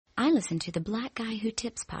I listen to the Black Guy Who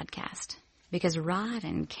Tips podcast because Rod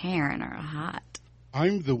and Karen are hot.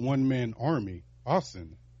 I'm the one-man army,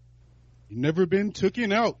 Austin. You never been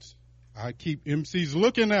tooken out. I keep MCs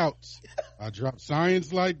looking out. I drop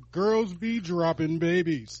science like girls be dropping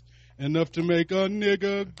babies. Enough to make a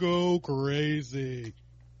nigga go crazy.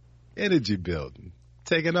 Energy building.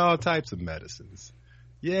 Taking all types of medicines.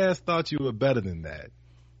 Yes, thought you were better than that.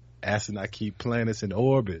 Asking I keep planets in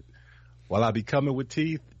orbit. While I be coming with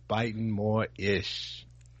teeth, biting more ish.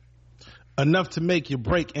 Enough to make you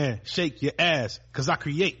break and shake your ass. Cause I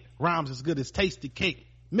create rhymes as good as tasty cake.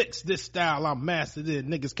 Mix this style, I'm mastered in.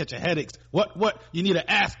 Niggas catching headaches. What? You need an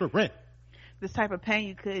aspirin. This type of pain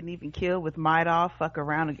you couldn't even kill with Midol. Fuck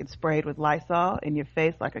around and get sprayed with Lysol in your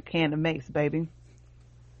face like a can of mace, baby.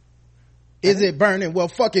 Is it burning? Well,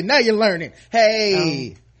 fucking now you're learning.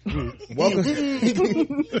 Hey. Welcome.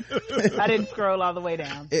 I didn't scroll all the way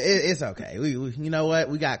down. It's okay. We you know what?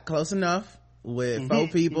 We got close enough with 4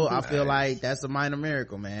 people. I feel like that's a minor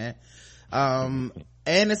miracle, man.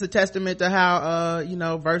 And it's a testament to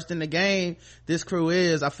how versed in the game this crew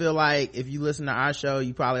is. I feel like if you listen to our show,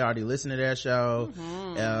 you probably already listen to their show.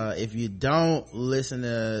 If you don't listen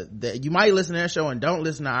to that, you might listen to their show and don't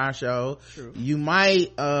listen to our show. True. You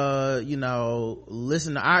might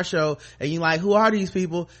listen to our show and you're like, who are these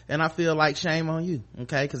people? And I feel like shame on you,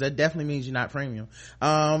 okay, because that definitely means you're not premium.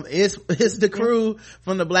 It's the crew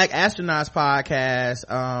from the Black Astronauts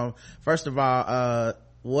podcast. First of all,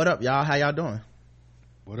 what up, y'all? How y'all doing?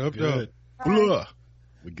 What up, good?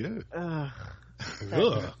 We good.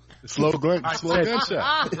 Slow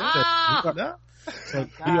gunshot. God,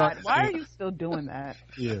 why are you still doing that?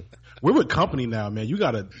 Yeah, we're with company now, man. You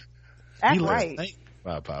gotta act right.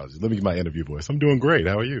 My apologies. Let me get my interview voice. I'm doing great.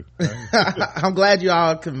 How are you? I'm glad you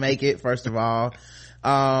all could make it, first of all.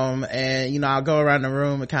 And I'll go around the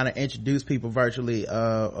room and kind of introduce people virtually.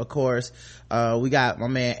 Of course, we got my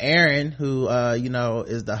man Aaron, who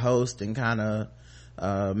is the host and kind of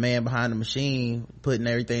man behind the machine, putting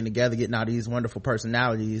everything together, getting all these wonderful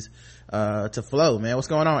personalities to flow. Man, what's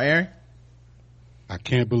going on, Aaron? I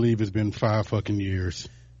can't believe it's been 5 fucking years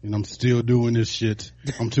and I'm still doing this shit.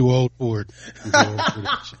 I'm too old for it.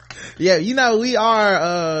 Yeah, we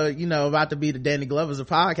are about to be the Danny Glovers of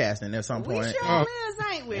podcasting at some point. We sure is,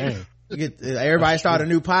 ain't we? Everybody start a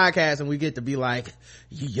new podcast and we get to be like,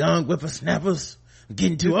 you young whippersnappers, I'm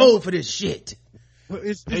getting too old for this shit. Well,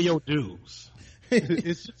 pay your dues.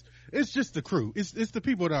 It's just the crew. It's the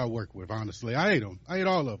people that I work with. Honestly, I hate them. I hate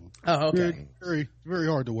all of them. Oh, okay. Very, very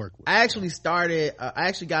hard to work with. I actually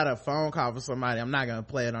got a phone call from somebody. I'm not gonna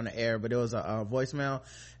play it on the air, but it was a voicemail,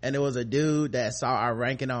 and it was a dude that saw our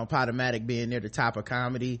ranking on Podomatic being near the top of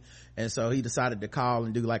comedy, and so he decided to call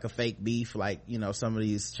and do like a fake beef, like some of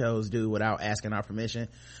these shows do without asking our permission.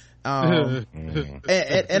 And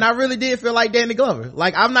I really did feel like Danny Glover.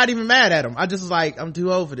 Like, I'm not even mad at him. I just was like, I'm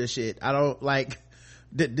too old for this shit. I don't like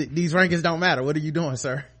these rankings don't matter. What are you doing,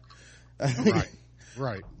 sir?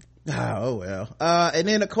 Right. Oh well. And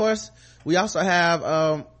then of course we also have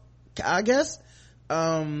I guess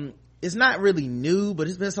it's not really new, but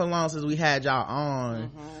it's been so long since we had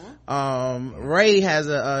y'all on. Ray has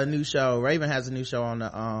a new show. Raven has a new show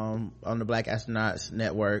on the Black Astronauts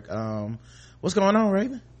Network. What's going on,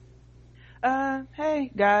 Raven?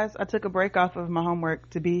 Hey guys, I took a break off of my homework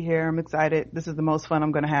to be here. I'm excited. This is the most fun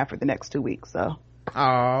I'm gonna have for the next 2 weeks, so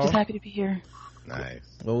just happy to be here. Nice.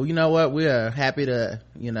 Well, you know what, we are happy to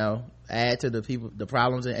add to the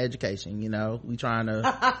problems in education. We trying to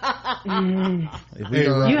you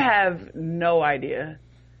have no idea.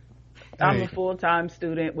 I'm a full-time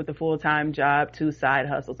student with a full-time job, 2 side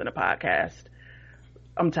hustles, and a podcast.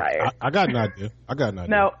 I'm tired. I got an idea.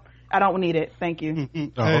 No, I don't need it. Thank you.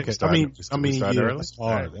 Oh, okay. I mean, yeah, that's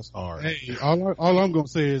hard. That's hard. Hey, all I'm gonna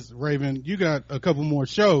say is, Raven, you got a couple more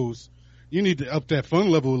shows. You need to up that fun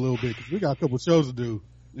level a little bit, because we got a couple shows to do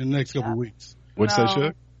in the next couple of weeks. What'd you say,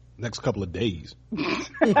 Shook? Next couple of days. Did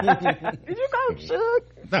you go,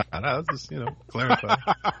 Shook? No, just clarify.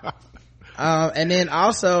 And then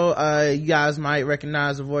also, you guys might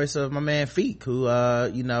recognize the voice of my man Feek, who,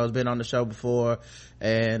 has been on the show before.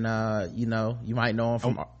 And, you might know him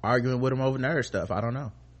from arguing with him over nerd stuff. I don't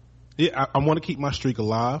know. Yeah, I want to keep my streak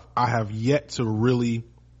alive. I have yet to really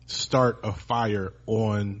start a fire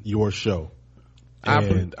on your show.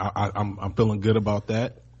 And I'm feeling good about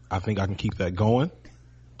that. I think I can keep that going.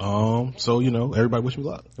 So everybody wish me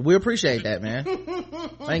luck. We appreciate that, man.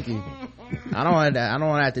 Thank you. I don't want that. I don't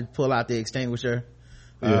want to have to pull out the extinguisher.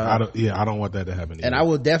 I don't want that to happen either. And I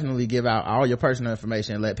will definitely give out all your personal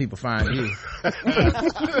information and let people find you.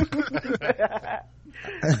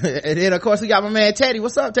 And then of course we got my man Teddy.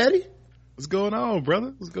 What's up, Teddy? What's going on,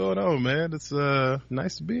 brother? What's going on, man? It's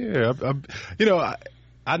nice to be here.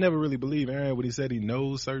 I never really believe Aaron when he said he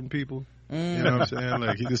knows certain people. You know what I'm saying?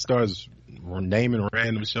 Like, he just starts naming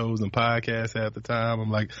random shows and podcasts half the time. I'm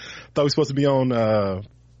like, I thought we were supposed to be on,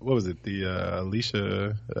 what was it? The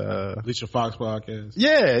Alicia Fox podcast.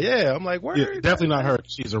 Yeah. I'm like, word. Yeah, definitely not her.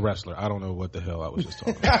 She's a wrestler. I don't know what the hell I was just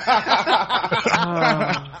talking about.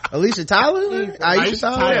 Alicia Tyler? Aisha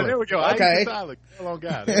Tyler? Yeah, there we go. Okay. Aisha Tyler. Come on,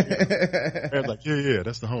 God. Aaron's like, yeah,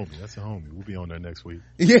 that's the homie. We'll be on there next week.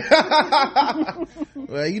 Yeah.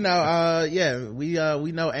 Well, we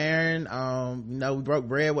know Aaron. We broke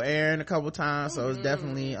bread with Aaron a couple times, so it's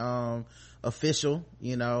definitely official,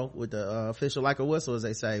 with the official like a whistle, as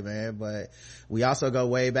they say, man. But we also go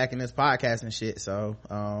way back in this podcast and shit, so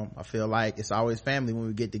I feel like it's always family when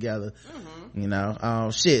we get together.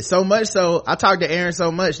 So much so I talked to Aaron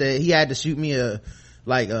so much that he had to shoot me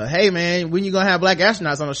hey man, when you gonna have black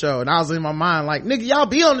astronauts on the show? And I was in my mind like, nigga, y'all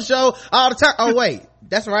be on the show all the time. Oh wait,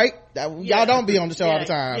 that's right, y'all don't be on the show all the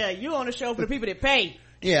time. Yeah, you on the show for the people that pay.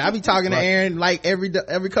 Yeah, I be talking to Aaron like every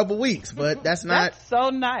couple weeks, but that's not. That's so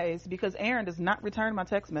nice because Aaron does not return my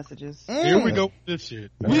text messages. Here we go with this shit.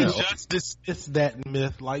 We just dismissed that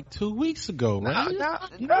myth like 2 weeks ago, man.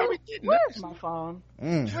 Where's my phone?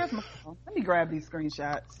 Where's my phone? Let me grab these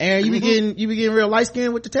screenshots. Aaron, you be getting real light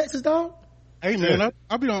skinned with the texts, dog? Hey man, I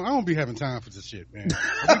don't be having time for this shit, man.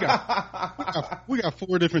 We got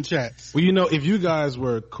 4 different chats. Well, if you guys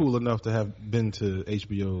were cool enough to have been to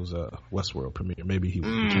HBO's Westworld premiere, maybe he would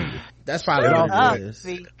continue. That's probably what it is.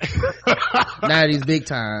 Now he's big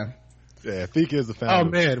time. Yeah, Theke is the founder.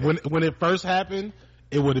 Oh man, when it first happened,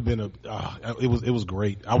 it would have been it was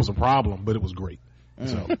great. I was a problem, but it was great.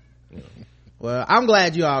 So, well, I'm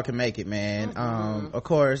glad you all can make it, man. Of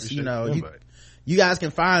course, you guys can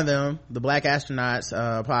find them. The Black Astronauts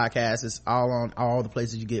podcast is all on all the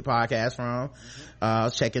places you get podcasts from. I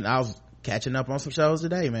was catching up on some shows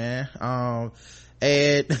today, man.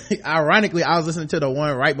 And ironically, I was listening to the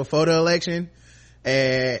one right before the election,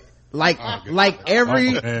 and every I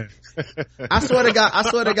swear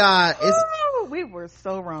to God, it's we were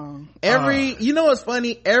so wrong. What's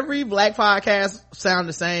funny? Every black podcast sound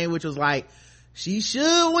the same, which was like, she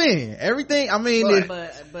should win everything. I mean,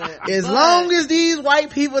 as long as these white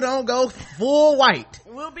people don't go full white,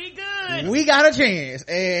 we'll be good. We got a chance.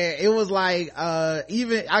 And it was like, I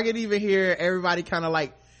could even hear everybody kind of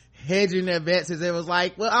like hedging their bets as it was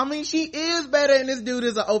like, well, I mean, she is better and this dude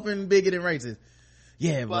is an open bigot and racist.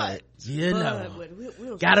 Yeah, but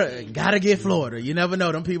we'll gotta get Florida. You never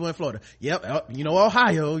know them people in Florida. Yep,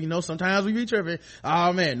 Ohio. Sometimes we be tripping.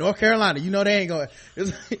 Oh man, North Carolina. They ain't going.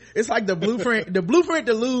 It's like the blueprint. The blueprint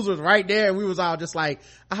to lose was right there, and we was all just like,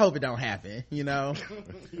 I hope it don't happen. But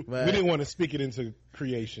we didn't want to speak it into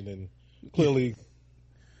creation, and clearly,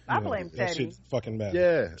 I blame Teddy. That shit's fucking bad.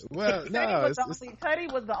 Yeah, well, Teddy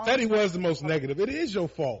was the only. Teddy was the most negative. It is your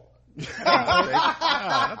fault.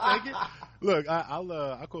 I'll take it. Look,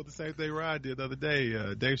 I quote the same thing Rod did the other day,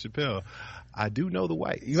 Dave Chappelle. I do know the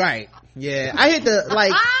whites. Right. Yeah. I hit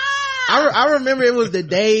I remember it was the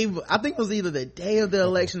day, I think it was either the day of the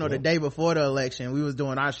election or the day before the election. We was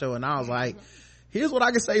doing our show and I was like, here's what I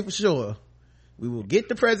can say for sure. We will get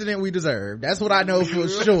the president we deserve. That's what I know for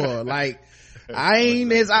sure. Like, I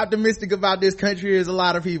ain't as optimistic about this country as a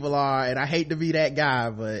lot of people are, and I hate to be that guy,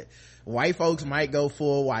 but white folks might go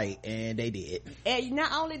full white, and they did. And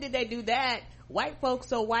not only did they do that, white folks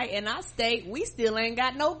so white in our state, we still ain't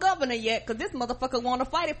got no governor yet, because this motherfucker want to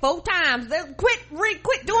fight it 4 times. Quit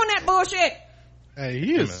doing that bullshit. Hey,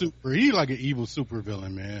 he is he like an evil super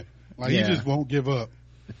villain, man. Like, he just won't give up.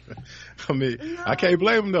 I mean, I can't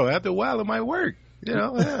blame him though. After a while, it might work.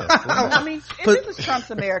 I mean, this is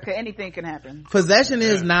Trump's America. Anything can happen. Possession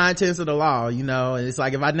is 9/10 of the law, and it's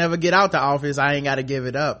like, if I never get out the office, I ain't got to give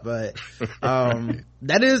it up. But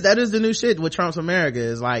that is the new shit with Trump's America.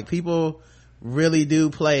 Is like, people really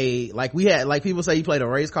do play, like people say you play the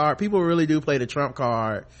race card. People really do play the Trump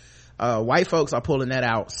card. White folks are pulling that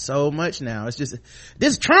out so much now. It's just,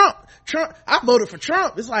 this Trump, I voted for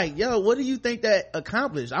Trump. It's like, yo, what do you think that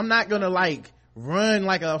accomplished? I'm not gonna run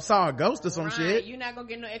like I saw a ghost or some shit. You're not gonna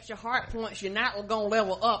get no extra heart points. You're not gonna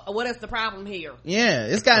level up. What is the problem here? Yeah,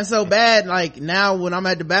 it's gotten so bad. Like, now when I'm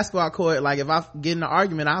at the basketball court, like, if I get in an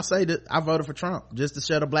argument, I'll say that I voted for Trump just to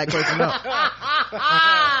shut a black person up.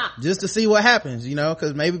 Just to see what happens,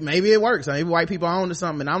 because maybe it works. Maybe white people are on to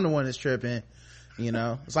something and I'm the one that's tripping.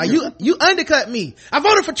 It's like, you undercut me. I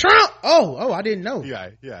voted for Trump. Oh, I didn't know.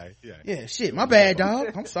 Yeah, shit, my bad,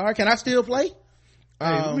 dog. I'm sorry. Can I still play?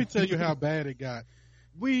 Hey, let me tell you how bad it got.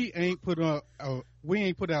 We ain't put out a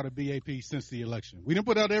BAP since the election. We didn't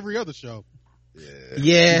put out every other show.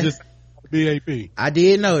 Yeah. BAP. I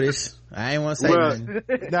did notice. I ain't want to say nothing.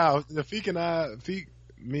 Now, Feek and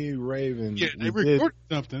me, Raven, Yeah, they we did, recorded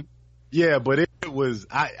something. yeah, but it was,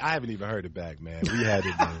 I haven't even heard it back, man. We had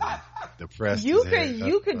it depressed.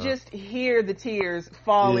 You could just hear the tears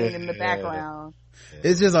falling in the background.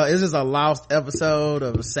 It's just a lost episode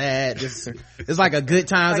of a sad. It's like a good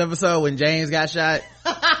times episode when James got shot.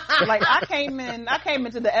 Like I came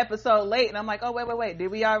into the episode late, and I'm like, oh wait,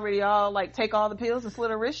 did we already all like take all the pills and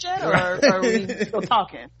slit a wrist yet, or are we still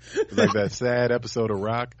talking? It's like that sad episode of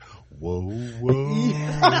Rock. Whoa.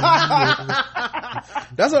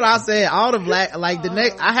 That's what I said. All the black, like the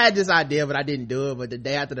next, I had this idea, but I didn't do it. But the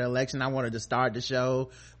day after the election, I wanted to start the show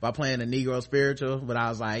by playing a Negro spiritual, but I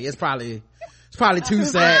was like, it's probably too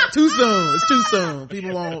sad, too soon. It's too soon.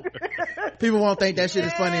 People won't think that shit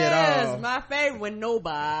is funny at all. Yes, my favorite when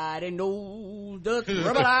nobody knows the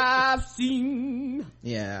trouble I've seen.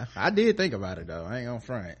 Yeah, I did think about it though. I ain't gonna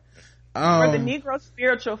front. Or the Negro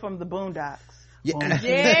spiritual from the Boondocks. Yeah.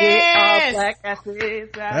 Yes. Black asses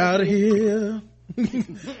Out of here.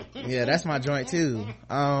 Yeah, that's my joint too.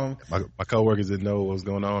 My coworkers didn't know what was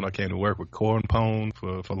going on. I came to work with corn pone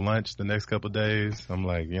for lunch the next couple of days. I'm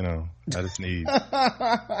like, I just need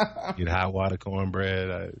get hot water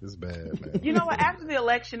cornbread. It's bad, man. You know what? After the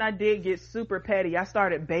election, I did get super petty. I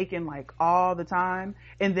started baking like all the time,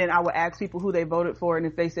 and then I would ask people who they voted for, and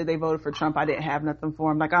if they said they voted for Trump, I didn't have nothing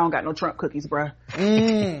for them. Like I don't got no Trump cookies, bruh.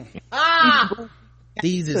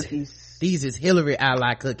 These is Hillary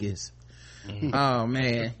ally cookies. Oh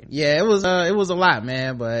man, yeah, it was a lot,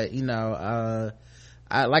 man. But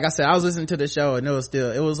like I said, I was listening to the show, and it was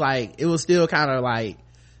still kind of like,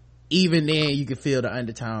 even then you could feel the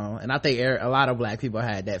undertone, and I think a lot of black people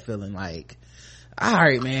had that feeling like, all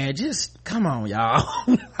right, man, just come on, y'all.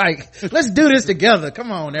 Like, let's do this together.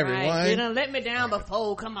 Come on, everyone. Right. You done let me down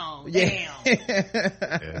before. Come on. Yeah.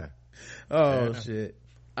 Damn. Oh shit.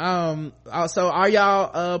 So are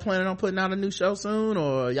y'all planning on putting out a new show soon,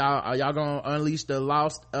 or are y'all gonna unleash the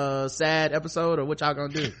lost sad episode, or what y'all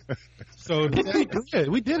gonna do? So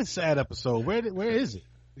We did a sad episode. Where is it?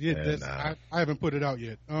 I haven't put it out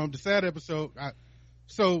yet. The sad episode.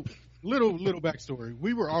 So little backstory.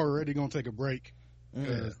 We were already gonna take a break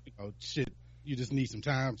because you just need some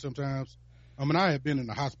time sometimes. And I have been in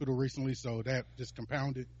the hospital recently, so that just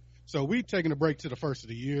compounded. So we taking a break to the first of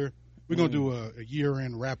the year. We're going to do a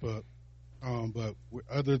year-end wrap-up. But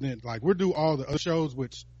other than, like, we'll do all the other shows,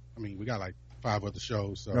 which, we got like 5 other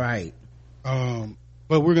shows. So. Right.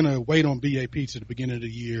 But we're going to wait on BAP to the beginning of the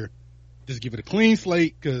year. Just give it a clean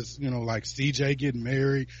slate because, like CJ getting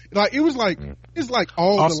married. Like, it was like, it's like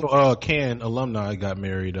all also, Can alumni got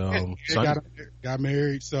married. Got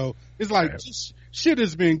married. So it's like, shit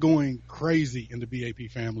has been going crazy in the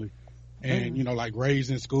BAP family. And, like Ray's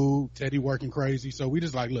in school, Teddy working crazy. So we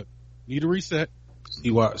just like, look, need a reset.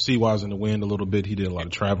 CY's in the wind a little bit. He did a lot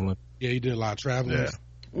of traveling. Yeah, he did a lot of traveling. Yeah.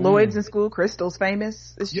 Lloyd's in school. Crystal's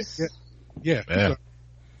famous. It's just yeah. So,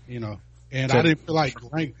 and I didn't feel like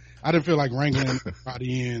wrangling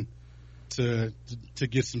everybody in to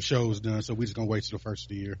get some shows done. So we just gonna wait till the first of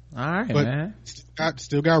the year. All right, but man.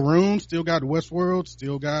 Still got Room. Still got Westworld.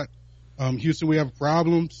 Still got Houston. We have a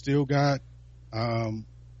problem. Still got Rune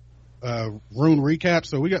recap.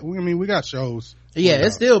 So we got shows. Yeah,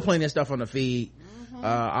 there's still plenty of stuff on the feed.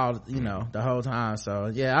 The whole time.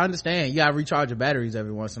 So yeah, I understand. You gotta recharge your batteries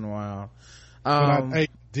every once in a while. I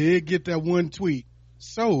did get that one tweet.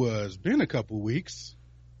 So it's been a couple weeks.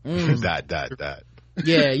 Dot.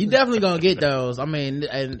 Yeah, you definitely gonna get those.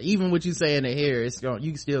 And even what you saying in here,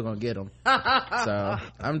 you still gonna get them. So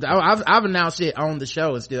I've announced shit on the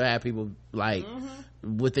show and still have people like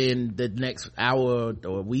within the next hour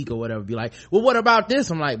or week or whatever be like, well, what about this?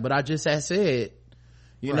 I'm like, but I just had said.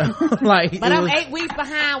 Like, but I'm 8 weeks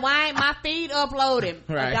behind. Why ain't my feed uploading?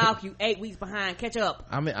 Right. Dog, you 8 weeks behind. Catch up.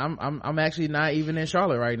 I'm actually not even in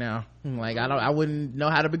Charlotte right now. Like, I wouldn't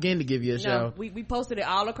know how to begin to give you a show. We posted it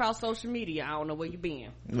all across social media. I don't know where you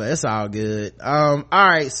been. But it's all good. All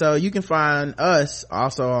right. So you can find us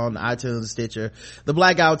also on iTunes and Stitcher. The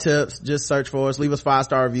Blackout Tips. Just search for us. Leave us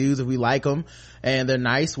 5-star reviews if we like them and they're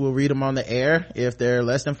nice. We'll read them on the air. If they're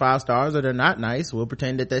less than 5 stars or they're not nice, we'll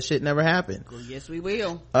pretend that shit never happened. Well, yes, we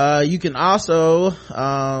will. You can also,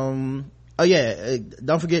 don't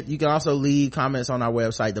forget, you can also leave comments on our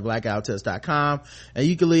website, theblackouttips.com, and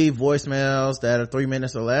you can leave voicemails that are 3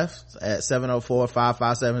 minutes or less at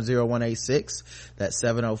 704-557-0186. That's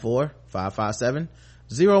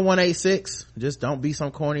 704-557-0186. Just don't be some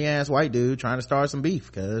corny ass white dude trying to start some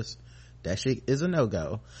beef, cause that shit is a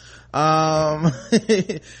no-go.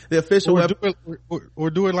 The official or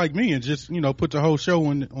do it like me and just put the whole show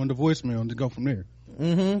on the voicemail and go from there.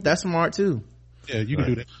 That's smart too. Yeah, you can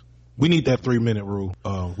do that. We need that 3-minute rule.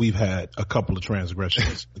 We've had a couple of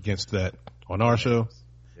transgressions against that on our show.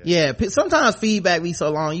 Yeah, sometimes feedback be so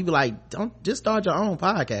long, you be like, don't just start your own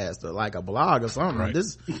podcast or like a blog or something. Right.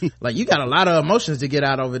 This, like, you got a lot of emotions to get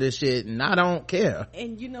out over this shit, and I don't care.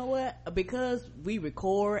 And you know what? Because we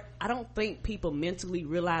record, I don't think people mentally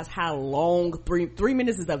realize how long 3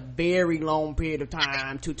 minutes is a very long period of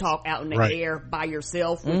time to talk out in the air by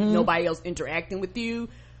yourself with nobody else interacting with you.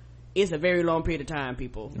 It's a very long period of time,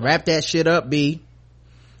 people. Wrap that shit up, B.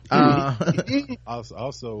 Also,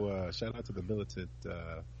 shout out to the militant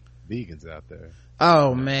vegans out there.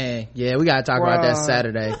 Oh man, yeah, we gotta talk about that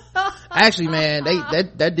Saturday. Actually, man,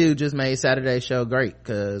 that dude just made Saturday's show great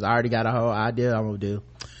because I already got a whole idea I'm gonna do.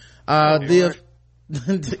 I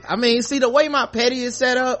mean, see, the way my petty is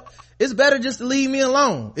set up, it's better just to leave me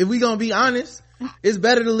alone. If we gonna be honest, it's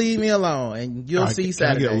better to leave me alone, and you'll see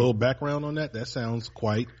Saturday. Can I get a little background on that? That sounds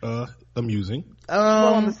quite amusing.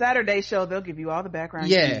 Well, on the Saturday show, they'll give you all the background.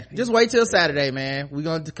 Yeah, just wait till Saturday, man. We're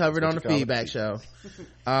going to cover it on the feedback show.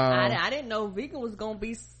 I didn't know vegan was going to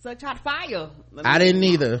be such hot fire. I didn't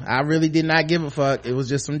either. I really did not give a fuck. It was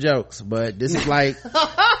just some jokes, but this is like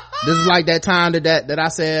that time that I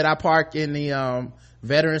said I parked in the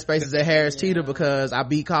veteran spaces at Harris Teeter because I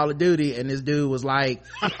beat Call of Duty, and this dude was like,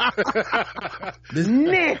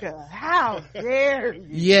 nigga, how dare you?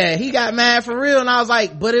 Yeah, he got mad for real, and I was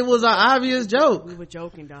like, but it was an obvious joke. We were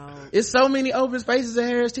joking, dog. It's so many open spaces at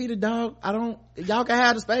Harris Teeter, dog. Y'all can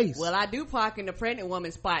have the space. Well, I do park in the pregnant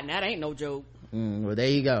woman's spot, and that ain't no joke. Well, there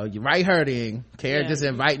you go. You right her then. Kara just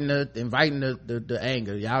inviting the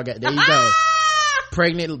anger. Y'all got, there you go.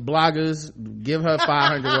 Pregnant bloggers, give her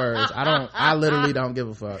 500 words. I literally don't give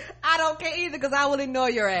a fuck. I don't care either because I will ignore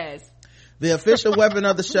your ass. The official weapon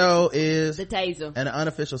of the show is the taser, and the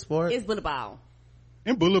unofficial sport is bullet ball.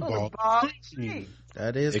 And bullet ball.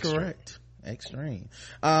 That is correct. Extreme.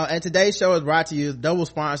 And today's show is brought to you, double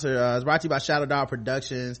sponsor, is brought to you by Shadow Dog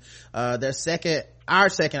Productions. Our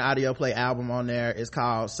second audio play album on there is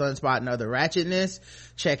called Sunspot and Other Ratchetness.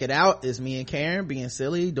 Check it out. It's me and Karen being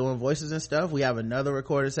silly, doing voices and stuff. We have another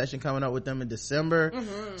recording session coming up with them in December.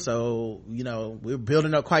 So, we're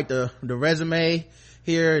building up quite the resume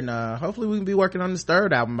here, and hopefully we can be working on this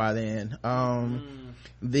third album by then.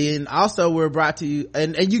 Then also we're brought to you,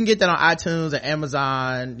 and you can get that on iTunes and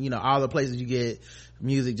Amazon, all the places you get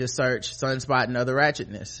music. Just search Sunspot and Other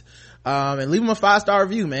Ratchetness. And leave them a 5-star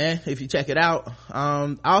review, man, if you check it out.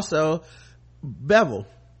 Also, Bevel.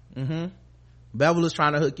 Bevel is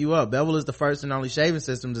trying to hook you up. Bevel is the first and only shaving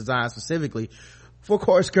system designed specifically for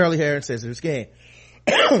coarse, curly hair and sensitive skin.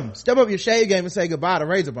 Step up your shave game and say goodbye to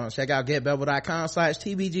razor bumps. Check out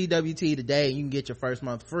getbevel.com/tbgwt today, and you can get your first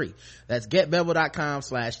month free. That's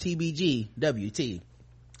getbevel.com/tbgwt.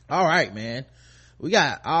 All right, man. We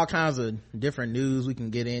got all kinds of different news we can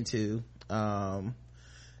get into. And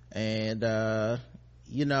I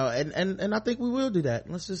think we will do that.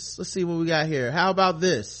 Let's see what we got here. How about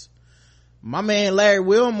this? My man Larry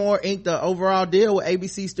Wilmore inked the overall deal with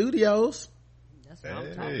ABC Studios. That's what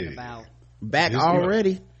I'm talking about. Back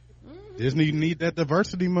already. Disney need that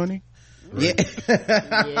diversity money. Right?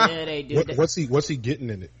 Yeah, they do. What's he getting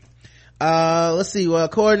in it? Let's see. Well,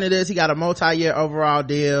 according to this, he got a multi-year overall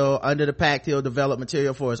deal. Under the pact, he'll develop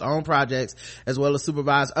material for his own projects as well as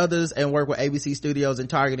supervise others and work with ABC Studios in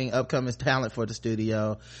targeting upcoming talent for the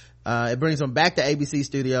studio. It brings him back to ABC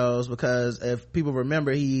Studios because if people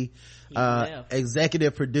remember, he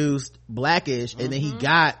executive produced Blackish, and then he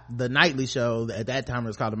got the nightly show. At that time it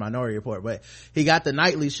was called The Minority Report, but he got the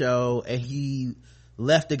nightly show and he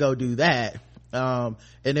left to go do that. And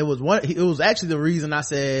it was actually the reason I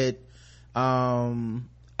said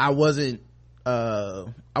I wasn't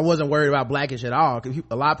worried about Blackish at all, because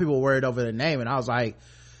a lot of people were worried over the name, and I was like,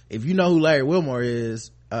 if you know who Larry Wilmore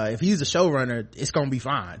is, if he's a showrunner, it's gonna be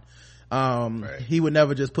fine. Right. He would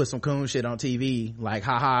never just put some coon shit on TV like,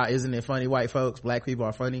 haha, isn't it funny, white folks, black people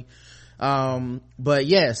are funny. But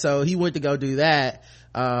yeah, so he went to go do that.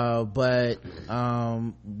 But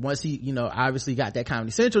once he obviously got that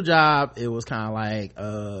Comedy Central job, it was kind of like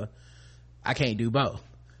I can't do both.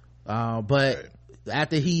 But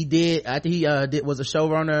after he was a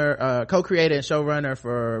showrunner, co-creator and showrunner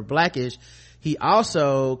for Blackish, he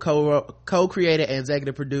also co-created and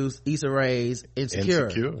executive produced Issa Rae's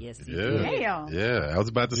Insecure. Yes, yeah. I was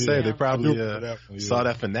about to say they probably saw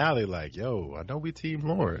that finale like, yo, I know we Team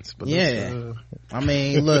Lawrence, but I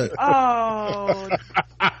mean, look. Oh.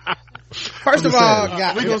 First of all,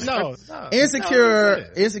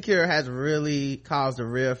 Insecure has really caused a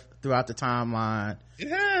rift throughout the timeline. It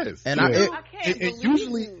has, and I can't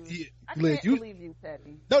believe you said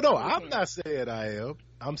Eddie. No, I'm not saying I am.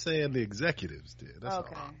 I'm saying the executives did. That's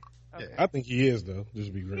Okay. all. Okay. Yeah. I think he is though.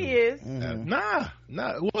 Just be real. He is. Nah.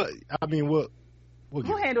 What? I mean, we'll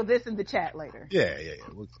We'll handle this in the chat later. Yeah.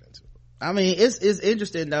 We'll get into it. I mean, it's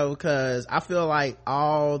interesting though, because I feel like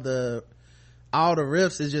all the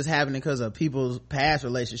rifts is just happening because of people's past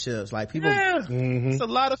relationships. Like people, It's a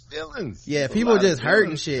lot of feelings. yeah, It's a people lot of just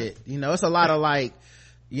hurting feelings. shit. You know, it's a lot of like,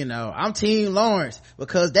 you know, I'm Team Lawrence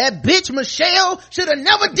because that bitch Michelle should have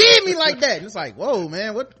never did me like that. And it's like, whoa,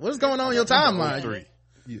 man, what's going on in your timeline?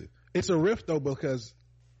 Yeah. It's a rift though, because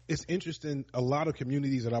it's interesting. A lot of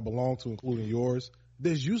communities that I belong to, including yours,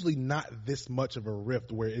 there's usually not this much of a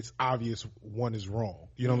rift where it's obvious one is wrong.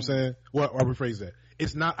 You know what I'm saying? Well, I'll rephrase that.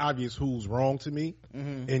 It's not obvious who's wrong to me.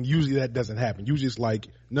 And usually that doesn't happen. Usually it's like,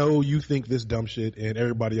 no, you think this dumb shit and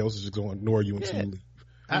everybody else is just going to ignore you until you leave.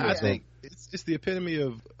 I think it's the epitome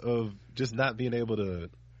of just not being able to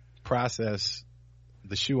process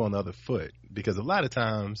the shoe on the other foot. Because a lot of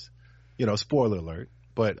times, you know, spoiler alert,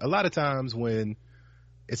 but a lot of times when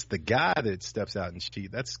it's the guy that steps out and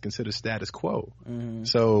cheat, that's considered status quo.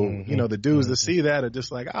 So, you know, the dudes that see that are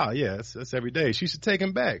just like, oh yeah, that's every day. She should take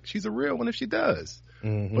him back. She's a real one if she does.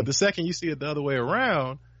 But the second you see it the other way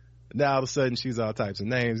around, now all of a sudden she's all types of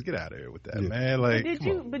names. Get out of here with that, man. Like,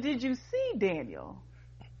 But did you see Daniel?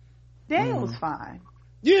 Daniel was fine.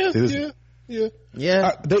 Yeah.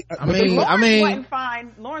 Yeah. I mean,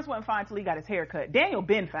 Lawrence wasn't fine till he got his hair cut. Daniel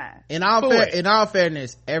been fine. in all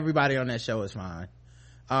fairness, everybody on that show is fine.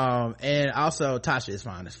 And also Tasha is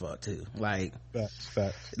fine as fuck too. Like,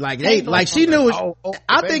 Facts. like she knew it.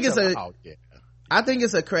 I think I think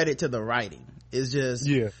it's a credit to the writing. It's just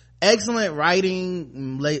Yeah. excellent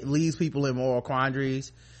writing leaves people in moral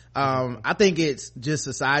quandaries. I think it's just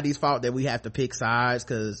society's fault that we have to pick sides,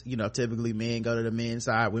 because, you know, typically men go to the men's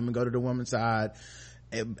side, women go to the women's side,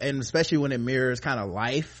 and especially when it mirrors kind of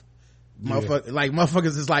life.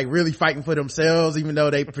 Motherfuckers is like really fighting for themselves, even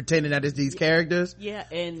though they pretending that it's these characters. Yeah,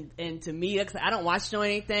 and to me, I don't watch the show or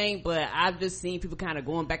anything, but I've just seen people kind of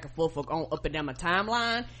going back and forth up and down my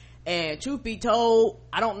timeline. And truth be told,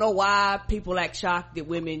 I don't know why people act shocked that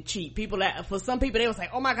women cheat. For some people, they was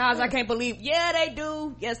like, "Oh my gosh, I can't believe." Yeah, they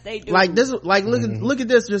do. Yes, they do. Like this, look at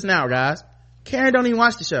this just now, guys. Karen don't even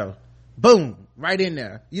watch the show. Boom, right in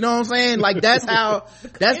there. You know what I'm saying? Like that's how.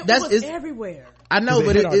 It's everywhere. I know,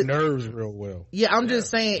 but it hit our nerves real well. Yeah, I'm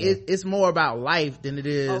just saying it's more about life than it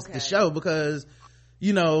is the show, because,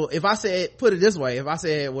 you know, if I said, put it this way, if I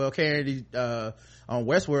said, well, Karen, on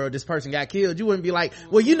Westworld, this person got killed, you wouldn't be like,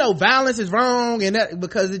 well, you know, violence is wrong, and that,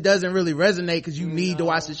 because it doesn't really resonate, because you need to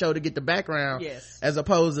watch the show to get the background. Yes. As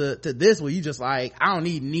opposed to this, where you just like, I don't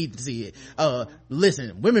need to see it.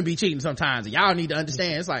 Listen, women be cheating sometimes, and y'all need to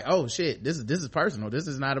understand. It's like, oh shit, this is personal. This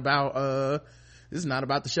is not about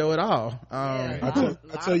the show at all. I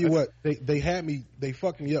tell you what, they had me, they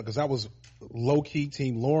fucked me up, because I was low key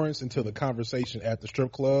Team Lawrence until the conversation at the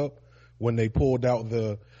strip club when they pulled out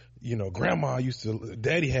the, you know,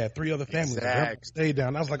 daddy had 3 other families. Exactly. Stayed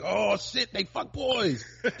down. I was like, oh shit, they fuck boys.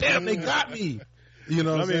 Damn, they got me. You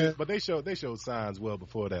know what I mean? But they showed signs well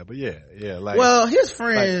before that. But yeah, like. Well, his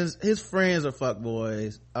friends are fuck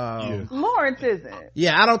boys. Lawrence isn't.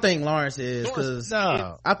 Yeah, I don't think Lawrence is, because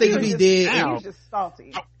no. I think if he did, he's just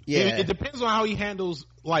salty. Yeah, it depends on how he handles,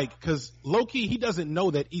 like, because low key he doesn't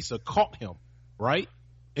know that Issa caught him, right?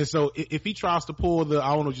 And so if he tries to pull the,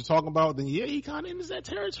 I don't know what you're talking about, then yeah, he kind of enters that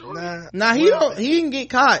territory. He didn't get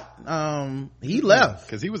caught. He left.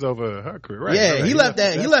 Cause he was over her career, right? Yeah, he left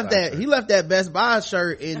that Best Buy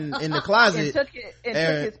shirt in the closet. and took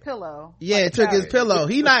his pillow. Yeah, took his pillow.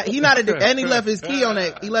 He not and he left his key on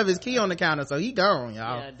the counter, so he gone,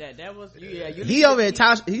 y'all. Yeah, that was, he over at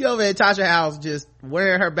Tasha house just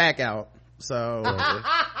wearing her back out. So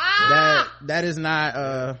that is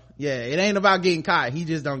not it ain't about getting caught. He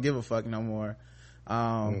just don't give a fuck no more.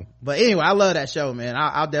 But anyway, I love that show, man.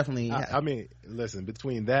 I'll definitely I mean, listen,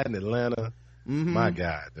 between that and Atlanta, my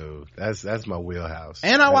God, dude, that's my wheelhouse.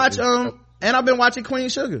 And I've been watching Queen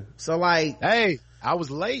Sugar, so like, hey, I was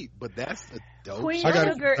late, but that's a dope Queen show.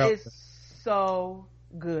 Sugar is so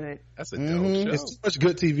good. That's a dope show. It's too much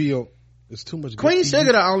good TV on. It's too much. Queen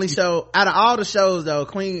Sugar, the only show out of all the shows though,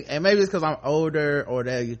 Queen, and maybe it's because I'm older or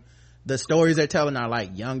the stories they're telling are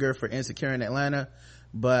like younger for Insecure in Atlanta,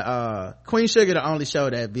 but Queen Sugar, the only show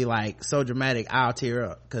that be like so dramatic I'll tear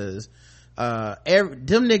up, because them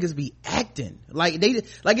niggas be acting like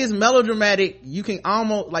it's melodramatic. You can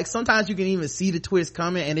almost, like, sometimes you can even see the twist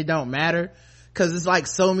coming and it don't matter, because it's like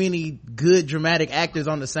so many good dramatic actors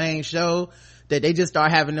on the same show that they just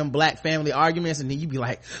start having them black family arguments, and then you be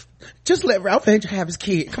like, just let Ralph Angel have his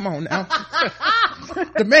kid. Come on now.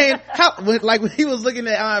 The man, when he was looking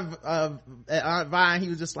at Aunt Vine, he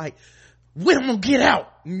was just like, when I'm gonna get out?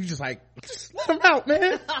 And you just like, just let him out,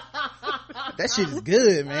 man. That shit is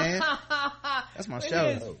good, man. That's my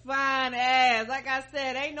show. His fine ass. Like I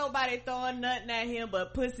said, ain't nobody throwing nothing at him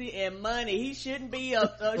but pussy and money. He shouldn't be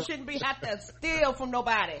have to steal from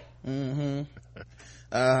nobody.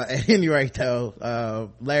 At any rate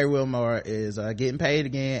though, Larry Wilmore is getting paid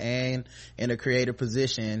again and in a creative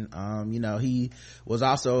position. He was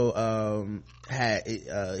also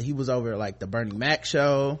he was over like the Bernie Mac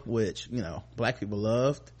show, which black people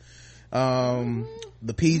loved.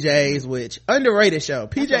 The PJs, which underrated show.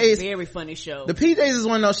 PJs, very funny show. The PJs is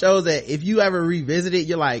one of those shows that if you ever revisit it,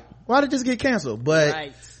 you're like, why did this get canceled? But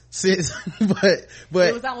right. Since but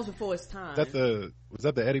it was almost before its time. Was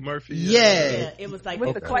that the Eddie Murphy? Yeah, it was like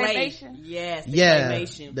with the claymation. Yes,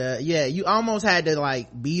 claymation. You almost had to like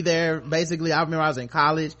be there. Basically, I remember I was in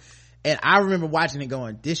college, and I remember watching it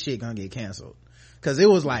going, "This shit gonna get canceled," because it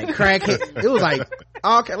was like crackhead. It was like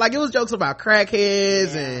it was jokes about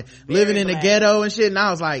crackheads and living in the ghetto and shit. And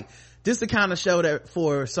I was like, this is the kind of show that,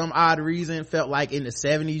 for some odd reason, felt like in the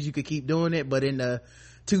 70s you could keep doing it, but in the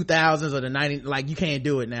 2000s or the 90s, like, you can't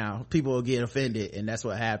do it now. People will get offended, and that's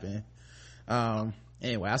what happened.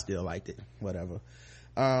 Anyway, I still liked it. Whatever.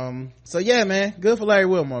 So yeah, man, good for Larry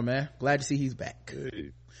Wilmore, man. Glad to see he's back.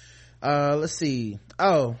 Hey. Let's see.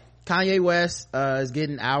 Kanye West is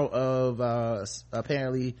getting out of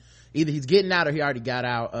apparently either he's getting out or he already got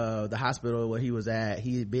out of the hospital where he was at.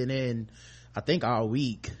 He had been in, I think, all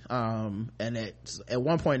week. And at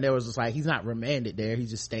one point there was just like, he's not remanded there,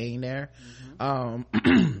 he's just staying there.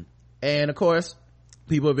 And of course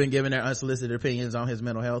people have been giving their unsolicited opinions on his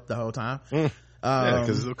mental health the whole time. Yeah,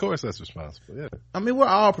 because of course that's responsible. Yeah, I mean, we're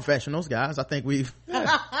all professionals, guys. I think we've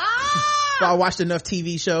all watched enough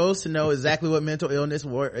TV shows to know exactly what mental illness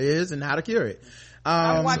is and how to cure it.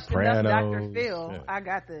 I watched Sopranos. enough Dr. Phil. Yeah. I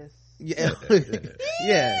got this. Yeah.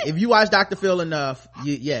 Yeah, if you watch Dr. Phil enough,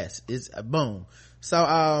 yes, it's boom.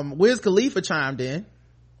 So Wiz Khalifa chimed in.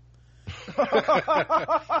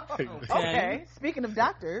 Okay, speaking of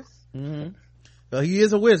doctors, well, he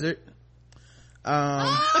is a wizard.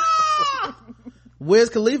 Wiz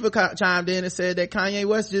Khalifa chimed in and said that Kanye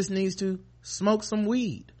West just needs to smoke some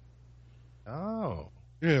weed. Oh,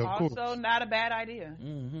 yeah, also not a bad idea.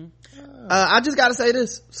 I just gotta say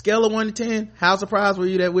this, scale of 1 to 10, how surprised were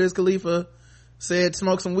you that Wiz Khalifa said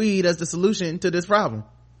smoke some weed as the solution to this problem?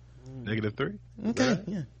 -3. Okay,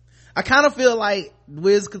 yeah. I kind of feel like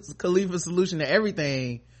Wiz Khalifa's solution to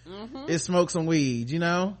everything is smoke some weed,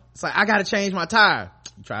 It's like, I gotta change my tire.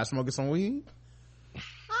 You try smoking some weed?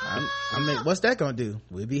 I mean, what's that gonna do?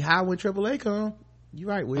 We'll be high when AAA come. You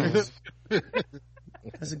right, Wiz.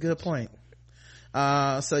 That's a good point.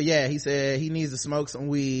 So yeah, he said he needs to smoke some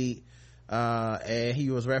weed, and he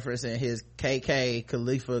was referencing his KK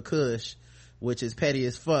Khalifa Kush, which is petty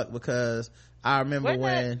as fuck, because I remember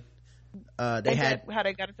when they had how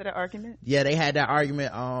they got into that argument. Yeah, they had that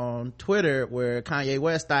argument on Twitter where Kanye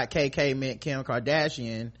West thought KK meant Kim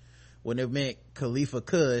Kardashian when it meant Khalifa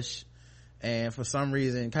Kush, and for some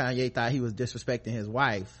reason Kanye thought he was disrespecting his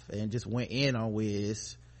wife and just went in on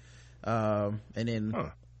Wiz. And then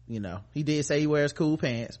he did say he wears cool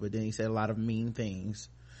pants, but then he said a lot of mean things.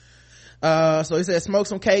 So he said smoke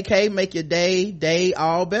some KK, make your day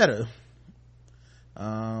all better.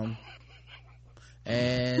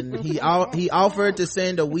 And he offered to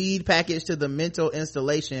send a weed package to the mental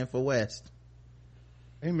installation for West.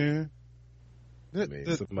 Hey man,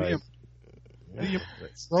 the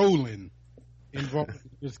trolling involved in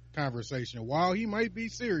this conversation, while he might be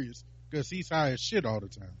serious because he's high as shit all the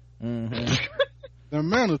time, the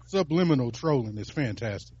amount of subliminal trolling is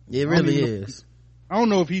fantastic. It really is. I don't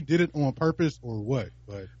know if he did it on purpose or what,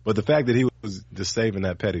 but the fact that he was just saving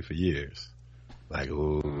that petty for years, like,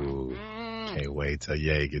 ooh, can't wait till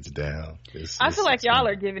Ye gets down. I feel like y'all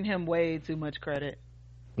are giving him way too much credit.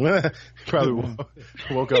 Probably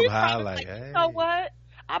woke up high like, hey. You know what?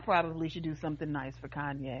 I probably should do something nice for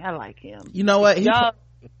Kanye. I like him. You know what?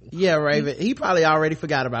 Yeah, Raven. He probably already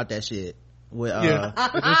forgot about that shit. With, got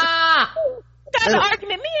an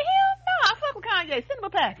argument, me and him? No, I fuck with Kanye. Send him a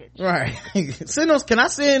package. Right. Can I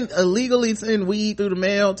illegally send weed through the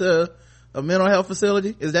mail to a mental health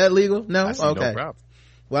facility? Is that legal? No? Okay. No problem.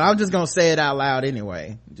 Well, I'm just gonna say it out loud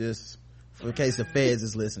anyway, just in case the feds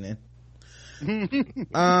is listening.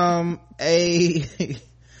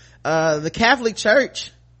 The Catholic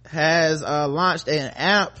Church has launched an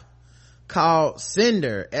app called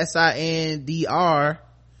Sindr, Sindr,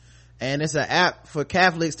 and it's an app for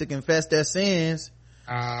Catholics to confess their sins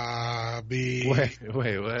Wait, what?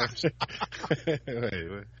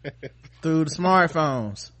 Through the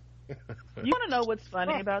smartphones. You want to know what's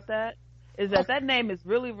funny about that? Is that name is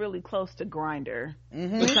really, really close to Grindr,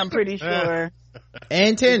 which I'm pretty sure.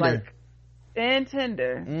 And Tinder. And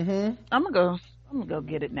Tinder. Mm-hmm. I'm gonna go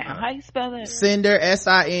get it now. How you spell that? Cinder,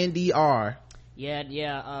 Sindr.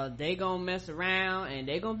 Yeah, they gonna mess around and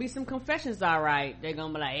they gonna be some confessions, alright. They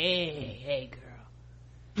gonna be like, hey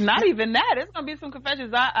girl. Not even that. It's gonna be some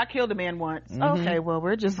confessions. I killed a man once. Mm-hmm. Okay, well,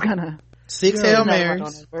 we're just gonna 6 Hail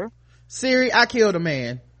Marys. Siri, I killed a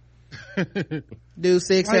man. Do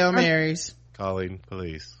 6 Hail Marys. Calling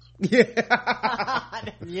police. Yeah.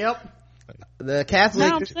 Yep. The Catholic.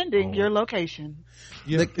 Now I'm sending your location.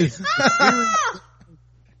 Yeah,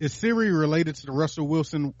 is Siri related to the Russell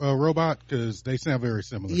Wilson robot? Because they sound very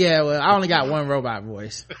similar. Yeah, well, I only got one robot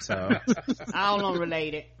voice, so. I don't know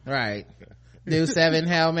related. Right. Do 7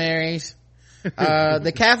 Hail Marys.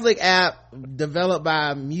 The Catholic app developed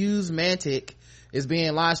by Musemantic is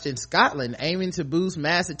being launched in Scotland, aiming to boost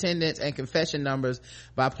mass attendance and confession numbers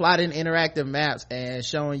by plotting interactive maps and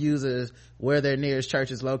showing users where their nearest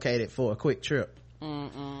church is located for a quick trip.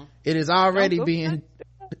 It is already being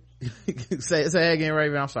say again,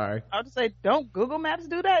 Raven. I'm sorry. I'll just say, don't Google Maps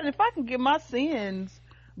do that? And if I can get my sins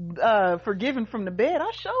forgiven from the bed,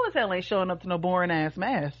 I sure as hell ain't showing up to no boring ass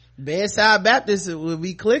mass. Bedside Baptists will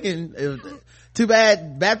be clicking. Too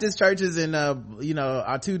bad Baptist churches and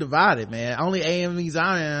are too divided, man. Only AME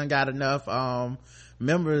Zion got enough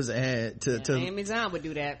members and to AME Zion would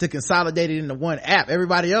do that, to consolidate it into one app.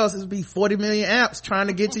 Everybody else is be 40 million apps trying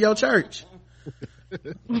to get to your church.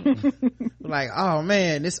 Like, oh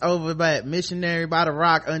man, this over by Missionary by the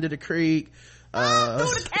Rock under the creek, through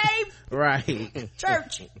the cave, right?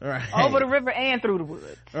 Church, right? Over the river and through the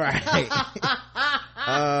woods, right?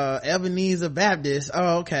 Ebenezer Baptist.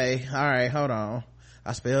 Oh, okay. All right, hold on.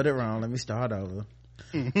 I spelled it wrong. Let me start over.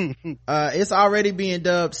 It's already being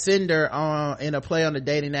dubbed Cinder in a play on the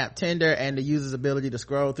dating app Tinder and the user's ability to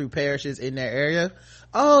scroll through parishes in their area.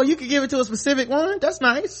 Oh, you can give it to a specific one? That's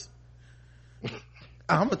nice.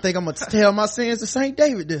 I'm gonna tell my sins to St.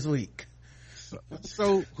 David this week.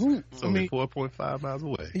 So who? It's only 4.5 miles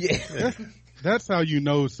away. Yeah. That's how you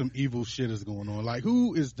know some evil shit is going on. Like,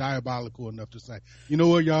 who is diabolical enough to say, you know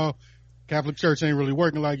what, y'all, Catholic Church ain't really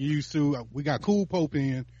working like it used to. We got cool Pope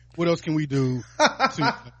in. What else can we do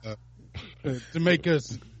to make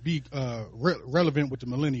us be relevant with the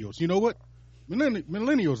millennials? You know what?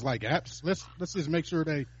 Millennials like apps. Let's just make sure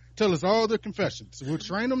they tell us all their confessions. We'll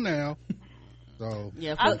train them now. So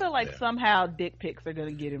yeah, I feel like somehow dick pics are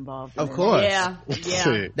gonna get involved. Of course. Yeah.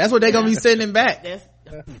 That's what they're gonna be sending back. Oh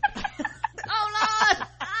Lord.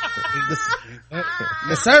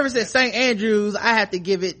 The service at St. Andrews, I have to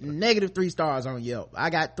give it -3 stars on Yelp. I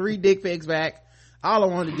got 3 dick pics back. All I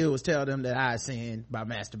wanted to do was tell them that I sinned by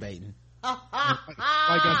masturbating. like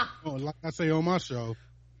I say on my show,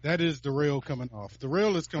 that is the rail coming off. The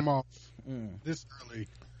rail has come off this early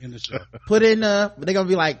in the show. They're gonna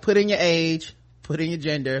be like, put in your age, put in your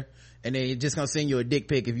gender, and then you're just gonna send you a dick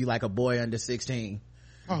pic if you like a boy under 16.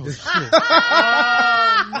 Oh shit.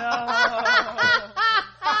 Oh no.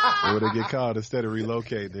 Or they get called instead of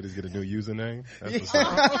relocate, they just get a new username. That's what's up.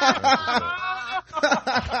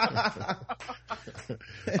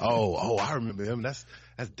 Oh, I remember him. That's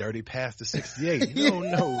Dirty Pastor 68. No.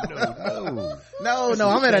 No,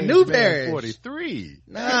 I'm at a new parish. 43.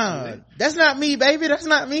 No, that's not me, baby. That's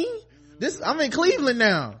not me. I'm in Cleveland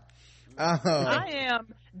now. I am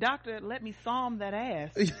Doctor. Let me psalm that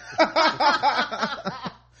ass.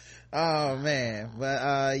 Oh man,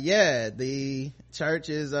 but the church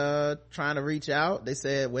is trying to reach out. They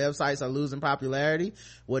said websites are losing popularity.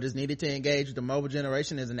 What is needed to engage with the mobile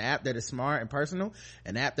generation is an app that is smart and personal,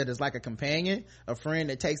 an app that is like a companion, a friend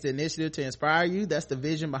that takes the initiative to inspire you. That's the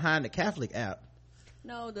vision behind the Catholic app.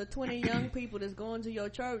 No, the 20 young people that's going to your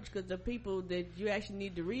church, because the people that you actually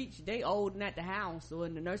need to reach, they old and at the house or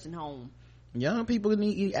in the nursing home. Young people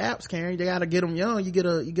need apps, Karen. They gotta get them young. You get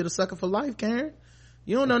a sucker for life, Karen.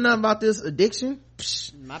 You don't know nothing about this addiction.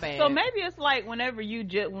 Psh. My bad. So maybe it's like whenever you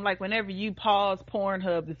pause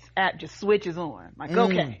Pornhub, this app just switches on. Like,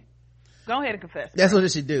 okay, go ahead and confess. That's what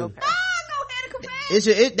it should do. Okay. Go ahead and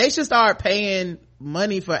confess. They should start paying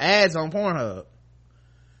money for ads on Pornhub.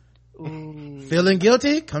 Ooh. Feeling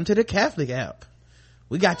guilty? Come to the Catholic app.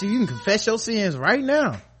 We got you. You can confess your sins right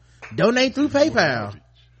now. Donate through PayPal.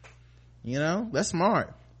 You know, that's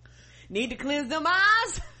smart. Need to cleanse them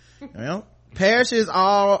eyes. Well, parishes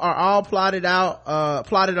are all plotted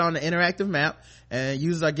on the interactive map, and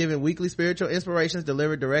users are given weekly spiritual inspirations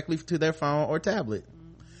delivered directly to their phone or tablet.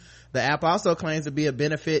 The app also claims to be a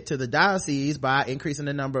benefit to the diocese by increasing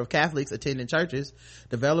the number of Catholics attending churches.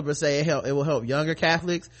 Developers say it will help younger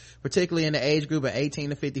Catholics, particularly in the age group of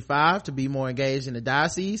 18 to 55, to be more engaged in the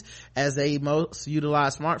diocese, as they most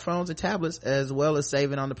utilize smartphones and tablets, as well as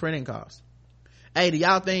saving on the printing costs. Hey, do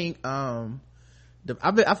y'all think I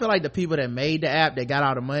feel like the people that made the app, that got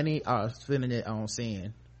all the money, are spending it on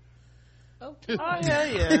sin? Oh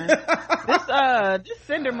yeah. This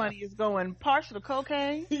sender money is going partial to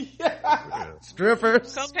cocaine.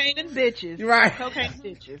 Strippers. Cocaine and bitches. Right. Cocaine and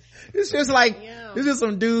bitches. It's just like, it's just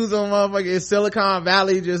some dudes on motherfucking Silicon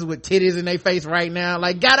Valley just with titties in their face right now.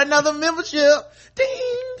 Like, got another membership.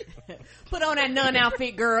 Ding. Put on that nun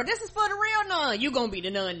outfit, girl. This is for the real nun. You gonna be the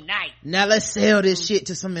nun tonight. Now let's sell this shit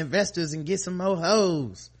to some investors and get some more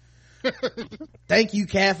hoes. Thank you,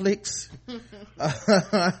 Catholics.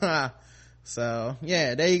 So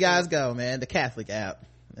yeah, there you guys go, man. The Catholic app.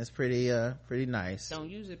 That's pretty nice. Don't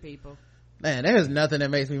use it, people. Man, there's nothing that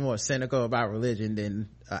makes me more cynical about religion than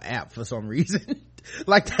an app for some reason.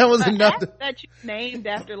 Like, that was another that you named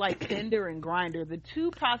after like Tinder and Grindr, the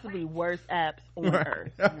two possibly worst apps on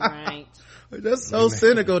earth. Right. That's so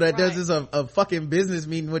cynical that there's this a fucking business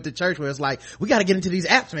meeting with the church where it's like, we got to get into these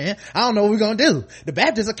apps, man. I don't know what we're gonna do. The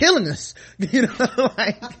Baptists are killing us. You know,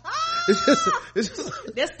 like, it's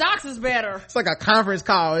just their stocks is better. It's like a conference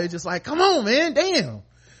call. It's just like, come on, man, damn.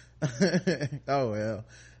 Oh well.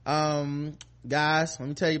 Guys, let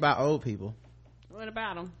me tell you about old people. What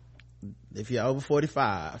about them? If you're over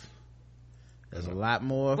 45, there's a lot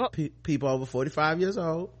more people over 45 years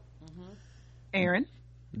old. Aaron,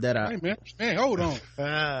 that are, hey man, hold on.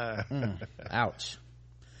 Ouch.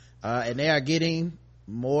 And they are getting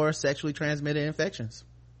more sexually transmitted infections.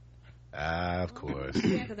 Of course.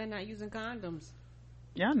 Yeah, because they're not using condoms.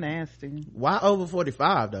 Y'all nasty. Why over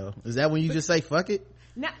 45 though? Is that when you just say fuck it?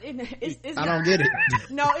 It's I don't get it.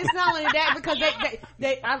 No, it's not only that, because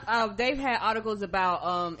they've had articles about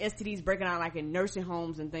STDs breaking out like in nursing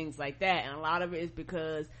homes and things like that, and a lot of it is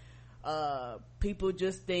because people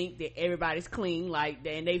just think that everybody's clean, like,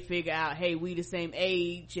 and they figure out, hey, we the same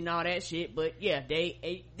age and all that shit. But yeah,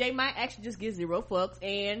 they might actually just give zero fucks,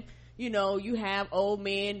 and you know, you have old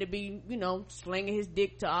men to be, you know, slinging his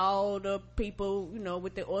dick to all the people, you know,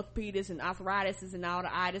 with the orthopedics and arthritis and all the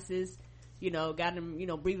itises, you know, got them, you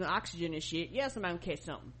know, breathing oxygen and shit. Yeah, somebody can catch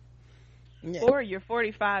something. Yeah. Or you're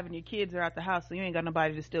 45 and your kids are out the house, so you ain't got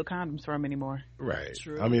nobody to steal condoms from anymore. Right.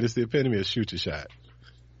 True. I mean, it's the epitome of shoot your shot.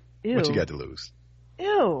 Ew. What you got to lose?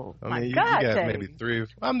 Ew. I mean, you got maybe three.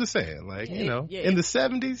 I'm just saying, like, you know, in the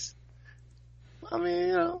 70s. I mean,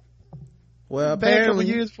 you know. Well, apparently, a couple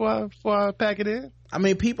years before I pack it in. I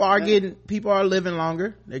mean, people are living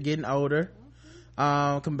longer. They're getting older.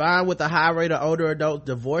 Combined with the high rate of older adults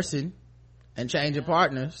divorcing and changing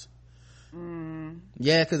partners.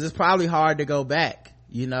 Yeah, because it's probably hard to go back.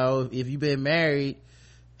 You know, if you've been married,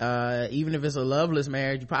 even if it's a loveless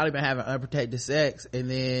marriage, you probably been having unprotected sex,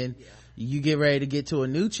 and then you get ready to get to a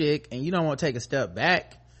new chick, and you don't want to take a step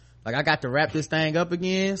back. Like, I got to wrap this thing up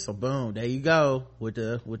again, so boom, there you go with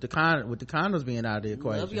the condoms being out of the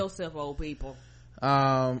equation. Love yourself, old people.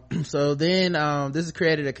 So then this has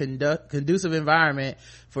created a conducive environment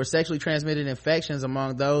for sexually transmitted infections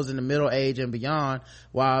among those in the middle age and beyond.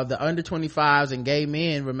 While the under 25s and gay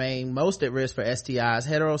men remain most at risk for STIs,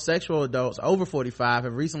 heterosexual adults over 45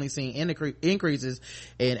 have recently seen increases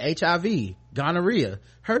in HIV, gonorrhea,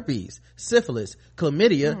 herpes, syphilis,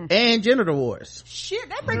 chlamydia, and genital warts. Shit,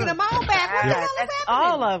 they're bringing them all back. What the hell is happening?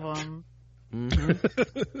 All of them.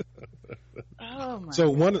 Oh my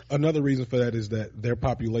another reason for that is that their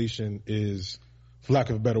population is, for lack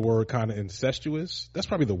of a better word, kind of incestuous. That's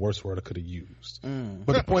probably the worst word I could have used.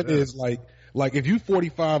 But the point is, like if you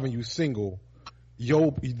 45 and you single,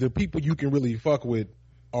 the people you can really fuck with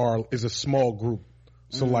is a small group.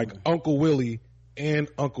 So like Uncle Willie and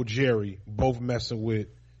Uncle Jerry both messing with,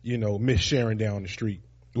 you know, Miss Sharon down the street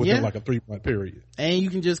within like a 3-month period. And you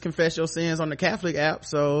can just confess your sins on the Catholic app,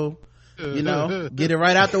 so you know, get it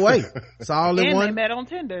right out the way. It's all in one. And they met on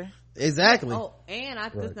Tinder. Exactly. Oh, and I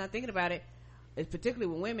just not thinking about it. It's particularly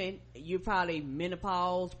with women, you're probably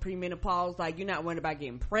menopause, premenopause, like you're not worried about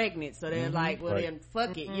getting pregnant. So they're like, well, then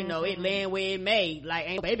fuck it, you know, it land where it may. Like,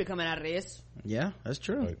 ain't no baby coming out of this. Yeah, that's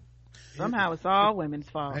true. Right. Somehow it's all women's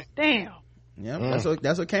fault. Damn. Yeah,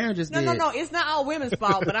 that's what Karen just did. No, it's not all women's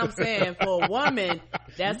fault, but I'm saying for a woman,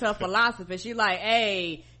 that's her philosophy. She like,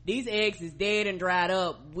 hey, these eggs is dead and dried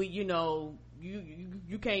up. We, you know,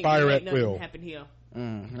 you can't make nothing happen here.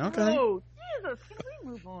 Okay. Oh, Jesus, can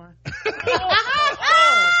we move on?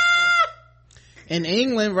 In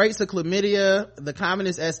England, rates of chlamydia, the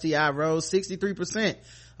commonest STI, rose 63%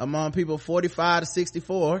 among people 45 to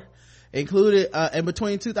 64. included, and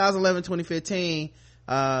between 2011 and 2015,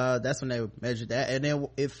 that's when they measured that. And then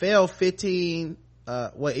it fell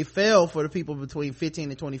it fell for the people between 15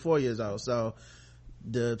 and 24 years old. So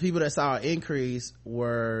the people that saw an increase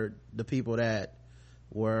were the people that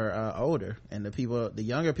were older, and the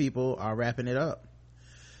younger people are wrapping it up.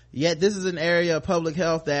 Yet this is an area of public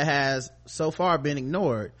health that has so far been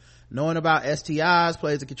ignored. Knowing about STIs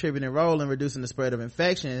plays a contributing role in reducing the spread of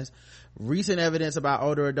infections. Recent evidence about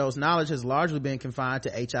older adults' knowledge has largely been confined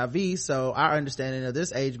to HIV, so our understanding of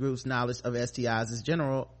this age group's knowledge of STIs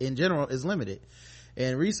in general is limited.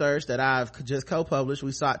 In research that I've just co-published,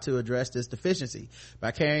 we sought to address this deficiency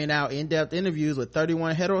by carrying out in-depth interviews with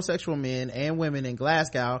 31 heterosexual men and women in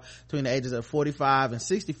Glasgow between the ages of 45 and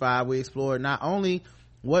 65. We explored not only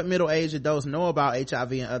what middle-aged adults know about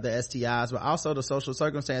HIV and other STIs, but also the social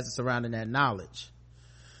circumstances surrounding that knowledge.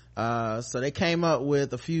 So they came up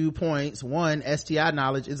with a few points. One, STI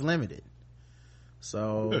knowledge is limited.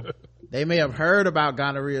 So they may have heard about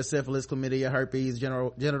gonorrhea, syphilis, chlamydia, herpes,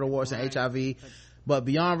 genital warts, and HIV, but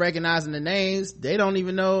beyond recognizing the names, they don't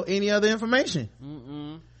even know any other information.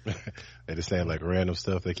 They just saying like random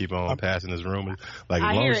stuff they keep on passing this rumor. Like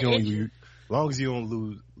as long as you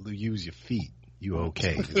don't use your feet, you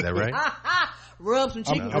okay. Is that right? Rub some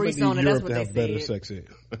chicken grease on it. That's what they said. Better sex ed.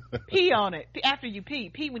 Pee on it after you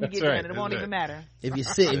pee when you get done, and it won't even matter. If you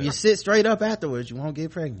sit straight up afterwards, you won't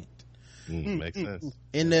get pregnant. Makes sense.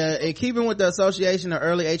 In keeping with the association of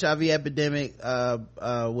early HIV epidemic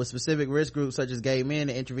with specific risk groups such as gay men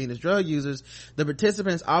and intravenous drug users, the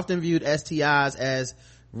participants often viewed STIs as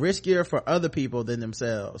riskier for other people than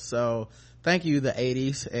themselves. So thank you, the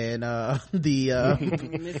 80s and the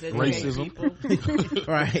racism.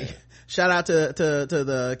 Right. Shout out to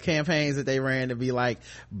the campaigns that they ran to be like,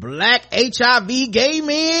 black HIV gay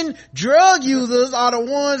men drug users are the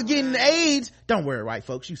ones getting AIDS. Don't worry, white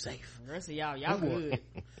folks, you safe. The rest of y'all good.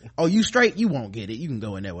 Oh, you straight, you won't get it. You can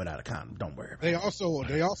go in there without a condom. Don't worry about it.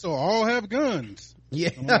 They also all have guns. Yeah.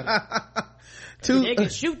 They can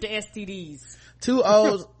shoot the STDs. Two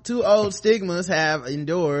old stigmas have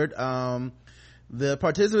endured. The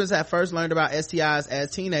participants have first learned about STIs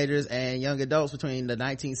as teenagers and young adults between the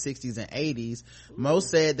 1960s and 80s. Most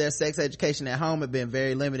said their sex education at home had been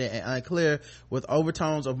very limited and unclear, with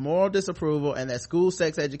overtones of moral disapproval, and that school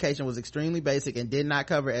sex education was extremely basic and did not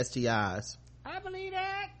cover STIs. I believe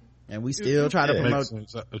that. And we still try to promote.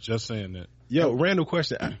 Just saying that. Yo, random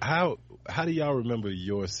question. How do y'all remember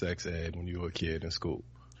your sex ed when you were a kid in school?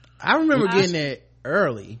 I remember getting it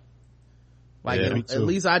early. Like, at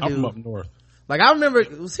least I do. I'm from up north. Like, I remember,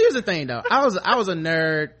 here's the thing though, I was a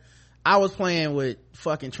nerd. I was playing with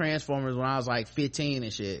fucking Transformers when I was like 15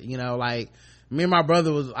 and shit, you know, like me and my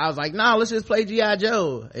brother I was like, nah, let's just play G.I.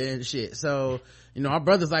 Joe and shit. So, you know, our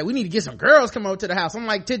brother's like, we need to get some girls come over to the house. I'm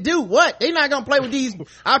like, to do what? They not gonna play with these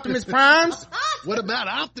Optimus Primes. What about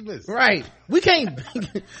Optimus? Right. We can't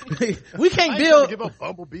build. Give up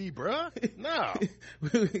Bumblebee, bruh. No.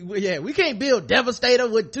 Yeah, we can't build Devastator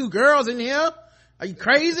with two girls in here. Are you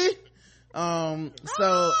crazy?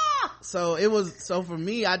 So it was, so for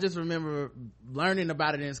me, I just remember learning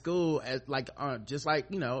about it in school as like, just like,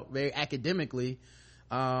 you know, very academically,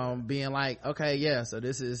 being like, okay, yeah, so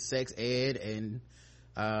this is sex ed, and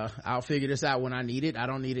I'll figure this out when I need it. I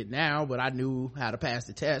don't need it now, but I knew how to pass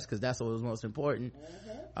the test because that's what was most important.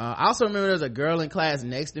 I also remember there was a girl in class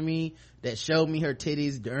next to me that showed me her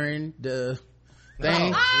titties during the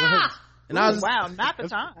thing. And I was, wow, not the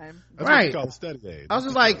time. That's right. What you call study aid. I was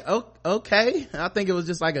just like, oh, okay. I think it was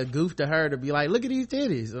just like a goof to her to be like, look at these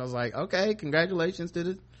titties. And I was like, okay, congratulations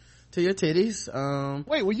to your titties.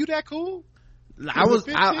 Wait, were you that cool? I was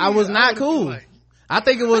not cool. Like... I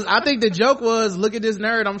think the joke was, look at this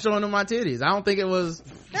nerd, I'm showing him my titties. I don't think it was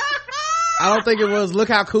look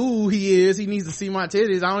how cool he is, he needs to see my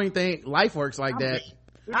titties. I don't even think life works like that.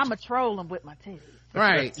 I'm a troll him with my titties.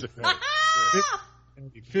 Right.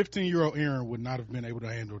 15-year-old Aaron would not have been able to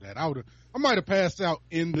handle that. I might have passed out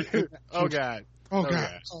in the. Oh God.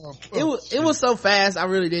 It was so fast. I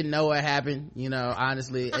really didn't know what happened, you know,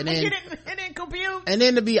 honestly. And then it didn't compute. And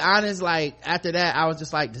then to be honest, like after that, I was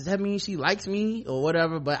just like, does that mean she likes me or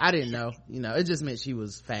whatever? But I didn't know, you know, it just meant she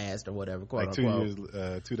was fast or whatever. Quote like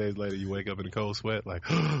unquote. 2 days later, you wake up in a cold sweat, like.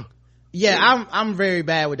 Yeah, I'm very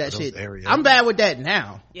bad with that shit. Areas. I'm bad with that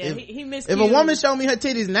now. Yeah, he missed. If a woman showed me her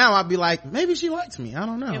titties now, I'd be like, maybe she likes me. I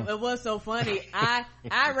don't know. It was so funny. I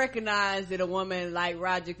recognized that a woman like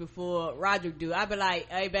Roderick before Roderick do. I'd be like,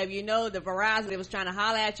 hey baby, you know the Verizon that was trying to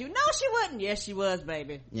holler at you? No, she wasn't. Yes, she was,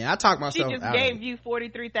 baby. Yeah, I talk myself She just out gave you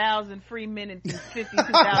 43,000 free minutes and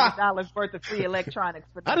 $52,000 worth of free electronics.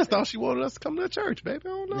 For I just thought she wanted us to come to church, baby. I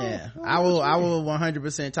don't know. Yeah, I will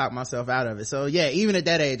 100% talk myself out of it. So yeah, even at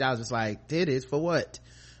that age, I was just like, titties for what?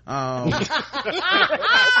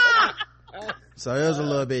 So it was a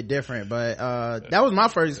little bit different, but that was my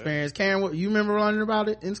first experience. Karen, what, you remember learning about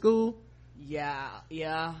it in school? Yeah.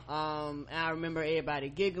 I remember everybody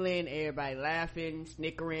giggling, everybody laughing,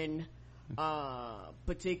 snickering.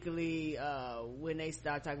 Particularly when they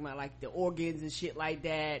start talking about like the organs and shit like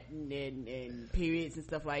that, and periods and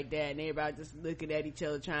stuff like that, and everybody just looking at each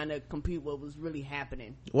other trying to compute what was really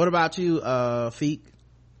happening. What about you, Feek?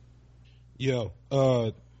 Yo,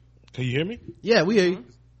 can you hear me? Yeah, we hear you.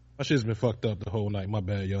 My shit's been fucked up the whole night. My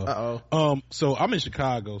bad, y'all. Uh-oh. So I'm in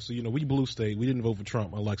Chicago, so you know we blue state. We didn't vote for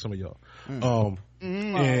Trump, unlike some of y'all. And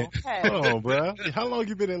Oh, bro. How long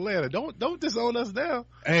you been in Atlanta? Don't disown us now.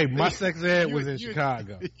 hey, my sex ed was in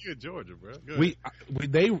Chicago. You're in Georgia, bro. Go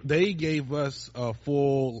ahead. They gave us a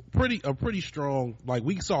pretty strong, like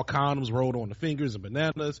we saw condoms rolled on the fingers and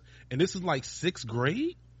bananas, and this is like 6th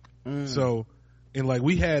grade. So, and like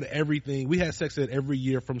we had everything. We had sex ed every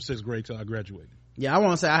year from 6th grade till I graduated. Yeah, I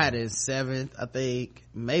want to say I had it in 7th, I think.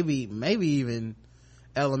 Maybe even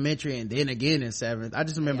elementary, and then again in 7th. I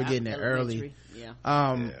just remember getting it early.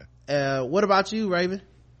 Yeah. What about you, Raven?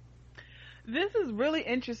 This is really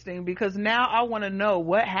interesting because now I want to know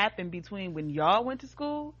what happened between when y'all went to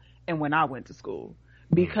school and when I went to school.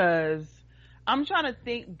 Because I'm trying to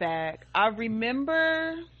think back. I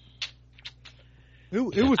remember...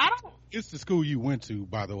 It's the school you went to,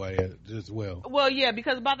 by the way, as well. Well, yeah,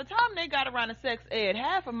 because by the time they got around to sex ed,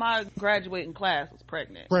 half of my graduating class was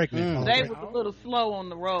pregnant. They was a little slow on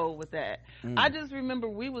the roll with that. I just remember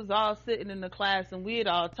we was all sitting in the class and we had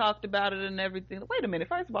all talked about it and everything. Wait a minute,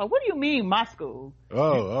 first of all, what do you mean my school?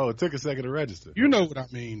 Oh, it took a second to register. You know what I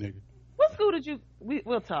mean, nigga. What school did you...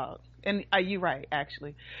 We'll talk. And you right,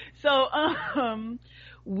 actually. So, I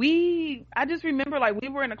just remember like we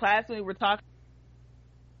were in a class and we were talking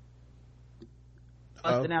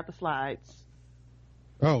busting out the slides.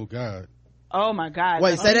 Oh God. Oh my God.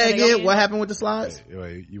 Wait, say that again. What happened with the slides?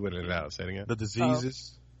 Wait, you went in and out. Say it again. The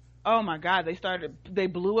diseases. Oh my God. They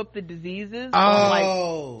blew up the diseases Oh. on like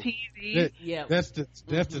TV. That's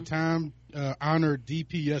the time honored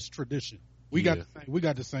DPS tradition. We got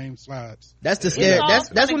the same slides. That's the scare.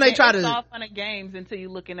 That's when they try It's all to. fun and games until you're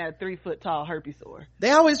looking at a 3-foot tall herpes sore.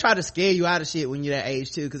 They always try to scare you out of shit when you're that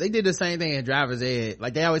age too, because they did the same thing in driver's ed.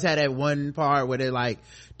 Like they always had that one part where they're like,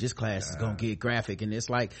 "This class is gonna get graphic," and it's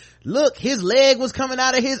like, "Look, his leg was coming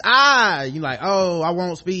out of his eye." You're like, "Oh, I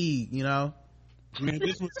won't speed," you know. Man,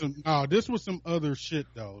 this was some other shit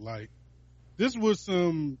though. Like this was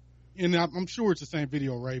some, and I'm sure it's the same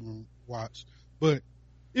video Raven watched, but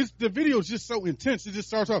the video's just so intense. It just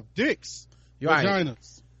starts off dicks,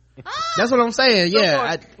 vaginas. That's what I'm saying.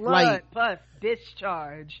 Yeah, blood plus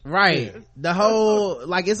discharge. Right. The whole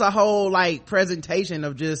it's a whole presentation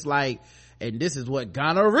of just and this is what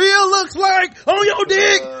gonorrhea looks like on your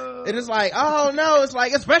dick. And it's like, oh no, it's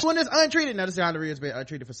like, especially when it's untreated. Now this gonorrhea's been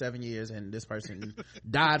untreated for 7 years and this person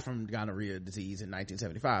died from gonorrhea disease in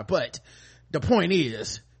 1975. But the point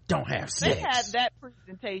is, don't have sex. They had that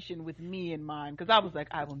presentation with me in mind because I was like,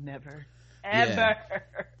 I will never, ever.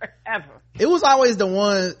 It was always the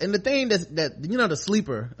one, and the thing that you know, the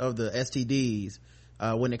sleeper of the STDs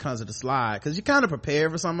when it comes to the slide, because you kind of prepare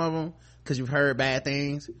for some of them because you've heard bad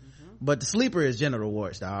things. But the sleeper is genital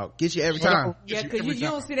warts, dog. Gets you every time. Yeah, because you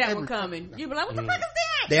don't see that one coming. You be like, what the fuck is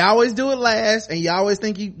that? They always do it last, and you always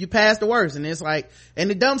think you passed the worst. And it's like, and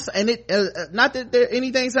it dumps, and it not that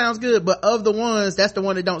anything sounds good, but of the ones, that's the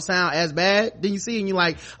one that don't sound as bad. Then you see and you're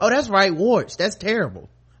like, oh, that's right, warts. That's terrible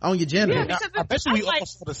on your genitals. Yeah, I bet you we all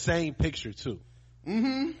saw the same picture too.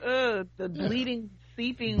 The bleeding,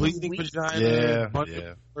 seeping, vagina.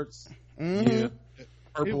 Yeah.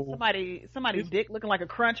 Purple. Somebody's dick looking like a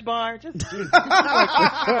crunch bar. Just Like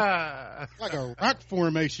a rock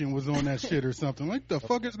formation was on that shit or something. Like the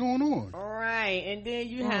fuck is going on? All right, and then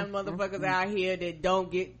you have motherfuckers out here that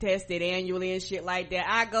don't get tested annually and shit like that.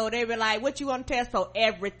 I go, they be like, what you want to test for?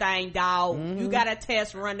 Everything, dog. You got a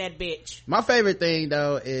test, run that bitch. My favorite thing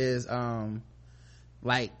though is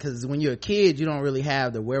because when you're a kid you don't really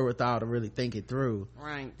have the wherewithal to really think it through,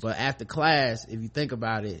 right? But after class, if you think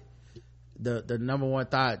about it, the number one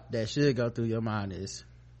thought that should go through your mind is,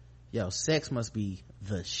 yo, sex must be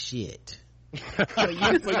the shit. For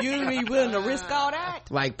you to be willing to risk all that?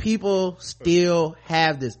 Like, people still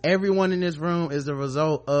have this. Everyone in this room is the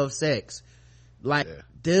result of sex. Like,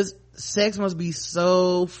 this sex must be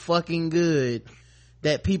so fucking good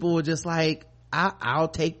that people were just like, I'll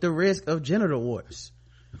take the risk of genital warts.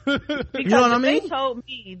 Because you know what I mean? They told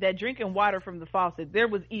me that drinking water from the faucet, there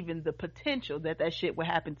was even the potential that shit would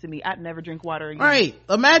happen to me. I'd never drink water again. Right.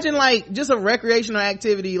 Imagine like just a recreational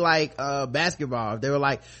activity like basketball. If they were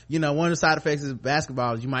like, you know, one of the side effects is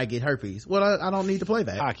basketball is you might get herpes. Well, I don't need to play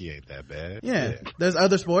that. Hockey ain't that bad. Yeah. There's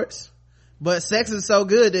other sports. But sex is so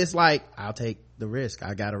good, it's like, I'll take the risk.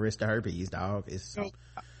 I gotta risk the herpes, dog.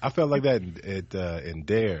 I felt like that in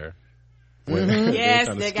Dare. Yes,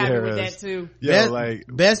 they got me with that too.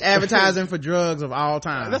 Best advertising for drugs of all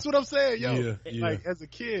time. That's what I'm saying, yo. Yeah. Like, as a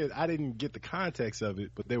kid, I didn't get the context of it,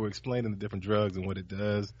 but they were explaining the different drugs and what it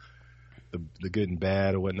does, the good and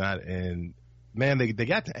bad or whatnot. And man, they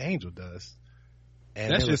got the angel dust.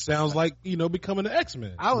 And that just sounds like, you know, becoming an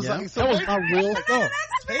X-Men. I was like, that was my real thought.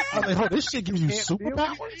 I was like, oh, this shit gives you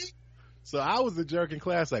superpowers? So I was a jerk in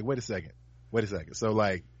class, like, wait a second. So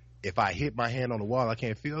like, if I hit my hand on the wall, I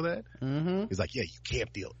can't feel that? Mm-hmm. He's like, yeah, you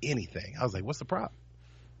can't feel anything. I was like, what's the problem?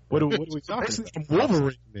 What are we talking about?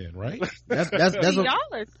 Wolverine then, right? That's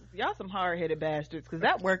y'all some hard-headed bastards, because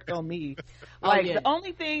that worked on me. Like, the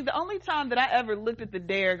only time that I ever looked at the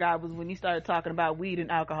Dare guy was when he started talking about weed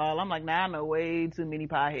and alcohol. I'm like, nah, I know way too many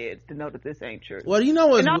pieheads to know that this ain't true. Well, you know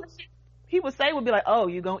what he would say would be like, oh,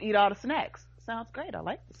 you gonna eat all the snacks. Sounds great. I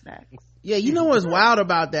like the snacks. Yeah, you know what's wild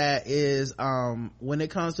about that is when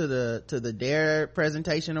it comes to the Dare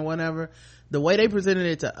presentation or whatever, the way they presented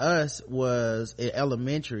it to us was in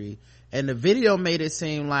elementary, and the video made it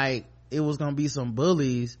seem like it was gonna be some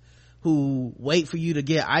bullies who wait for you to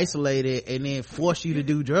get isolated and then force you to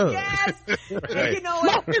do drugs. Yes. Right. You know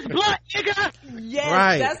what? Smoke this blunt, nigga. Yes,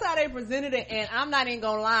 right. That's how they presented it, and I'm not even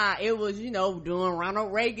gonna lie, it was, you know, during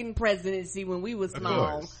Ronald Reagan presidency when we was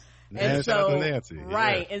small. And so, Nancy.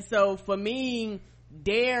 right. And so for me,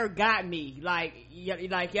 Dare got me. Like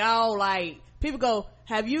y'all, like, people go,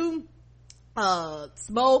 have you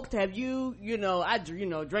smoked? Have you,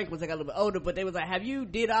 drank was like a little bit older, but they was like, have you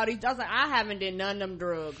did all these? I was like, I haven't did none of them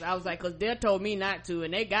drugs. I was like, cause they told me not to,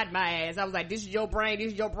 and they got my ass. I was like, this is your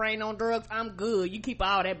brain on drugs. I'm good. You keep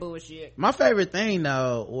all that bullshit. My favorite thing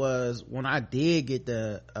though was when I did get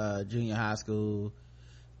to junior high school,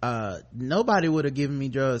 nobody would have given me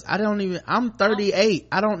drugs. I'm 38.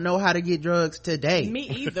 I don't know how to get drugs today. Me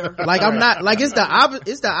either. Like, I'm not, like, it's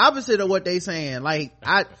the opposite of what they saying. Like,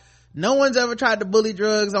 no one's ever tried to bully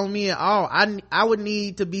drugs on me at all. I would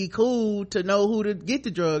need to be cool to know who to get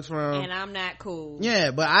the drugs from. And I'm not cool.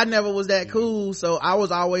 Yeah, but I never was that cool, so I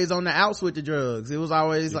was always on the outs with the drugs. It was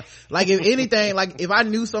always like if anything, like if I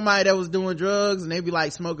knew somebody that was doing drugs and they'd be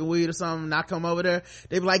like smoking weed or something and I come over there,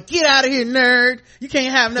 they'd be like, get out of here, nerd. You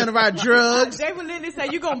can't have none of our drugs. They would literally say,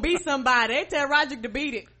 you gonna beat somebody. They tell Roger to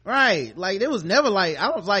beat it. Right. Like, it was never like,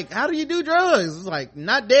 I was like, how do you do drugs? It's like,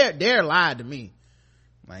 not Dare lied to me.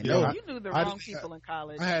 Like, no. You knew the wrong people in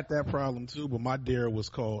college. I had that problem too, but my Dare was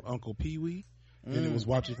called Uncle Pee Wee, and it was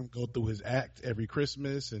watching him go through his act every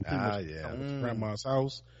Christmas and grandma's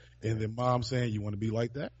house, and then mom saying, "You want to be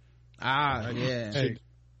like that?" Yeah. Hey,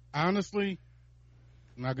 honestly,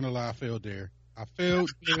 I'm not gonna lie, I failed Dare. I failed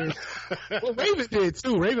Dare. Well, Raven did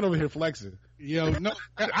too. Raven over here flexing. Yo, no,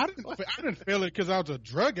 I didn't fail it because I was a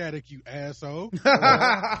drug addict, you asshole.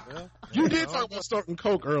 You did talk about starting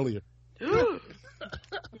coke earlier.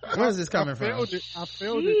 Where is this coming from? I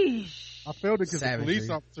failed it because the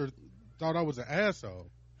police officer thought I was an asshole.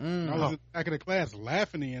 I was in the back of the class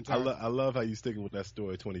laughing the entire time. I love how you sticking with that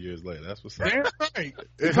story 20 years later. That's what's up. Right.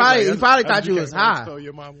 He probably thought you was high. Told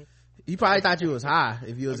your mama. He probably thought you was high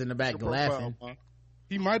if you was in the back laughing.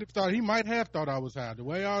 He might have thought I was high. The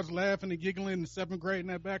way I was laughing and giggling in the 7th grade in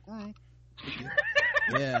that back room.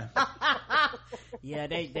 Yeah. Yeah,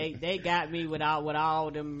 they got me with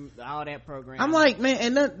all that program. I'm like,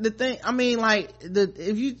 man, and the thing, I mean, like,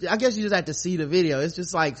 I guess you just have to see the video. It's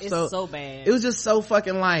just like, it's so bad. It was just so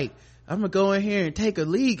fucking like, I'm gonna go in here and take a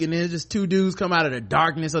leak, and then just two dudes come out of the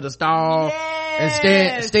darkness of the stall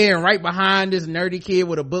and stand right behind this nerdy kid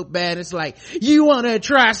with a book bag. It's like, you wanna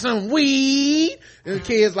try some weed? And the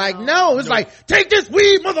kid's like, no. It's like, take this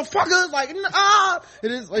weed, motherfucker. It's like, nah.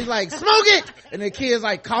 And he's like, smoke it. And the kid's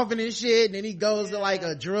like coughing and shit, and then he goes to like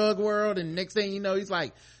a drug world, and next thing you know, he's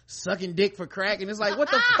like sucking dick for crack, and it's like,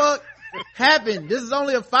 what the fuck happened? This is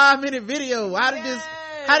only a 5-minute video.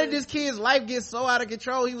 How did this kid's life get so out of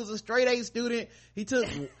control? He was a straight A student.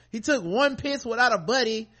 He He took one piss without a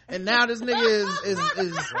buddy, and now this nigga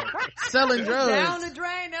is selling drugs. Down the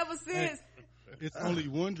drain ever since. It's only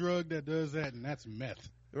one drug that does that, and that's meth.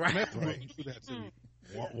 Right. Meth wouldn't do that to me.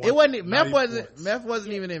 It wasn't meth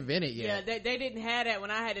wasn't even invented yet. Yeah, they didn't have that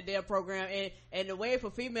when I had a Dare program, and the way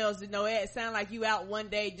for females to know it sounded like you out one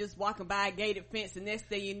day just walking by a gated fence, and next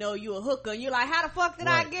thing you know you a hooker, and you're like, how the fuck did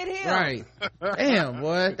I get here? Right. Damn,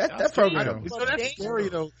 boy, that program. So that's scary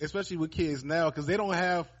though, especially with kids now, because they don't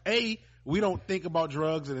have we don't think about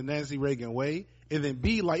drugs in the Nancy Reagan way, and then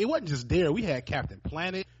B, like, it wasn't just Dare. We had Captain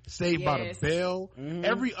Planet, Saved by the Bell. Mm-hmm.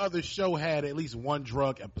 Every other show had at least one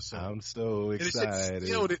drug episode. I'm so excited.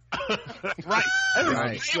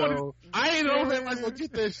 Right. So I ain't know if I gonna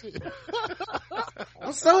get that shit.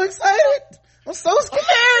 I'm so excited. I'm so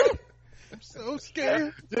scared. I'm so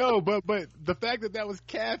scared. Yo, but the fact that was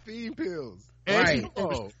caffeine pills. Right.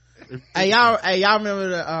 Hey, y'all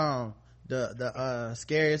remember the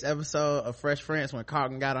scariest episode of Fresh Prince when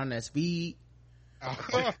Carlton got on that speed?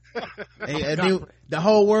 and the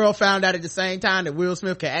whole world found out at the same time that Will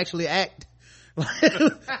Smith can actually act.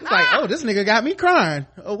 It's like, oh, this nigga got me crying.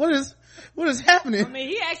 Oh, what is happening? I mean,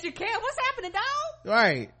 he actually can. What's happening, dog?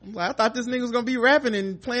 Right. Like, I thought this nigga was gonna be rapping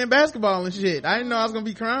and playing basketball and shit. I didn't know I was gonna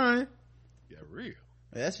be crying. Yeah, real.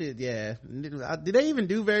 That shit, yeah. Did they even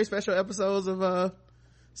do very special episodes of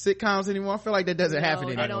sitcoms anymore? I feel like that doesn't happen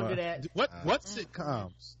anymore. They don't do that. What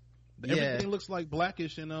sitcoms? Everything looks like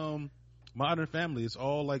Blackish and Modern Family. It's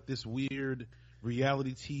all like this weird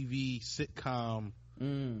reality TV sitcom,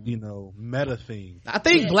 meta thing. I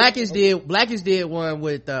think Blackish did one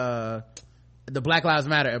with the Black Lives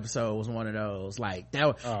Matter episode was one of those. Like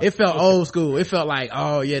that, it felt old school. It felt like,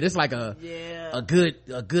 oh yeah, this like a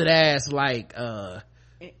good ass like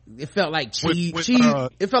it felt like cheese.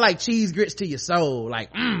 It felt like cheese grits to your soul.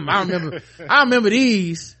 Like I remember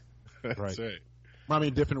these. Right. I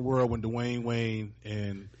mean, different world when Dwayne Wayne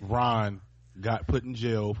and Ron got put in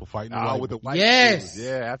jail for fighting with the white yes shoes.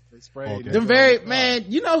 Yeah, after they sprayed them very man.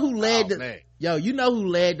 You know who led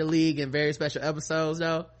the league in very special episodes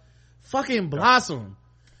though? Fucking Blossom.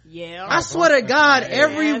 Yeah, I swear to God,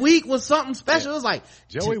 every week was something special. It was like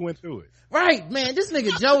Joey went through it. Right, man, this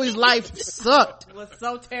nigga Joey's life sucked. It was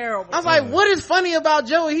so terrible. I was like, what is funny about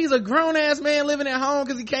Joey? He's a grown ass man living at home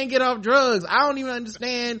because he can't get off drugs. I don't even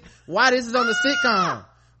understand why this is on the sitcom.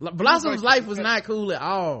 Blossom's life was not cool at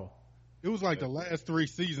all. It was like the last 3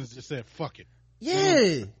 seasons just said fuck it.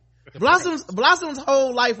 Yeah. Blossom's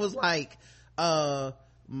whole life was like, my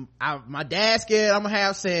dad's scared I'm gonna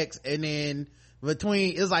have sex, and then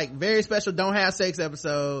between it's like very special don't have sex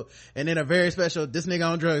episode, and then a very special this nigga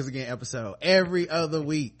on drugs again episode every other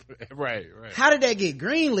week. Right. How did that get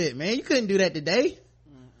greenlit, man? You couldn't do that today.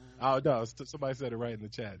 Oh no, somebody said it right in the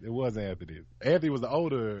chat. It was Anthony. Anthony was the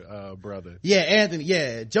older brother. Yeah, Anthony.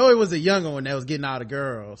 Yeah, Joey was the younger one that was getting all the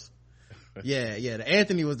girls. Yeah. The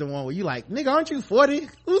Anthony was the one where you like, nigga, aren't you 40?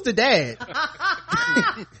 Who's the dad?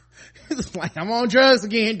 It's like, I'm on drugs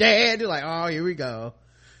again, dad. They're like, oh, here we go.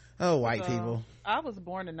 Oh, white people. I was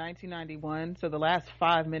born in 1991, so the last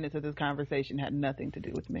 5 minutes of this conversation had nothing to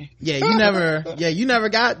do with me. Yeah, you never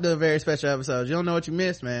got the very special episodes. You don't know what you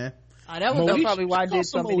missed, man. That was probably why I did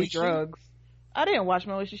so many drugs. I didn't watch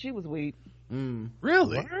Moesha. She was weak.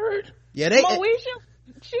 Really? Word? Yeah, Moesha,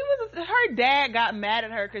 her dad got mad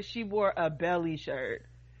at her because she wore a belly shirt.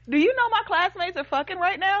 Do you know my classmates are fucking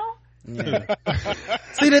right now? Yeah.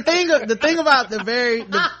 See, the thing about the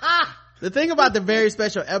thing about the very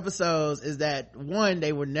special episodes is that one,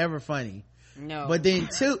 they were never funny. No. But then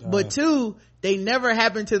two, they never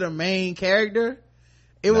happened to the main character.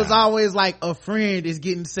 It was always like a friend is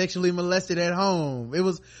getting sexually molested at home. It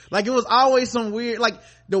was always some weird, like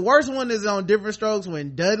the worst one is on Different Strokes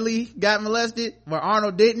when Dudley got molested, where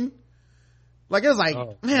Arnold didn't. Like it was like,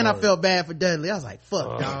 I felt bad for Dudley. I was like,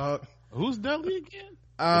 fuck, dog. Who's Dudley again?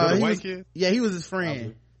 The white kid? Yeah, he was his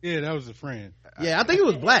friend. Yeah, that was a friend. Yeah, I think it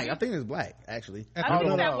was black. Actually. I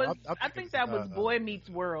think that was Boy Meets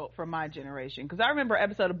World for my generation, because I remember an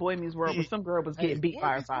episode of Boy Meets World where some girl was getting beat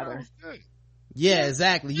by her father. Yeah,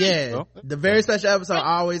 exactly. Yeah, the very special episode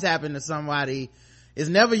always happened to somebody. It's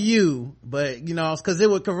never you, but you know, because it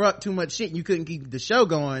would corrupt too much shit and you couldn't keep the show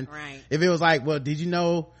going. Right. If it was like, well, did you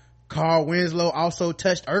know Carl Winslow also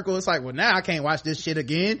touched Urkel? It's like, well, now I can't watch this shit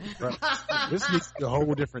again. Right. This needs a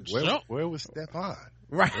whole different show. Where was Stefan?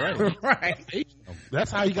 Right.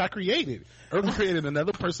 That's how he got created. Urkel created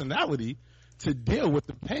another personality to deal with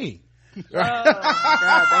the pain. Oh God,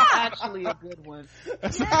 that's actually a good one.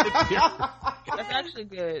 That's actually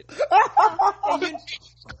good.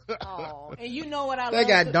 And you know what I love? That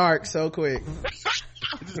got dark so quick.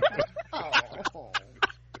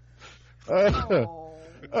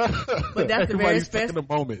 But that's the very special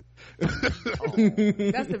moment.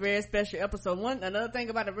 That's the very special episode. Another thing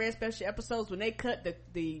about the very special episodes, when they cut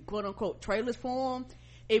the quote unquote trailers for them,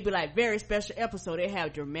 it'd be like very special episode. They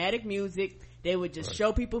have dramatic music. They would just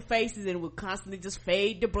show people faces and it would constantly just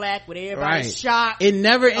fade to black with everybody shocked. It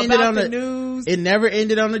never ended on the news. It never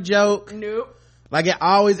ended on a joke. Nope. Like it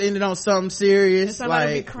always ended on something serious. And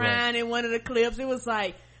somebody would be crying in one of the clips. It was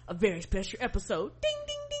like a very special episode. Ding,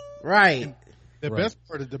 ding, ding. Right. The best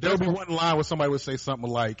part of there'll be one line where somebody would say something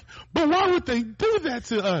like, "But why would they do that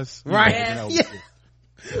to us?" Right. Yeah.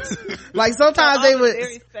 Like sometimes they would.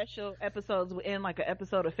 Very special episodes would end like an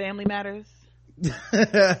episode of Family Matters.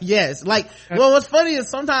 Yes. Like, well, what's funny is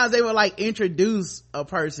sometimes they would like introduce a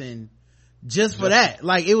person just for that.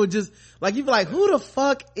 Like it would just like you'd be like, who the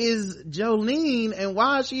fuck is Jolene and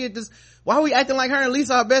why is she why are we acting like her and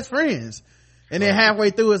Lisa are best friends? And then halfway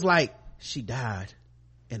through it's like she died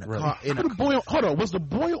in a car. Hold on, was the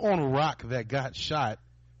boy on Rock that got shot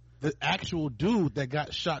the actual dude that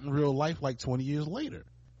got shot in real life like 20 years later?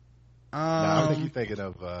 No, I think you're thinking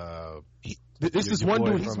of this is one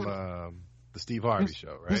dude from the Steve Harvey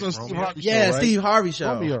show, right? He's on Steve Harvey show, right? Steve Harvey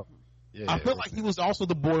show. Romeo. Yeah, I feel like he was also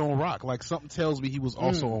the boy on Rock. Like something tells me he was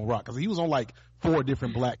also on Rock because he was on like 4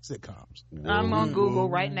 different black sitcoms. I'm on Google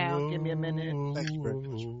right now. Give me a minute. Thank you very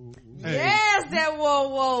much. Yes, that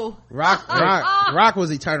whoa. Rock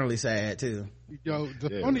was eternally sad too. Yo,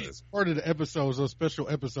 the funniest part of the episodes, those special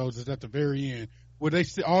episodes, is at the very end where they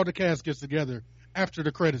see all the cast gets together after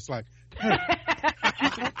the credits. Like, hey.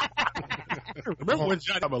 Remember when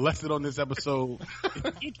Johnny got molested on this episode?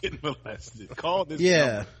 He getting molested. Call this.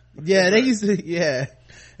 Yeah. Yeah, they used to, yeah.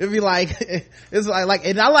 It'd be like, it's like,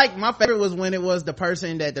 and I like, my favorite was when it was the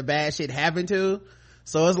person that the bad shit happened to.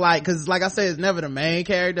 So it's like, cause like I said, it's never the main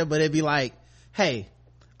character, but it'd be like, hey,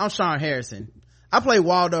 I'm Sean Harrison. I play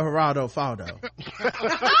Waldo Geraldo Faldo.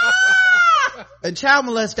 And child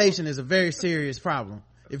molestation is a very serious problem.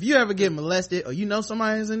 If you ever get molested or you know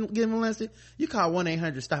somebody's getting molested, you call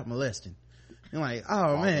 1-800-STOP-MOLESTING. You're like,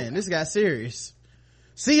 oh man, this got serious.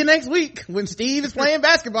 See you next week when Steve is playing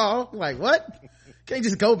basketball. Like, what? Can't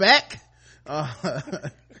just go back?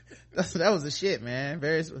 That was the shit, man.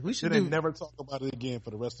 We should never talk about it again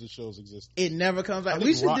for the rest of the show's existence. It never comes back. I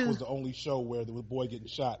think Rock was the only show where the boy getting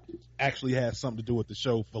shot actually had something to do with the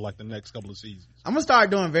show for like the next couple of seasons. I'm gonna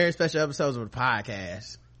start doing very special episodes with the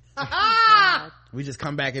podcast. We just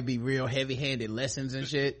come back and be real heavy-handed lessons and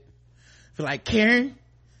shit. Feel like, Karen,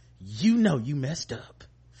 you know you messed up,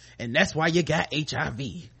 and that's why you got HIV.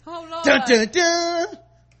 Oh Lord! Dun, dun, dun.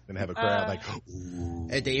 And have a crowd like, ooh.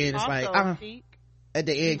 At the end, it's also, like, at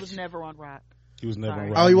the end, he was never on Rock. He was never on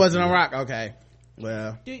Rock. Oh, he wasn't on Rock. Okay.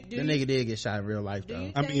 Well, the nigga did get shot in real life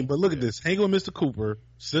though. I mean, but look at this: Hanging with Mr. Cooper,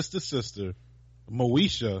 Sister,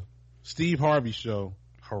 Moesha, Steve Harvey Show,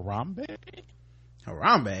 Harambe.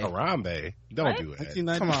 Don't do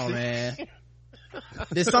it. Come on, man.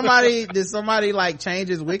 Did somebody like change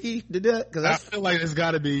his wiki to do it? Cause I feel like it's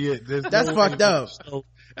gotta be it. That's fucked up.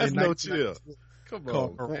 That's no chill. Come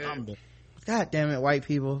on, Harambe. God damn it, white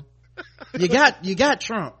people. You got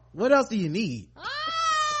Trump. What else do you need?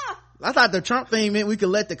 I thought the Trump thing meant we could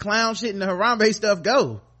let the clown shit and the Harambe stuff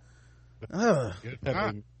go.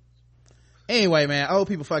 Anyway, man, old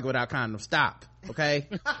people fucking without condoms. Stop. Okay?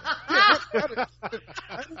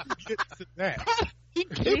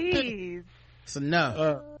 Jeez. It's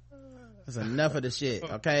enough. It's enough of the shit,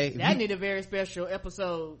 okay? That need a very special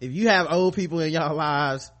episode. If you have old people in y'all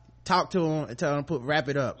lives, talk to them and tell them to wrap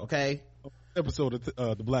it up, okay? Episode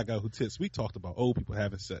of the Black Guy Who Tits, we talked about old people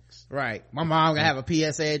having sex. Right. My mom gonna have a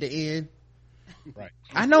PSA at the end. Right.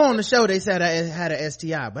 I know on the show they said I had an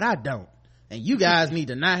STI, but I don't. And you guys need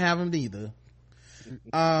to not have them either.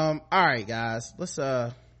 All right, guys. Let's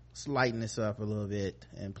lighten this up a little bit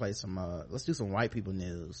and play some, let's do some white people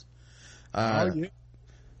news. Now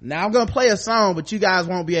I'm gonna play a song, but you guys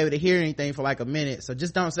won't be able to hear anything for like a minute, so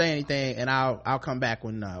just don't say anything and I'll come back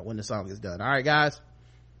when the song is done. All right, guys?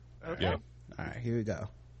 Okay. Yeah. All right, here we go.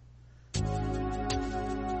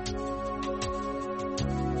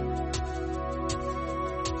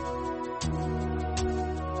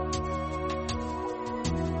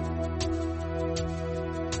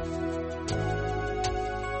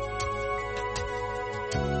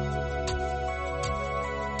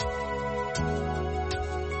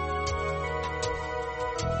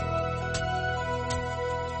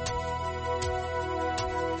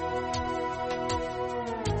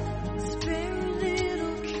 Very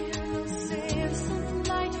little can I say.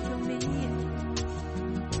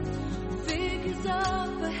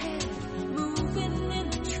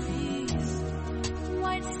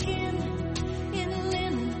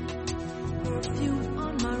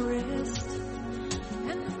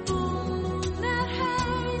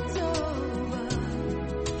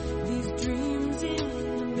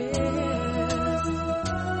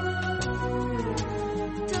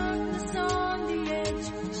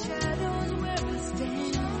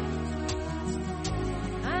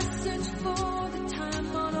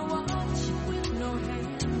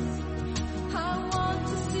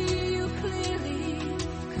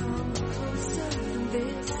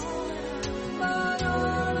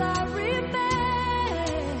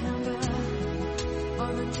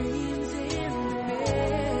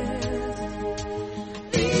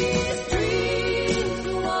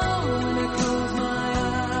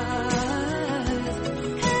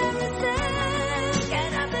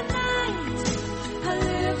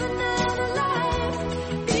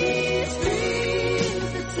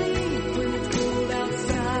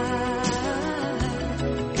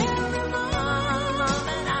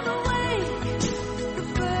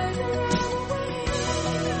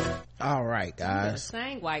 guys.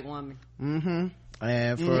 Sang white woman. And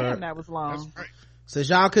for Damn, that was long. Right. since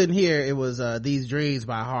y'all couldn't hear, it was These Dreams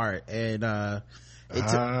by Heart, and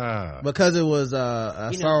because it was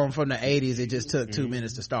a song from the 80s, it just took 2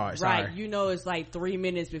 minutes to start. Sorry. Right, it's like 3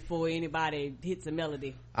 minutes before anybody hits a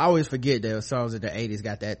melody. I always forget that songs in the 80s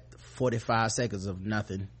got that 45 seconds of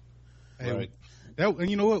nothing. Hey, Right. and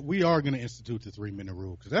you know what? We are going to institute the 3-minute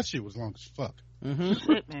rule because that shit was long as fuck.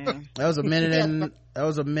 Shit, man. That was a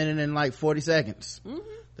minute and like 40 seconds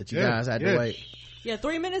that you guys had to wait. Yeah,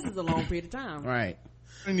 3 minutes is a long period of time. Right.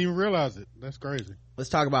 I didn't even realize it. That's crazy.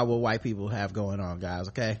 Let's talk about what white people have going on, guys.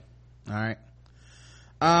 Okay. All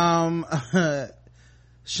right.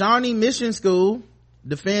 Shawnee Mission School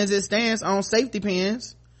defends its stance on safety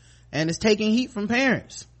pins and is taking heat from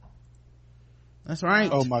parents. That's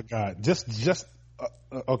right. Oh my God. Just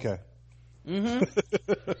okay.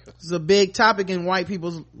 It's a big topic in white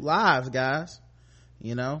people's lives, guys.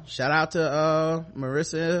 Shout out to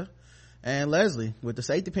Marissa and Leslie with the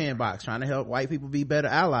safety pin box, trying to help white people be better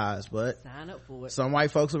allies. But sign up for it. Some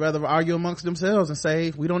white folks would rather argue amongst themselves and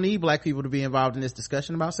say we don't need black people to be involved in this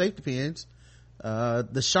discussion about safety pins.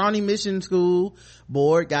 The Shawnee Mission School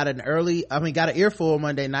board got an earful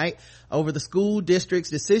Monday night over the school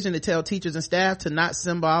district's decision to tell teachers and staff to not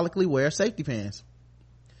symbolically wear safety pins.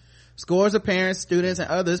 Scores of parents, students, and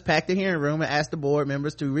others packed the hearing room and asked the board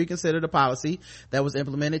members to reconsider the policy that was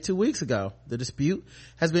implemented 2 weeks ago. The dispute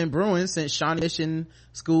has been brewing since Shawnee Mission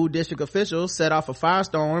School District officials set off a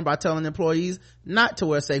firestorm by telling employees not to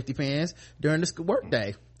wear safety pins during the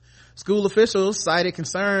workday. School officials cited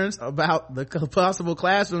concerns about the possible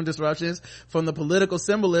classroom disruptions from the political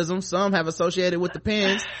symbolism some have associated with the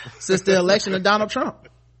pins since the election of Donald Trump.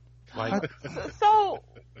 So,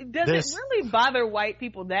 does it really bother white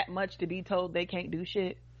people that much to be told they can't do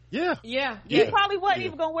shit? Yeah. You probably wasn't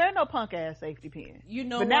even gonna wear no punk ass safety pin.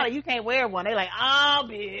 But now that you can't wear one, they like, oh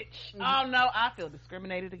bitch, oh no, I feel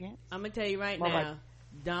discriminated against. I'm gonna tell you right now,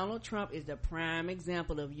 Donald Trump is the prime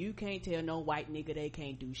example of you can't tell no white nigga they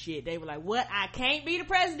can't do shit. They were like, what, I can't be the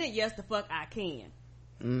president? Yes the fuck I can.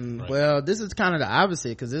 Right. Well, this is kind of the opposite,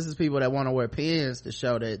 because this is people that want to wear pins to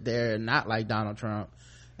show that they're not like Donald Trump,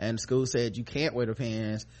 and the school said you can't wear the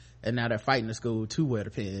pins, and now they're fighting the school to wear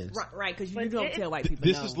the pins. Right, because you don't tell white people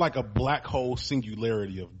this no. is like a black hole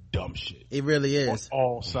singularity of dumb shit. It really is. On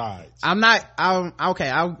all sides. I'll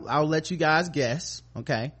let you guys guess.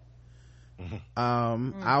 Okay.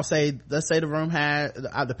 I'll say, let's say the room had,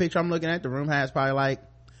 the picture I'm looking at, the room has probably like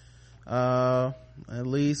at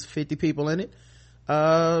least 50 people in it.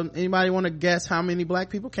 Anybody want to guess how many black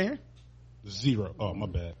people, Karen? 0. Oh, my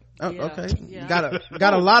bad. Oh, okay. Yeah.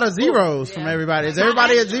 Got a lot of zeros from everybody. Is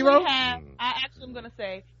everybody at 0? I actually am gonna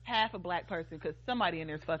say half a black person, because somebody in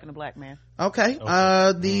there is fucking a black man. Okay.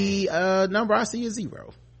 The number I see is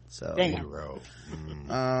 0. So damn. 0.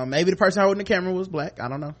 Maybe the person holding the camera was black. I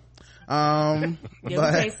don't know. We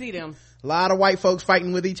can't see them. A lot of white folks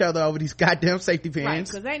fighting with each other over these goddamn safety pins. Right,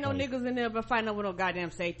 because ain't no niggas in there but fighting over no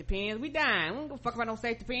goddamn safety pins. We dying. We don't give a fuck about no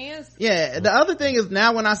safety pins. Yeah, the other thing is,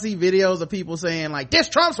 now when I see videos of people saying like, this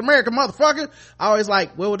Trump's America, motherfucker, I always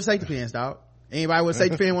like, where were the safety pins, dog? Anybody with a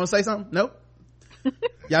safety pin want to say something? Nope.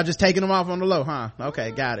 Y'all just taking them off on the low, huh?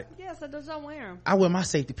 Okay, got it. Yeah, so don't wear them. I wear my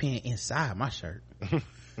safety pin inside my shirt.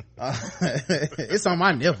 It's on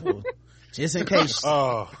my nipple, just in case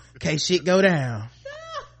shit go down.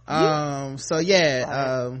 So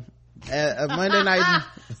yeah, Monday night.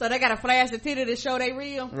 So they gotta flash the titty to show they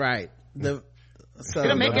real. Right. It'll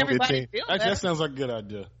make everybody feel better. That sounds like a good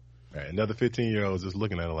idea. Right, another 15-year-old just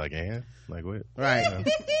looking at it like, like what? Right.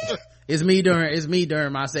 It's me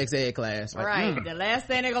during my sex ed class. Like, right. The last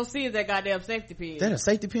thing they're gonna see is that goddamn safety pin. That a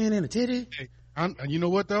safety pin in a titty? Hey, you know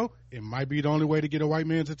what though? It might be the only way to get a white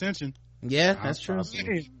man's attention. Yeah, that's true.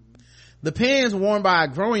 The pins worn by a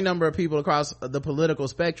growing number of people across the political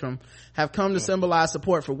spectrum have come to symbolize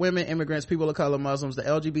support for women, immigrants, people of color, Muslims, the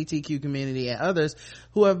LGBTQ community, and others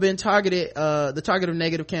who have been the target of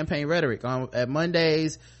negative campaign rhetoric. At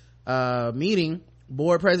Monday's meeting,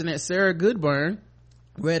 board president Sarah Goodburn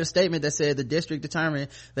read a statement that said the district determined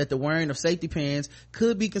that the wearing of safety pins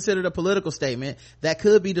could be considered a political statement that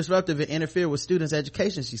could be disruptive and interfere with students'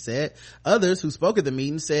 education, she said. Others who spoke at the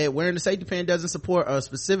meeting said wearing the safety pin doesn't support a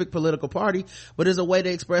specific political party, but is a way to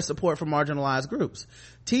express support for marginalized groups.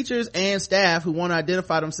 Teachers and staff who want to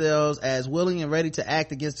identify themselves as willing and ready to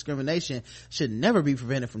act against discrimination should never be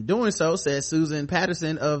prevented from doing so, said Susan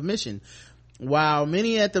Patterson of Mission. While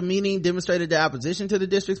many at the meeting demonstrated their opposition to the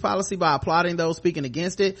district's policy by applauding those speaking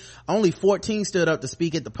against it, only 14 stood up to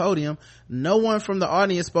speak at the podium. No one from the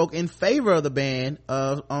audience spoke in favor of the ban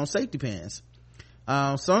on safety pins.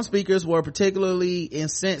 Some speakers were particularly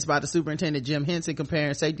incensed by the superintendent Jim Henson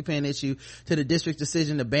comparing safety pin issue to the district's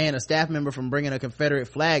decision to ban a staff member from bringing a Confederate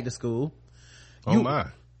flag to school.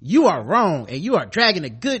 You are wrong, and you are dragging the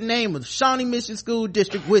good name of Shawnee Mission School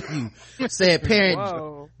District with you, said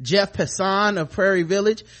parent Jeff Pesson of Prairie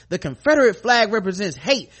Village. The Confederate flag represents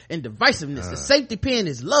hate and divisiveness. The safety pin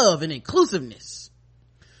is love and inclusiveness.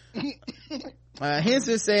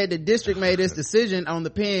 Henson said the district made its decision on the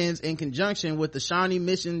pins in conjunction with the Shawnee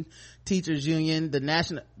Mission Teachers Union, the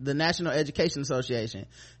National Education Association.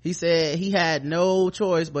 He said he had no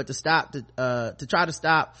choice but to try to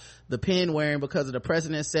stop the pin wearing because of the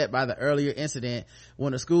precedent set by the earlier incident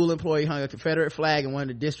when a school employee hung a Confederate flag in one of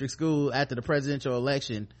the district schools after the presidential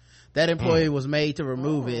election. That employee was made to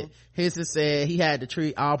remove it. Henson said he had to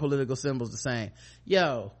treat all political symbols the same.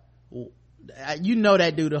 Yo, you know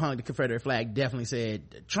that dude who hung the Confederate flag definitely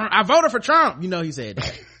said, Trump, I voted for Trump. You know he said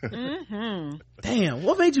that. Damn,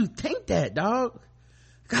 what made you think that, dog?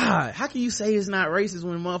 God, how can you say it's not racist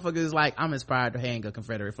when motherfuckers is like, I'm inspired to hang a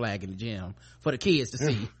Confederate flag in the gym for the kids to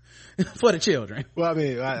see, for the children. Well, I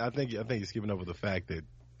mean, I think you're skipping over the fact that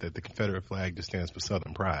the Confederate flag just stands for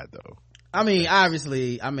Southern pride, though. I mean,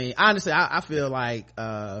 honestly, I feel like,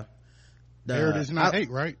 heritage not hate,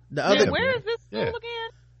 right? Where is this school again?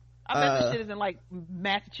 I bet this shit is in like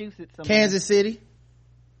Massachusetts somewhere. Kansas City.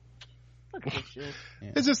 Look at this shit.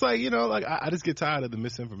 Yeah. It's just like, like I just get tired of the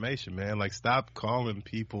misinformation, man. Like, stop calling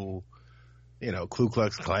people, Ku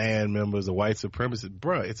Klux Klan members or white supremacists.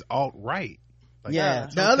 Bruh, it's alt-right. Like, yeah.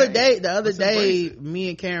 The other day, me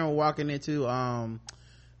and Karen were walking into, I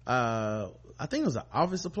think it was an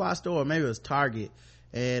office supply store, or maybe it was Target.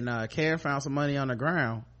 And, Karen found some money on the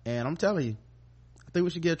ground. And I'm telling you, I think we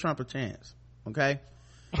should give Trump a chance. Okay?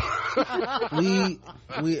 A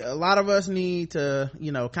lot of us need to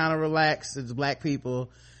kind of relax as black people,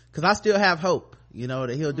 because I still have hope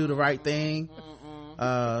that he'll do the right thing.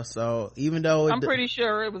 So even though I'm pretty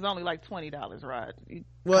sure it was only like $20, right?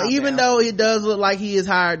 Even though it does look like he is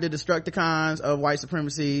hired the Destructicons of white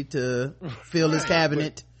supremacy to fill his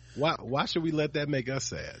cabinet. Why should we let that make us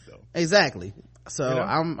sad, though? Exactly. So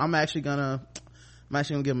I'm actually gonna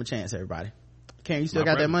give him a chance, everybody. Karen, you still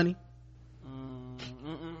got that money?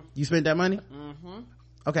 You spent that money?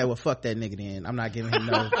 Okay, well, fuck that nigga then. I'm not giving him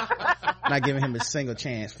not giving him a single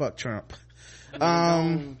chance. Fuck Trump.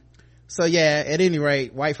 So yeah, at any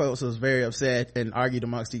rate, white folks was very upset and argued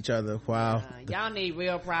amongst each other while y'all need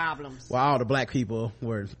real problems. While all the black people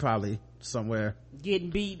were probably somewhere getting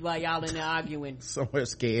beat while y'all in there arguing. Somewhere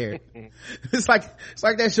scared. It's like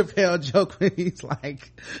that Chappelle joke when he's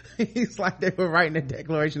like they were writing the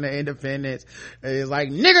Declaration of Independence and he's like,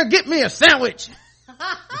 nigga, get me a sandwich.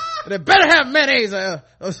 They better have mayonnaise or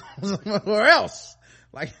else.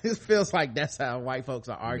 Like, it feels like that's how white folks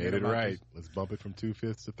are arguing about right. This. Let's bump it from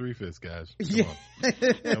 2/5 to 3/5, guys.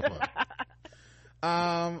 Come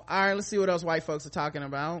on. All right, let's see what else white folks are talking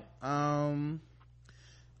about.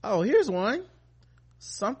 Here's one.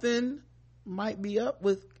 Something might be up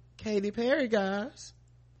with Katy Perry, guys.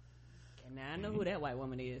 Now I know who that white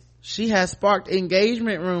woman is. She has sparked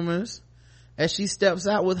engagement rumors as she steps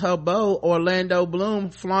out with her beau Orlando Bloom,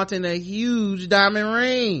 flaunting a huge diamond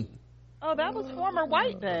ring. Oh, that was former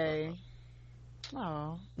White Day.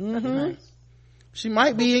 Oh, that's nice. She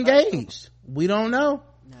might be engaged. We don't know.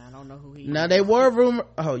 No, I don't know who he is. Now, they were rumor.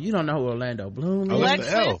 Oh, you don't know who Orlando Bloom is? That's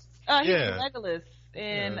the elf. He's Legolas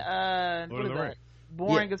in what is that?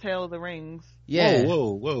 Boring as hell, The Rings. Yeah.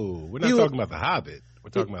 Whoa. We're not talking about The Hobbit.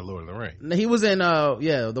 We're talking about Lord of the Rings. He was in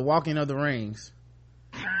The Walking of the Rings.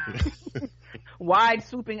 Wide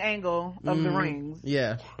swooping angle of the rings.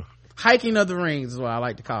 Yeah. Hiking of the Rings is what I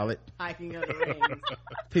like to call it. Hiking of the Rings.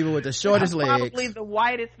 People with the shortest legs. Probably the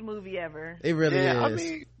whitest movie ever. It really is. I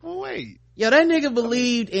mean, wait. Yo, that nigga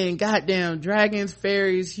believed in goddamn dragons,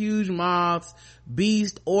 fairies, huge moths,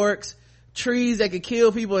 beasts, orcs, trees that could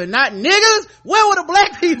kill people, and not niggas. Where were the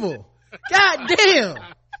black people? God damn.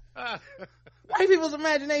 White people's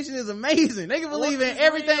imagination is amazing. They can believe in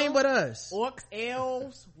everything but us. Orcs,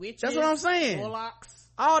 elves, witches. That's what I'm saying. Warlocks.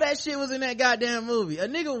 All that shit was in that goddamn movie. A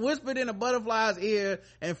nigga whispered in a butterfly's ear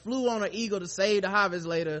and flew on an eagle to save the hobbits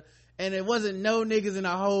later, and it wasn't no niggas in the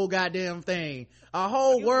whole goddamn thing. A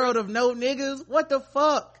whole world of no niggas? What the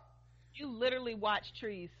fuck? You literally watch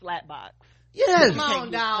trees slapbox. Yes. Come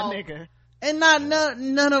on, dog. And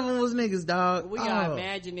none of them was niggas, dog. We are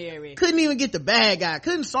imaginary. Couldn't even get the bad guy.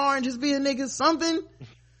 Couldn't Sauron just be a nigga? Something?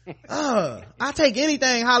 I take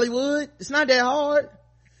anything, Hollywood. It's not that hard.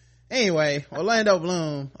 Anyway, Orlando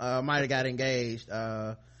Bloom might have got engaged.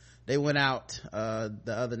 They went out the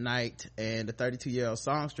other night, and the 32-year-old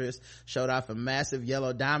songstress showed off a massive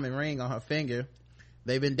yellow diamond ring on her finger.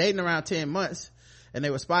 They've been dating around 10 months, and they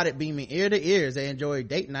were spotted beaming ear to ear as they enjoyed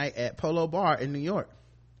date night at Polo Bar in New York.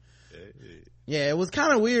 Yeah, it was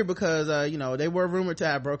kind of weird because, they were rumored to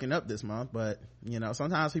have broken up this month, but,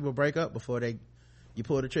 sometimes people break up before you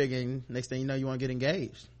pull the trigger, and next thing you know, you want to get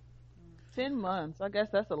engaged. 10 months. I guess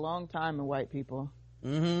that's a long time in white people.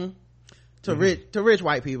 Mm-hmm. To rich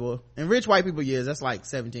white people. In rich white people years, that's like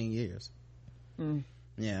 17 years.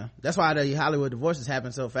 Yeah, that's why the Hollywood divorces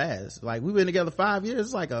happen so fast. Like, we've been together 5 years.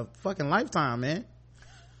 It's like a fucking lifetime, man.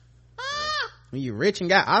 When you're rich and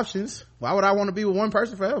got options, why would I want to be with one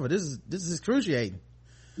person forever? This is excruciating.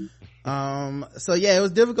 So yeah, it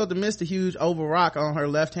was difficult to miss the huge oval rock on her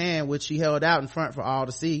left hand, which she held out in front for all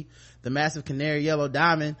to see. The massive canary yellow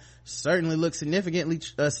diamond certainly looked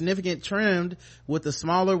significant trimmed with the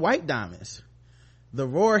smaller white diamonds. The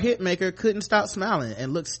Roar hitmaker couldn't stop smiling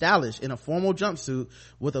and looked stylish in a formal jumpsuit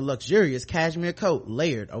with a luxurious cashmere coat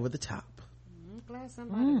layered over the top. I'm glad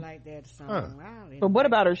somebody liked that song. Wow. But what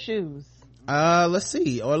about her shoes? Let's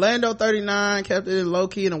see. Orlando 39 kept it low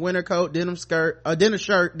key in a winter coat, denim shirt.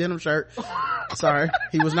 Sorry,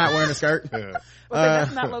 he was not wearing a skirt. Well,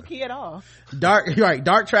 that's not low key at all.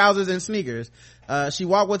 Dark trousers and sneakers. She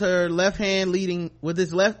walked with her left hand leading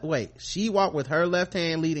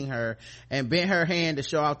her and bent her hand to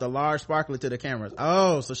show off the large sparkler to the cameras.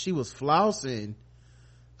 Oh, so she was flossing.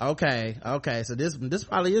 Okay. So this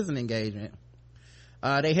probably is an engagement.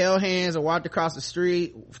 They held hands and walked across the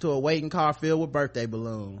street to a waiting car filled with birthday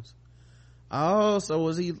balloons. Oh, so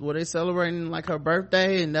were they celebrating like her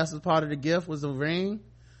birthday and that's part of the gift was the ring?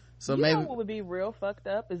 So you maybe know what would be real fucked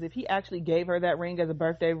up is if he actually gave her that ring as a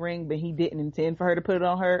birthday ring, but he didn't intend for her to put it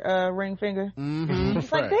on her ring finger. Mm-hmm.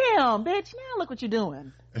 It's like, damn, bitch, now look what you're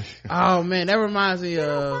doing. Oh man, that reminds me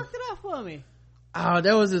of. Fucked it up for me. Oh,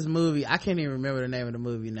 there was this movie. I can't even remember the name of the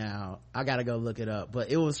movie now. I gotta go look it up.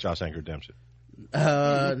 But it was Shawshank Redemption.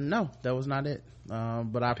 No, that was not it.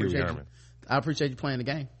 But I appreciate you playing the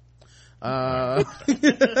game. I'm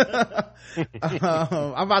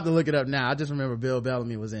about to look it up now. I just remember Bill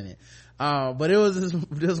Bellamy was in it. But it was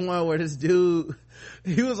this one where this dude,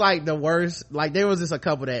 he was like the worst. Like there was just a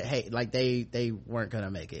couple that like they weren't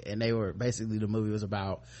gonna make it, and they were basically, the movie was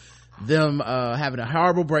about them having a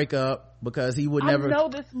horrible breakup because he would never. I know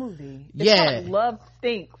this movie. It's called Love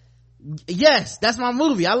Stinks. Yes, that's my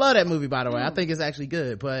movie. I love that movie, by the way. I think it's actually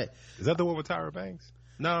good. But is that the one with Tyra Banks?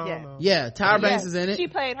 No, yeah. no. Yeah, Tyra Banks is in it. She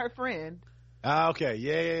played her friend. Okay,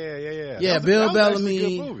 yeah. Yeah, Bill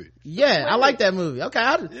Bellamy. Yeah, I like that movie.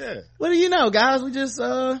 Okay, what do you know, guys? We just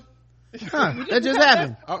that just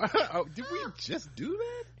happened. Did we just do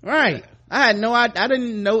that? Right. I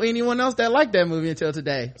didn't know anyone else that liked that movie until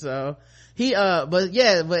today. So but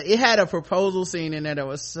it had a proposal scene in there that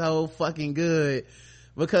was so fucking good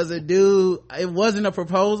because the dude, it wasn't a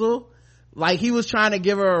proposal. Like he was trying to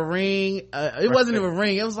give her a ring. It wasn't even a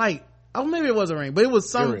ring. It was like, maybe it was a ring, but it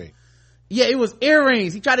was some. Earring. Yeah, it was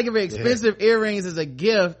earrings. He tried to give her expensive earrings as a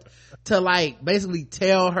gift to like basically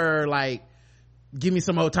tell her like, give me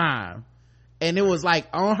some more time. And it was like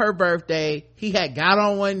on her birthday, he had got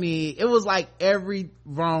on one knee. It was like every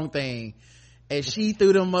wrong thing. And she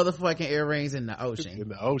threw them motherfucking earrings in the ocean. In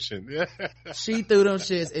the ocean, yeah. She threw them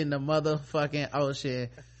shits in the motherfucking ocean.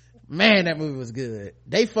 Man, that movie was good.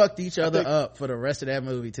 They fucked each other up for the rest of that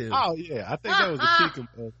movie too. Oh yeah, I think that was the peak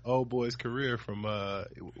of old boy's career from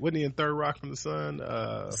wasn't he in Third Rock from the Sun?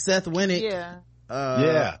 Seth Winnick. Yeah.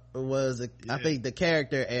 Was I think the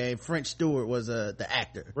character, and French Stewart was the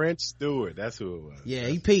actor. French Stewart, that's who it was. Yeah,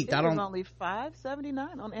 he peaked. It was only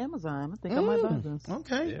 $5.79 on Amazon. I think I might buy this.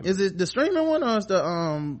 Okay, yeah. Is it the streaming one or is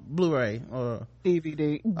the Blu-ray or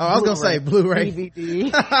DVD? Oh, I was gonna say Blu-ray.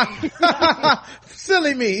 DVD.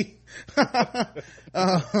 Silly me.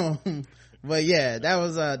 But yeah,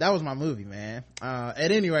 that was my movie, man.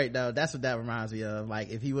 At any rate though, that's what that reminds me of. Like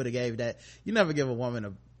if he would have gave that, you never give a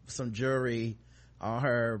woman some jewelry on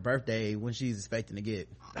her birthday when she's expecting to get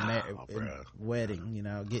a wedding,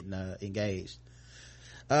 getting engaged.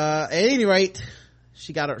 At any rate,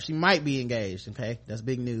 she might be engaged. Okay, that's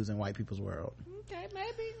big news in white people's world. Okay,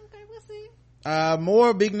 maybe. Okay, we'll see.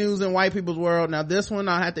 More big news in white people's world. Now this one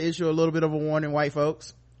I have to issue a little bit of a warning, white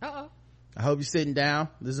folks. I hope you're sitting down.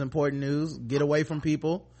 This is important news. Get away from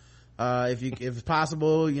people. If it's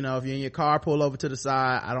possible, if you're in your car, pull over to the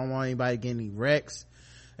side. I don't want anybody getting any wrecks,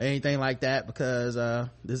 anything like that, because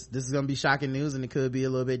this is gonna be shocking news and it could be a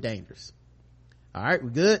little bit dangerous. All right, we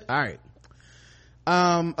good? All right.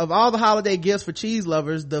 Of all the holiday gifts for cheese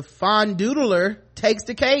lovers, the Fondoodler takes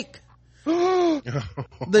the cake.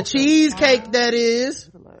 The cheesecake, that is.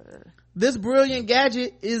 This brilliant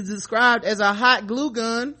gadget is described as a hot glue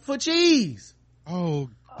gun for cheese. Oh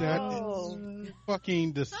That is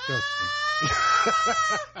fucking disgusting. So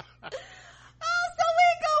we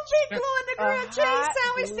gonna be gluing the grilled cheese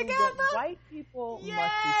sandwich together? White people must be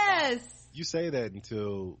Yes. You say that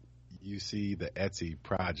until you see the Etsy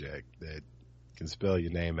project that can spell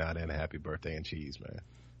your name out and happy birthday and cheese, man.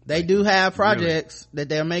 They do have projects that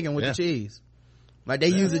they're making with the cheese. Like they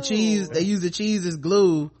use the cheese, they use the cheese as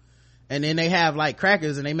glue, and then they have like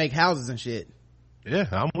crackers and they make houses and shit. Yeah,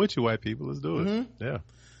 I'm with you, white people. Let's do it. Yeah.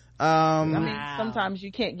 I mean, sometimes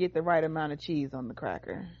you can't get the right amount of cheese on the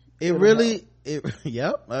cracker. It really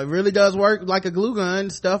does work like a glue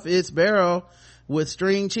gun. Stuff its barrel with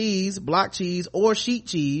string cheese, block cheese, or sheet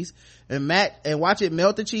cheese, and watch it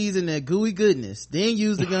melt the cheese in their gooey goodness. Then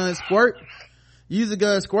use the gun squirt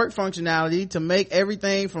functionality to make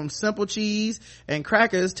everything from simple cheese and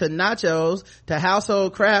crackers to nachos to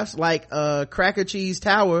household crafts like a cracker cheese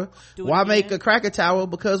tower. Why make a cracker tower?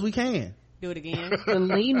 Because we can. Do it again. The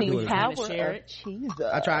leaning tower share of cheese.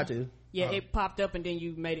 I tried to. Yeah, it popped up and then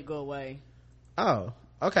you made it go away. Oh,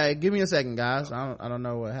 okay. Give me a second, guys. I don't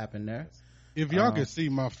know what happened there. If y'all could see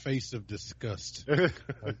my face of disgust. I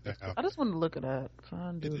just want to look it up.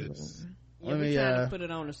 Yeah, we're trying to put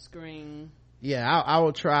it on the screen. Yeah, I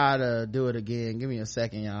will try to do it again. Give me a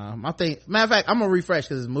second, y'all. Matter of fact, I'm gonna refresh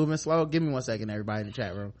because it's moving slow. Give me 1 second, everybody in the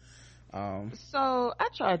chat room. So I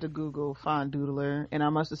tried to Google Fondoodler and I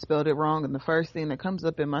must have spelled it wrong, and the first thing that comes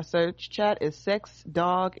up in my search chat is sex,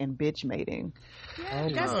 dog, and bitch mating. Yeah,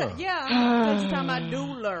 that's talking about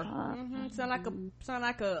doodler. Sound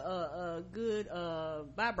like a good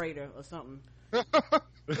vibrator or something.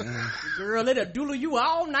 Girl, it'll doodle you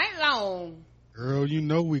all night long. Girl, you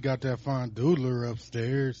know we got that Fondoodler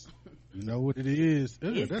upstairs. You know what it is.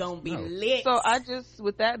 It's gonna be lit. So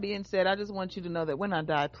with that being said, I just want you to know that when I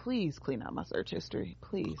die, please clean out my search history,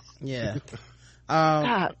 please. Yeah.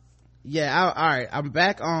 God. Yeah. All right. I'm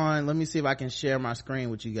back on. Let me see if I can share my screen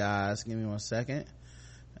with you guys. Give me 1 second,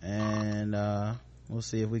 and we'll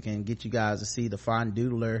see if we can get you guys to see the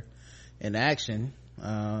Fondoodler in action.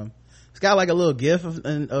 It's got like a little gif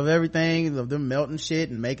of everything, of them melting shit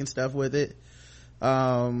and making stuff with it.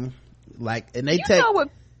 And they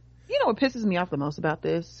You know what pisses me off the most about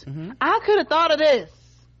this? Mm-hmm. I could have thought of this.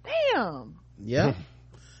 Damn. Yeah.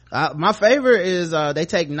 My favorite is they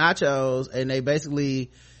take nachos and they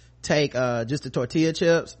basically take just the tortilla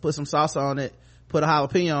chips, put some sauce on it, put a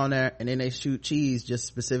jalapeno on there, and then they shoot cheese just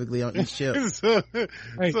specifically on each chip.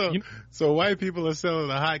 So white people are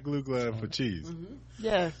selling a hot glue gun for cheese. Mm-hmm.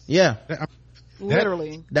 Yes. Yeah.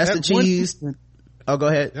 Literally. That's the cheese. Oh, go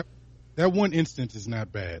ahead. That one instance is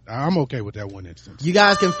not bad. I'm okay with that one instance. You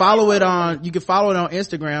guys can follow it on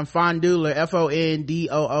Instagram, Fondoodler,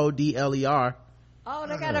 Fondoodler. Oh,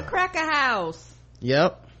 they got a cracker house.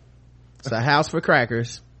 Yep. It's a house for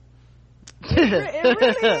crackers. It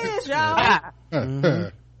really is, y'all.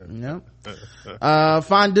 Mm-hmm. Yep.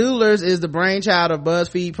 Fondoodlers is the brainchild of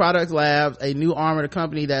BuzzFeed Products Labs, a new arm of the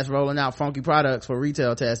company that's rolling out funky products for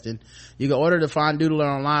retail testing. You can order the Fondoodler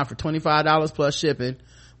online for $25 plus shipping.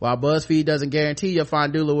 While BuzzFeed doesn't guarantee your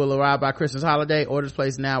Fondoodler will arrive by Christmas holiday, orders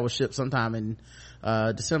placed now will ship sometime in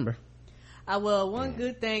December. Well, one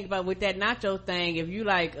good thing about with that nacho thing, if you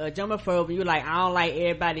like germaphobe and you like, I don't like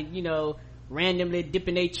everybody, randomly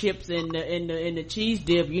dipping their chips in the cheese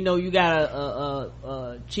dip, you got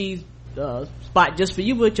a cheese spot just for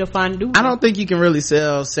you with your Fondoodler. I don't think you can really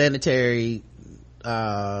sell the sanitary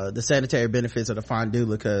benefits of the Fondoodler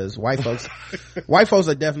because white folks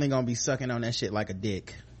are definitely gonna be sucking on that shit like a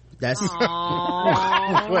dick. That's Wait. No.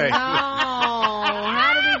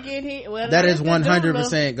 How did we get here? Well, that is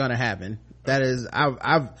 100% gonna happen. That is,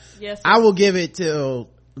 yes, I will give it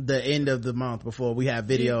till the end of the month before we have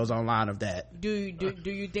videos online of that. Do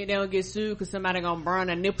you think they'll get sued because somebody gonna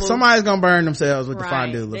burn a nipple? Somebody's gonna burn themselves with the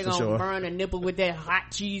Fondoodler for sure. They're gonna burn a nipple with that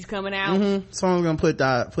hot cheese coming out. Mm-hmm. Someone's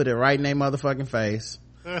gonna put it right in their motherfucking face.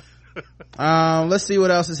 Let's see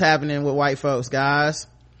what else is happening with white folks, guys.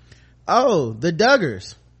 Oh, the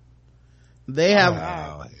Duggars. They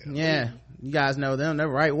have, you guys know them. They're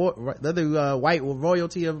they're the white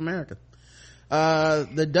royalty of America.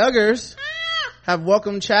 The Duggars have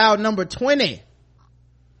welcomed child number 20.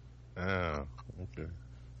 Oh, okay.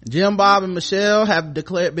 Jim, Bob, and Michelle have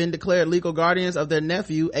been declared legal guardians of their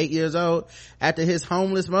nephew, 8 years old, after his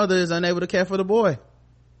homeless mother is unable to care for the boy.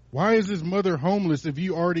 Why is his mother homeless if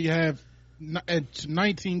you already have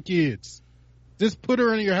 19 kids? Just put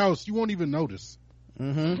her in your house. You won't even notice.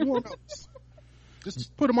 Mm-hmm. You won't notice.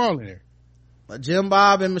 Just put them all in there. Jim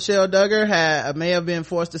Bob and Michelle Duggar may have been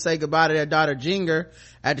forced to say goodbye to their daughter Jinger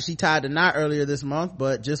after she tied the knot earlier this month,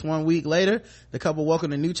 but just 1 week later, the couple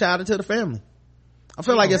welcomed a new child into the family. I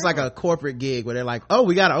feel like it's like a corporate gig where they're like, oh,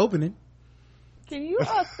 we got an opening. Can you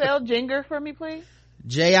spell Jinger for me, please?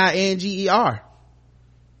 Jinger.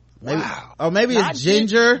 Maybe, wow. Oh, maybe it's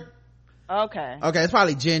Ginger. Okay, it's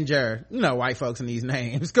probably Ginger. You know, white folks in these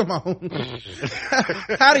names. Come on.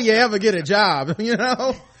 How do you ever get a job? You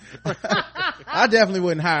know, I definitely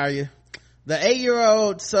wouldn't hire you. The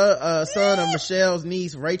 8-year-old son of Michelle's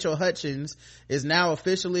niece, Rachel Hutchins, is now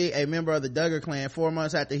officially a member of the Duggar clan 4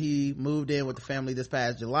 months after he moved in with the family this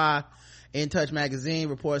past July. In Touch magazine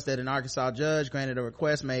reports that an Arkansas judge granted a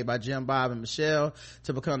request made by Jim Bob and Michelle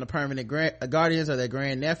to become the permanent guardians of their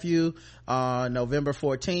grandnephew on November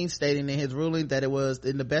 14th, stating in his ruling that it was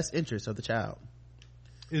in the best interest of the child.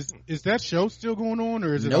 Is that show still going on,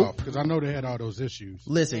 or is it off? Because I know they had all those issues.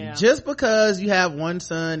 Listen, just because you have one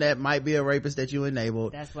son that might be a rapist that you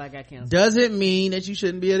enabled, that's why I got canceled, doesn't mean that you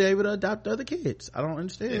shouldn't be able to adopt other kids. I don't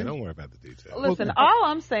understand. Yeah, don't worry about the details. Listen, all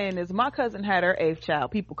I'm saying is my cousin had her 8th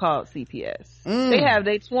child. People call it CPS. They have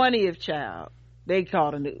their 20th child. They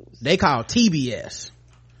call the news. They call TBS.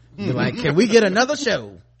 They're like, can we get another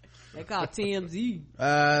show? They call TMZ.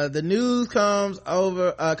 The news comes a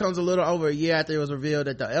little over a year after it was revealed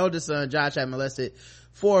that the eldest son, Josh, had molested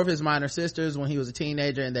 4 of his minor sisters when he was a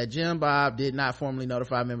teenager, and that Jim Bob did not formally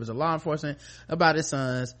notify members of law enforcement about his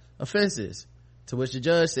son's offenses. To which the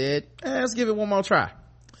judge said, let's give it one more try.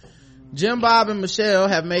 Jim Bob and Michelle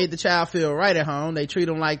have made the child feel right at home. They treat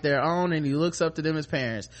him like their own, and he looks up to them as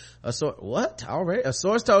parents. A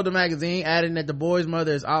source told the magazine, adding that the boy's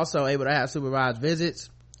mother is also able to have supervised visits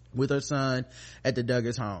with her son at the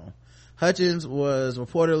Duggars home. Hutchins was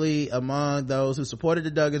reportedly among those who supported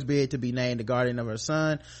the Duggars bid to be named the guardian of her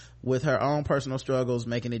son, with her own personal struggles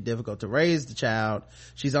making it difficult to raise the child.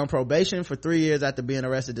 She's on probation for 3 years after being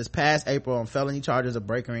arrested this past April on felony charges of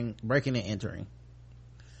breaking and entering.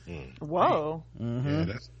 Whoa.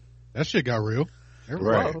 Yeah, that shit got real.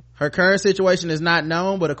 Right. Her current situation is not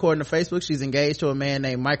known, but according to Facebook, she's engaged to a man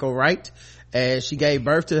named Michael Wright, as she gave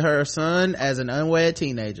birth to her son as an unwed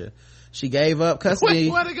teenager. She gave up custody.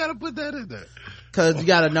 Why they gotta put that in there? Cause you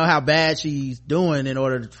gotta know how bad she's doing in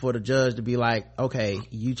order for the judge to be like, okay,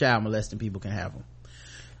 you child molesting people can have them.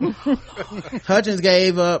 Hutchins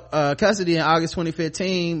gave up custody in August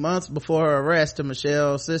 2015, months before her arrest, to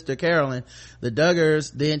Michelle's sister Carolyn. The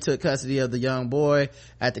Duggars then took custody of the young boy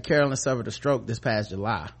after Carolyn suffered a stroke this past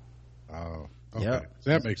July. Oh, okay. Yep.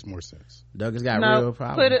 That makes more sense. Duggars got real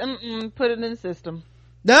problems. Put it in the system.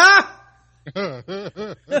 Ah!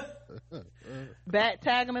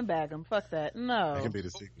 Tag him and bag him. Fuck that. No. That can be the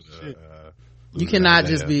sequel to, you cannot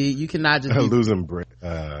just be losing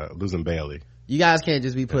Bailey. You guys can't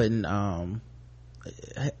just be putting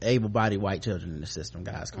able-bodied white children in the system,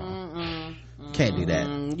 guys. Come on. Can't do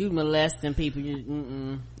that. You molesting people.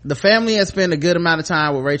 The family has spent a good amount of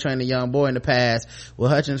time with Rachel and the young boy in the past,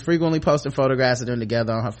 with Hutchins frequently posting photographs of them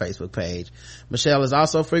together on her Facebook page. Michelle has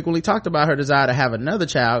also frequently talked about her desire to have another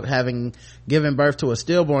child, having given birth to a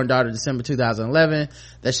stillborn daughter in December 2011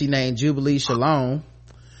 that she named Jubilee Shalom.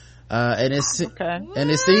 And it seems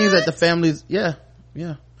that the family's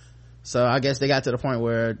so I guess they got to the point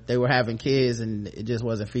where they were having kids and it just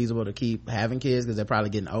wasn't feasible to keep having kids because they're probably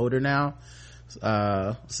getting older now.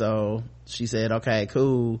 So she said, okay,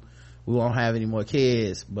 cool, we won't have any more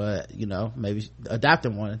kids, but maybe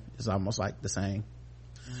adopting one is almost like the same.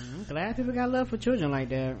 I'm glad people got love for children like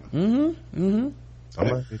that.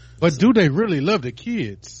 But do they really love the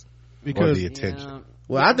kids? Because the attention.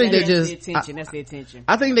 Well, I think that's the attention.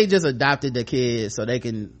 I think they just adopted the kids so they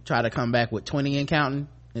can try to come back with 20 and counting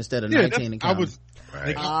instead of 19 and counting.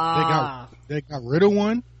 They got rid of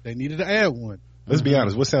one. They needed to add one. Let's be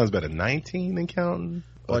honest. What sounds better, 19 and counting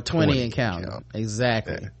or 20 and counting?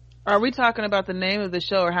 Exactly. Yeah. Are we talking about the name of the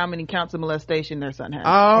show or how many counts of molestation their son has?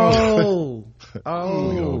 Oh.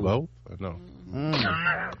 No.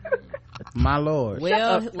 My Lord.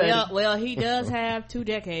 Well, he does have 2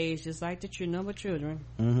 decades, just like the number of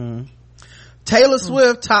children. Taylor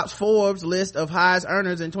Swift tops Forbes list of highest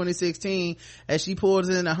earners in 2016 as she pulls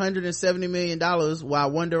in $170 million,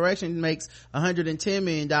 while One Direction makes $110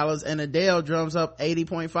 million and Adele drums up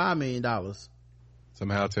 $80.5 million.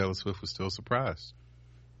 Somehow Taylor Swift was still surprised.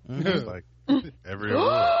 It's like every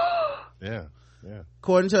award. Yeah.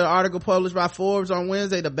 According to an article published by Forbes on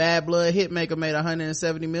Wednesday, the Bad Blood hitmaker made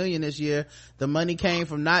 $170 million this year. The money came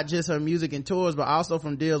from not just her music and tours, but also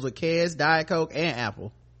from deals with Keds, Diet Coke, and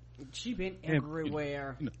Apple. She been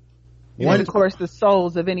everywhere. And of course, the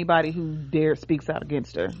souls of anybody who speaks out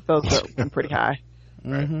against her. Those are pretty high.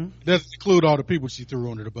 Doesn't include all the people she threw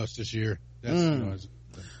under the bus this year.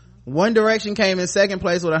 One Direction came in second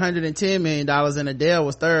place with $110 million, and Adele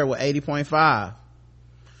was third with $80.5.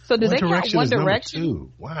 So do they count One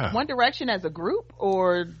Direction? Wow. One Direction as a group,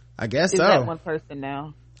 or I guess is so. that one person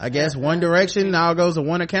now? I guess One Direction now goes to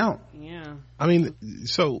one account. Yeah. I mean,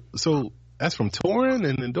 so that's from touring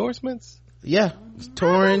and endorsements? Yeah.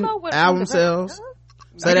 Touring, album sales.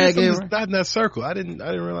 Say that again. Just not in that circle. I didn't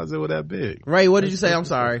realize they were that big. Ray, what did you say? I'm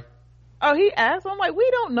sorry. Oh, he asked. I'm like,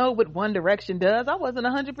 we don't know what One Direction does. I wasn't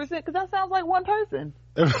 100% because that sounds like one person.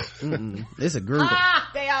 It's a group.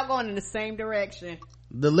 They all going in the same direction.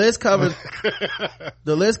 The list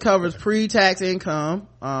covers pre-tax income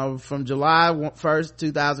from July 1st,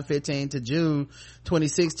 2015 to June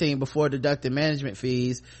 2016 before deducting management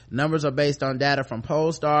fees. Numbers are based on data from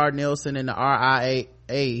Pollstar, Nielsen, and the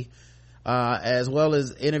RIAA, as well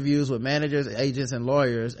as interviews with managers, agents, and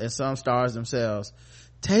lawyers, and some stars themselves.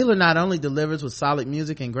 Taylor not only delivers with solid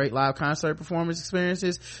music and great live concert performance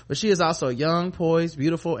experiences, but she is also young, poised,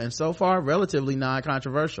 beautiful, and so far relatively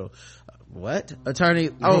non-controversial. What?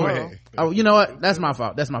 Attorney? Oh, you know what? That's my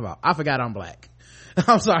fault. I forgot I'm black.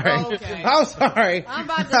 I'm sorry. Okay. I'm sorry. I'm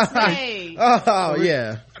about to say. Oh,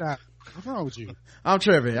 yeah. What's wrong with you? I'm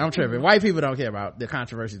tripping. White people don't care about the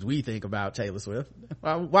controversies we think about Taylor Swift.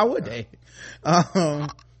 Why would they?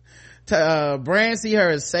 Brands see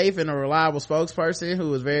her as safe and a reliable spokesperson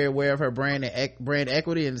who is very aware of her brand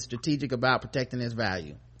equity and strategic about protecting its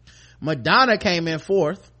value. Madonna came in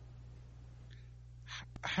fourth.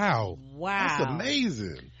 How? Wow. That's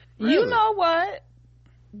amazing. Really? You know what?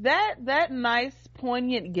 That nice,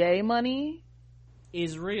 poignant gay money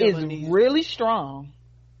is really strong.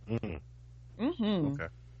 Okay.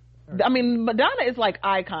 I mean, Madonna is like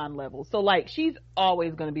icon level. So like, she's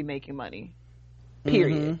always going to be making money.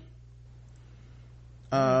 Period.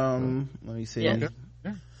 Let me see. Yeah.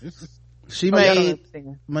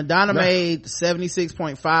 Madonna made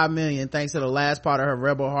 $76.5 million thanks to the last part of her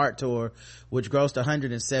Rebel Heart tour, which grossed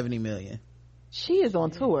 $170 million. She is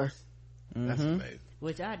on tour. That's amazing.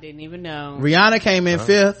 Which I didn't even know. Rihanna came in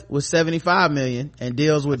fifth with $75 million, and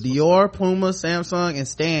deals with Dior, Puma, Samsung, and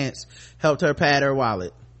Stance helped her pad her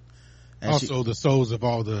wallet. And also, the souls of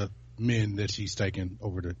all the men that she's taken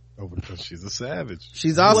over the. She's a savage.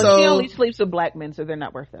 She's also. Well, she only sleeps with black men, so they're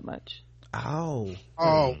not worth that much. Jeez.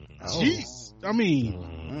 I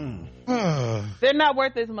mean, they're not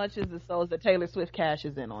worth as much as the souls that Taylor Swift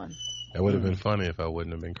cashes in on. That would have been funny if I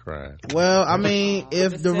wouldn't have been crying. Well, I mean,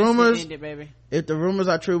 if the rumors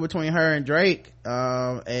are true between her and Drake,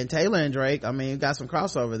 and Taylor and Drake, I mean, you got some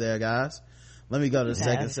crossover there, guys. Let me go to the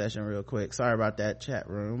second session real quick. Sorry about that, chat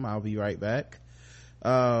room. I'll be right back.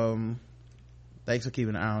 Thanks for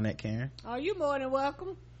keeping an eye on that, Karen. Oh, you more than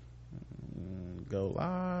welcome. Go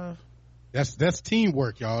live. That's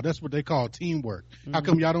teamwork, y'all. That's what they call teamwork. How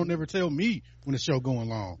come y'all don't never tell me when the show going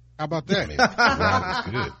long? How about that? That's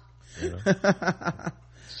good.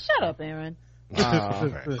 Shut up, Aaron.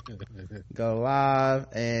 Go live,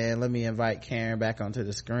 and let me invite Karen back onto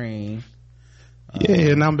the screen.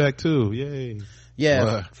 Yeah, and I'm back too. Yay.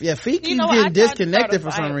 Yeah, Feek keeps getting disconnected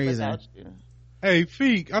for some reason. Hey,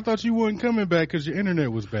 Feek, I thought you weren't coming back because your internet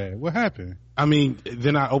was bad. What happened? I mean,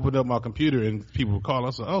 then I opened up my computer and people would call. I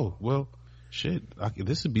said, oh, well, shit,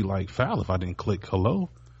 this would be like foul if I didn't click hello.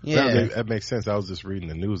 Yeah, that makes sense. I was just reading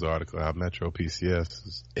the news article how Metro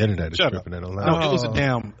PCS internet is tripping in Atlanta. No, it was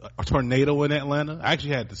a tornado in Atlanta. I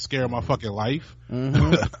actually had to scare my fucking life.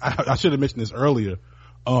 I should have mentioned this earlier.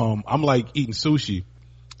 I'm like eating sushi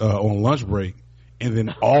on lunch break, and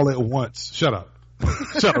then all at once, shut up.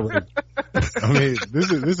 Shut up. I mean,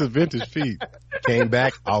 this is vintage Feek. Came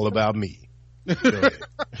back all about me.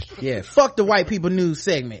 Yeah, fuck the white people news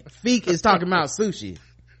segment. Feek is talking about sushi.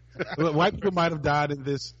 White people might have died in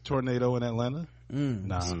this tornado in Atlanta.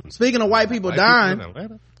 Nah. Speaking of white people dying,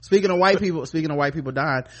 speaking of white people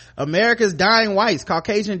dying, America's dying whites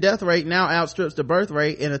Caucasian death rate now outstrips the birth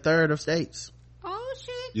rate in a third of states. Oh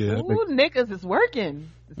shit! Yeah, ooh, niggas is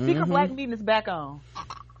working. The secret black meeting is back on.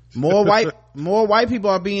 More white people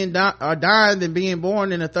are dying than being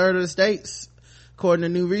born in a third of the states. According to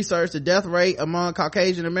new research, the death rate among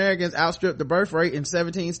Caucasian Americans outstripped the birth rate in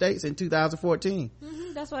 17 states in 2014.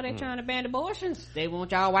 That's why they're trying to ban abortions. They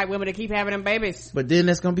want y'all white women to keep having them babies. But then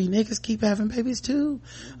there's gonna be niggas keep having babies too.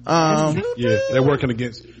 Yeah, they're working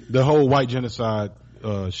against the whole white genocide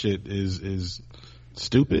shit is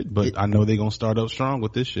stupid, but I know they're gonna start up strong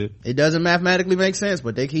with this shit. It doesn't mathematically make sense,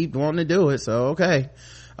 but they keep wanting to do it, so okay.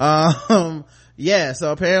 Yeah,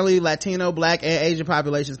 so apparently Latino, black, and Asian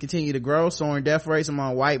populations continue to grow. Soaring death rates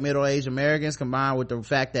among white middle-aged Americans combined with the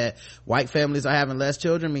fact that white families are having less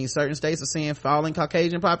children means certain states are seeing falling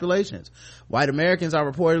Caucasian populations. White Americans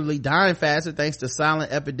are reportedly dying faster thanks to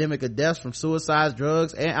silent epidemic of deaths from suicides,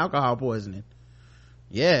 drugs, and alcohol poisoning.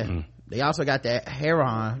 Yeah. They also got that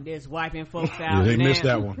heroin. Just wiping folks out. They missed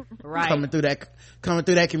that one. Right. Coming through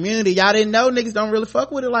that community. Y'all didn't know niggas don't really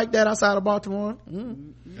fuck with it like that outside of Baltimore.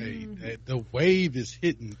 Hey, the wave is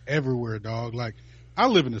hitting everywhere, dog. Like, I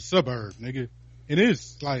live in a suburb, nigga. And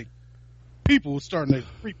it's like people starting to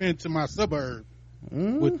creep into my suburb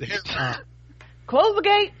with the heroin. Close the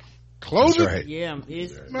gates. Close it. Right. Yeah,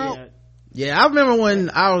 Yeah, I remember when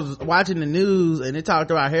I was watching the news and it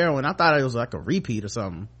talked about heroin. I thought it was like a repeat or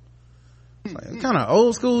something. Like, what kind of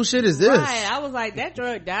old school shit is this? Right. I was like, that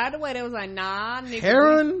drug died away. They was like, nah, nigga.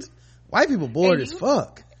 Heroin? White people bored as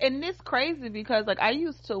fuck. And it's crazy because like I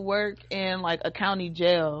used to work in like a county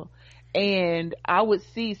jail, and I would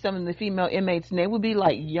see some of the female inmates, and they would be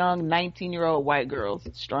like young 19-year-old white girls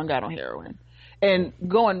strung out on heroin. And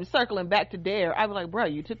circling back to DARE, I'd be like, bro,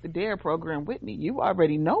 you took the DARE program with me. You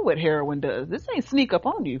already know what heroin does. This ain't sneak up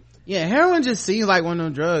on you. Yeah, heroin just seems like one of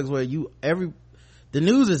them drugs where the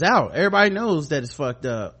news is out. Everybody knows that it's fucked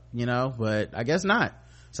up, but I guess not.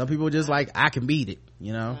 Some people just like, I can beat it,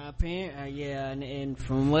 Yeah, and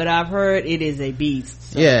from what I've heard, it is a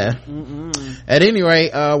beast. So. Yeah. At any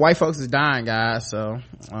rate, white folks is dying, guys, so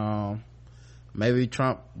maybe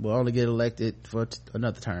Trump will only get elected for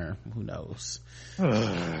another term. Who knows?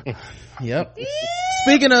 Yep.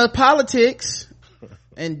 Speaking of politics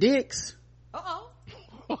and dicks,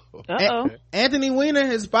 Anthony Weiner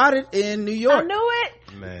is spotted in New York. I knew it.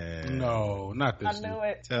 Man. No, not this. I knew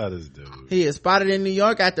it. Tell this dude. He is spotted in New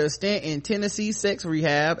York after a stint in Tennessee sex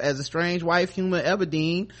rehab as a strange wife, Huma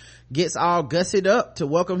Abedin, gets all gussied up to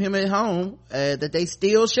welcome him at home that they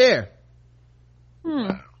still share.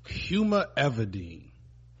 Huma Abedin.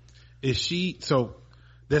 Is she, so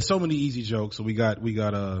there's so many easy jokes. So we got Game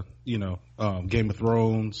of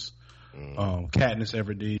Thrones, Katniss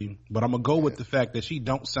Everdeen, but I'm gonna go with the fact that she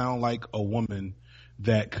don't sound like a woman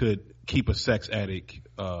that could keep a sex addict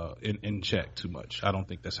in check too much. I don't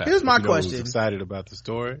think that's happening. Here's my Who's question. excited about the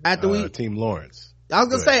story? Team Lawrence. I was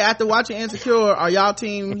gonna say, after watching Insecure, are y'all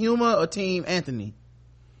team Huma or team Anthony?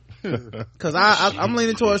 Cause I'm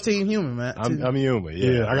leaning towards team Huma, man. I'm Huma.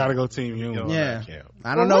 Yeah, I gotta go team Huma. Yeah,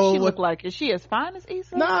 I don't know what she look like. Is she as fine as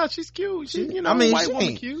Issa? Nah, she's cute. She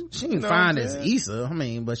cute. She ain't fine as Issa.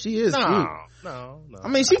 But she is cute. No.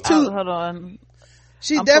 She too. Hold on.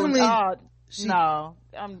 She definitely. No,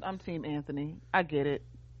 I'm team Anthony. I get it.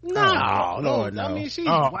 No. I mean, she's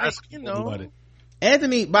white,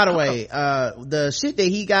 Anthony, by the way, the shit that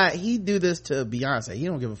he got, he do this to Beyonce. He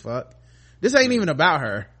don't give a fuck. This ain't even about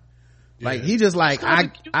her. Like, he just like,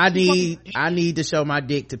 I need to show my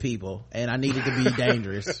dick to people, and I need it to be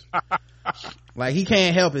dangerous. Like, he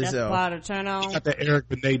can't help himself. That's why to turn on. He got the Eric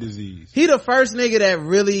Benet disease. He the first nigga that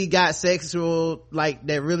really got sexual, like,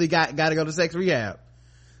 that really got to go to sex rehab.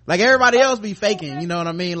 Like, everybody else be faking, you know what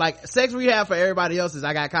I mean? Like, sex rehab for everybody else is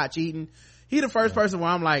I got caught cheating. He the first person where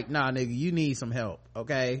I'm like, nah, nigga, you need some help,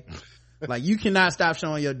 okay? Like, you cannot stop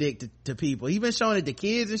showing your dick to people. He been showing it to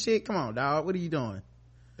kids and shit. Come on, dog. What are you doing?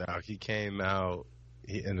 Dog, he came out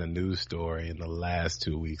in a news story in the last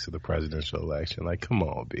 2 weeks of the presidential election. Like, come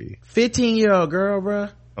on, B. 15-year-old girl,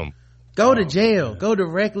 bruh. Go to jail. Man. Go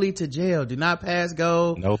directly to jail. Do not pass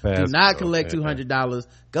go. No pass. Do not collect $200.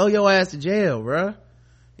 Go your ass to jail, bruh.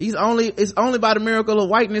 It's only by the miracle of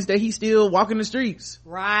whiteness that he's still walking the streets.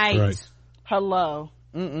 Right. Hello.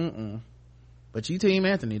 But you team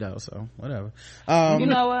Anthony though, so whatever. You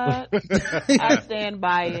know what? I stand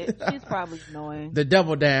by it. She's probably annoying. The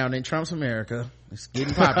double down in Trump's America. It's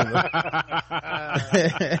getting popular.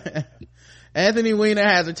 Anthony Weiner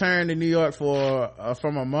has returned to New York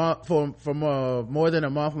from more than a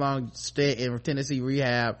month long stay in Tennessee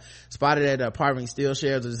rehab, spotted at the apartment he still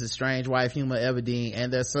shares with his estranged wife Huma Abedin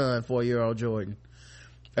and their son, 4-year-old Jordan.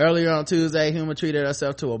 Earlier on Tuesday, Huma treated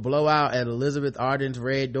herself to a blowout at Elizabeth Arden's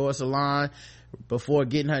Red Door Salon before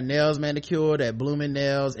getting her nails manicured at Blooming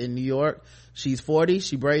Nails in New York. She's 40.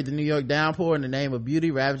 She braved the New York downpour in the name of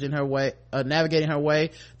beauty, navigating her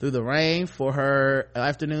way through the rain for her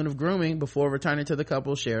afternoon of grooming before returning to the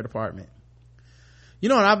couple's shared apartment. You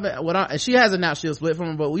know what she has announced she'll split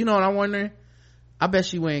from him, but you know what I'm wondering? I bet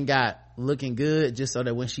she went and got looking good just so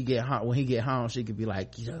that when he get home, she could be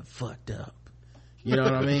like, you done fucked up. You know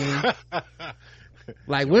what I mean?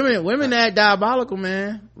 Like women that diabolical,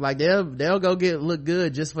 man. Like they'll go look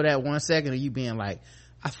good just for that 1 second of you being like,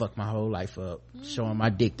 I fucked my whole life up showing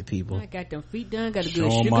my dick to people. I got them feet done, got a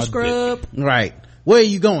good sugar scrub. Right. Where are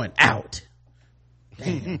you going? Out.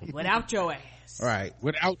 Damn. Without your ass. Right.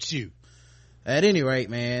 Without you. At any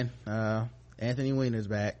rate, man, Anthony Weiner's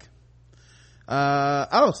back.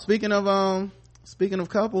 Speaking of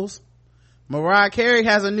couples, Mariah Carey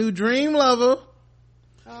has a new dream lover.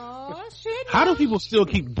 Oh shit, How do people still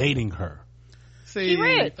keep dating her? She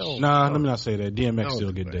rich. Nah, let me not say that. DMX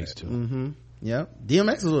still get dates too. Yep.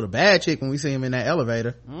 DMX was with a bad chick when we see him in that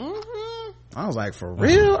elevator. I was like, for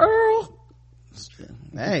real, Earl?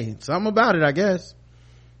 Hey, something about it, I guess.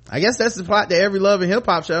 I guess that's the plot to every Love and Hip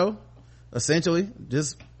Hop show, essentially.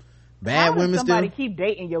 Just bad women still. Somebody keep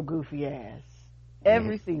dating your goofy ass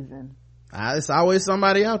every season. It's always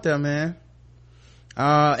somebody out there, man.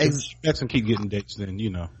 DMX can keep getting dates then, you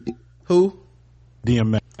know. Who?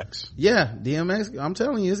 DMX. Yeah, DMX. I'm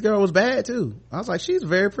telling you, this girl was bad too. I was like, she's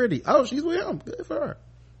very pretty. Oh, she's with him. Good for her.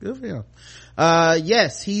 Good for him.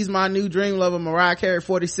 Yes, he's my new dream lover. Mariah Carey,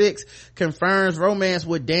 46, confirms romance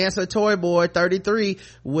with dancer Toy Boy, 33,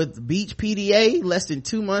 with Beach PDA less than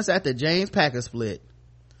 2 months after James Packer split.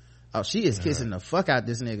 Oh, she is kissing the fuck out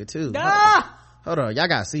this nigga too. Hold on, y'all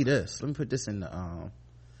gotta see this. Let me put this in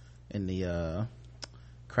the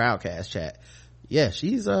Crowdcast chat. Yeah,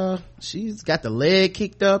 she's got the leg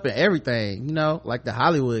kicked up and everything, you know, like the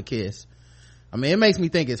Hollywood kiss. I mean, it makes me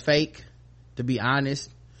think it's fake, to be honest.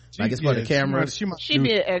 Like it's for the cameras. She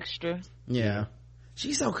be an extra. Yeah.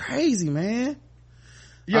 She's so crazy, man.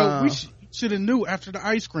 Yo, we should have knew after the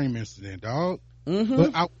ice cream incident, dog.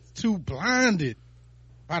 But I was too blinded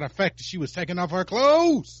by the fact that she was taking off her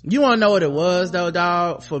clothes. You want to know what it was, though,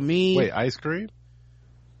 dog? For me. Wait, ice cream?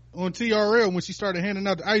 On TRL when she started handing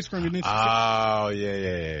out the ice cream. And then she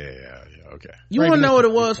okay. You want to know what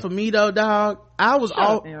it was for me, though, dog? I was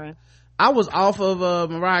off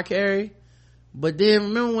of Mariah Carey. But then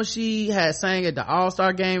remember when she had sang at the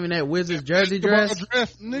All-Star game in that Wizards jersey dress?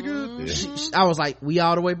 Nigga. I was like, we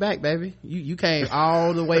all the way back, baby. You came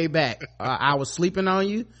all the way back. I was sleeping on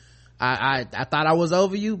you. I thought I was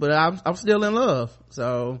over you, but I'm still in love.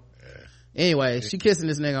 So anyway, she kissing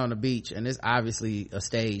this nigga on the beach, and it's obviously a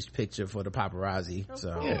staged picture for the paparazzi.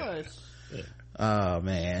 Oh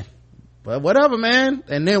man. But whatever, man.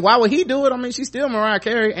 And then why would he do it? I mean, she's still Mariah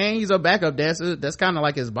Carey and he's a backup dancer. That's kind of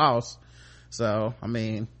like his boss. So, I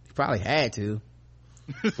mean, he probably had to.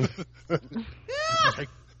 He ain't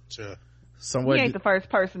the first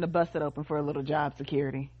person to bust it open for a little job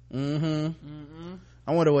security. I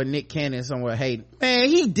wonder what Nick Cannon somewhere hating. Man,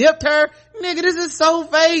 he dipped her. Nigga, this is so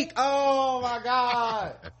fake. Oh my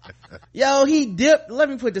God. Yo, he dipped. Let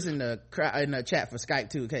me put this in the chat for Skype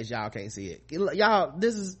too, in case y'all can't see it. Y'all,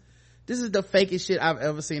 this is the fakest shit I've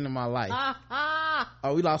ever seen in my life.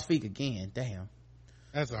 Oh, we lost Feek again. Damn.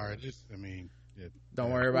 That's all right.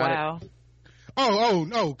 Don't worry about it. Wow. Oh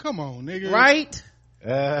no, come on, nigga. Right?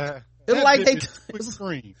 It's like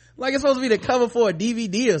screen. Like it's supposed to be the cover for a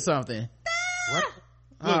DVD or something. Right.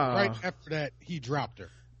 Look, right after that, he dropped her.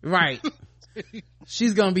 Right.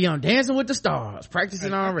 She's gonna be on Dancing with the Stars,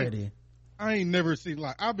 practicing already. I ain't never seen,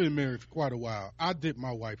 I've been married for quite a while. I dipped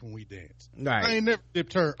my wife when we danced. Right. I ain't never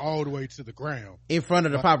dipped her all the way to the ground. In front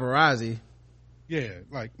of the paparazzi. Yeah,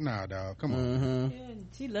 nah, dog, come on. Yeah,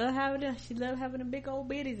 she love having the big old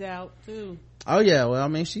bitties out too. Oh yeah, well I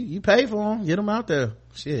mean, you pay for them, get them out there.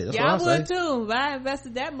 Shit, that's what I would too. If I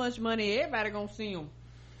invested that much money, everybody gonna see them.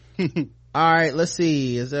 All right, let's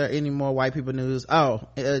see. Is there any more white people news?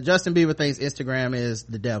 Justin Bieber thinks Instagram is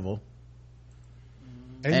the devil.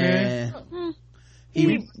 Amen.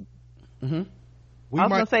 Go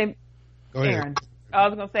ahead. Aaron. I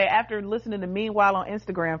was gonna say, after listening to Meanwhile on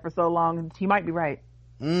Instagram for so long, he might be right.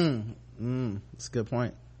 That's a good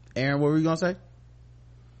point. Aaron, what were you gonna say?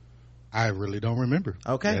 I really don't remember.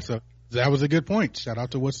 Okay. That was a good point. Shout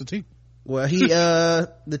out to What's the Tea. Well,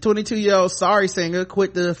 the 22-year-old Sorry singer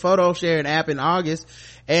quit the photo sharing app in August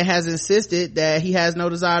and has insisted that he has no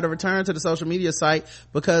desire to return to the social media site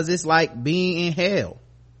because it's like being in hell.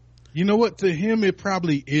 You know what? To him, it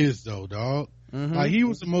probably is though, dog. He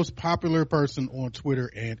was the most popular person on Twitter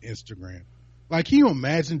and Instagram. Can you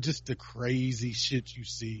imagine just the crazy shit you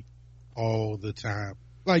see all the time?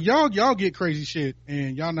 Y'all get crazy shit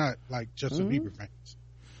and y'all not Justin Bieber fans.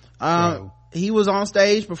 He was on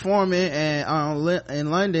stage performing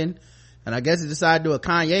in London, and I guess he decided to do a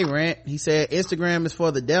Kanye rant. He said Instagram is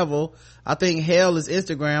for the devil. I think hell is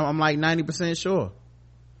Instagram. I'm 90% sure.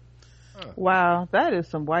 Wow, that is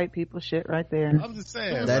some white people shit right there. I'm just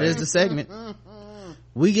saying. That is the segment.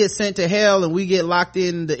 We get sent to hell and we get locked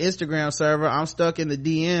in the Instagram server. I'm stuck in the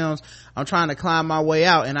DMs. I'm trying to climb my way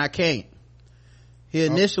out and I can't. He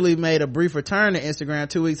initially made a brief return to Instagram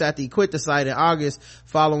 2 weeks after he quit the site in August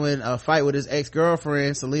following a fight with his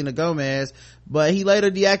ex-girlfriend Selena Gomez, but he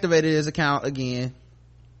later deactivated his account again.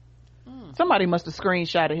 Somebody must have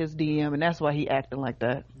screenshotted his DM and that's why he acting like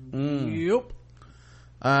that. Yep.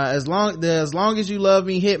 As long as you love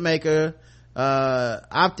me, Hitmaker,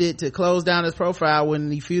 opted to close down his profile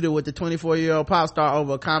when he feuded with the 24-year-old pop star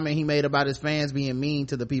over a comment he made about his fans being mean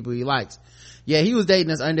to the people he likes. Yeah, he was dating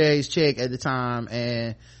this underage chick at the time,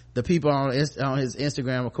 and the people on his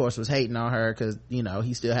Instagram, of course, was hating on her because, you know,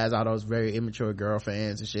 he still has all those very immature girl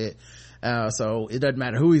fans and shit. So it doesn't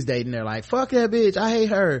matter who he's dating. They're like, fuck that bitch, I hate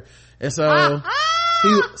her. And so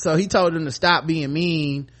he told them to stop being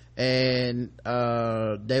mean. And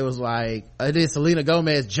they was like, then Selena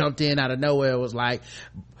Gomez jumped in out of nowhere, was like,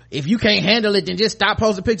 if you can't handle it, then just stop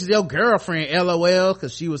posting pictures of your girlfriend, LOL,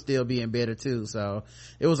 because she was still being bitter too. So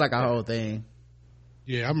it was like a whole thing.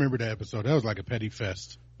 Yeah, I remember that episode. That was like a petty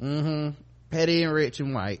fest. Petty and rich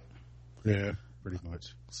and white. Yeah, pretty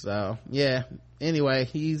much. So yeah, anyway,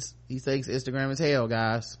 he thinks Instagram is hell,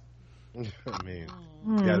 guys. I mean,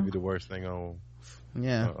 it's gotta be the worst thing on earth.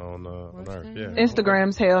 Yeah,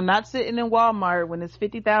 Instagram's hell. Not sitting in Walmart when there's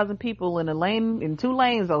 50,000 people in a lane, in 2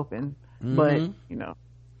 lanes open. But you know,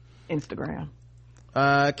 Instagram.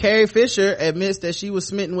 Carrie Fisher admits that she was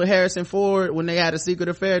smitten with Harrison Ford when they had a secret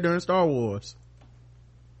affair during Star Wars.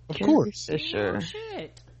 Of course. Sure.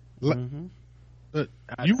 Shit.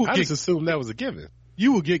 I just assumed that was a given.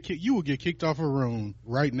 You will get kicked off a room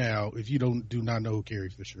right now if you do not know who Carrie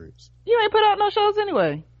Fisher is. You ain't put out no shows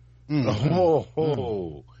anyway.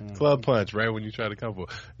 Club Punch right when you try to come for.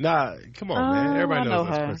 Nah, come on, man. Everybody knows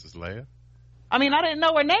that's Princess Leia. I mean, I didn't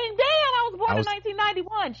know her name. Damn, I was born in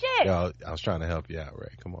 1991. Shit. Yo, I was trying to help you out, Ray.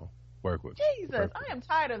 Come on, work with me. Jesus, I am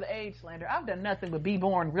tired of the age slander. I've done nothing but be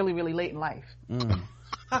born really, really late in life.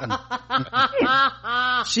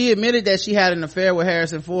 She admitted that she had an affair with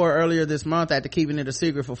Harrison Ford earlier this month after keeping it a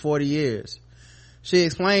secret for 40 years. She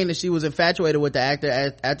explained that she was infatuated with the actor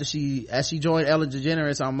as she joined Ellen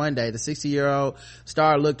DeGeneres on Monday. The 60-year-old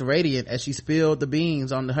star looked radiant as she spilled the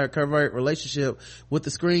beans on her covert relationship with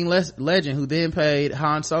the screen legend who then played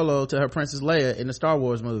Han Solo to her Princess Leia in the Star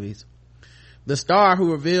Wars movies. The star,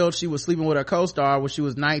 who revealed she was sleeping with her co-star when she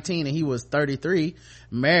was 19 and he was 33,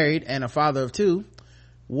 married and a father of 2,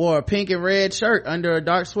 wore a pink and red shirt under a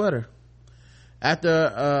dark sweater.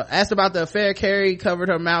 After asked about the affair, Carrie covered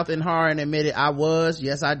her mouth in horror and admitted,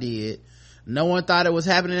 yes I did. No one thought it was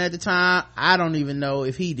happening at the time. I don't even know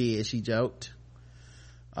if he did, she joked.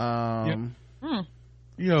 Yo,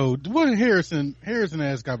 what Harrison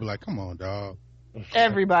ass gotta be like, come on, dog.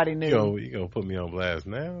 Everybody knew. You gonna put me on blast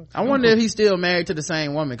now? I wonder if he's still married to the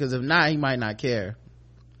same woman, because if not, he might not care.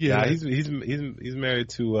 Yeah, he's married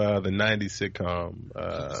to the 90s sitcom,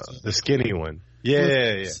 the skinny one.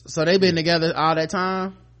 Yeah. So they've been together all that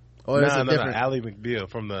time? Or no, Ally McBeal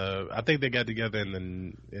from I think they got together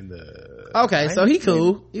in the okay, 90s, so he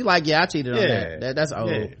cool. Maybe? He like, I cheated on that. That's old.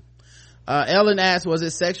 Yeah. Ellen asked, was it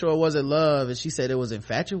sexual or was it love? And she said it was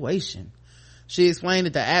infatuation. She explained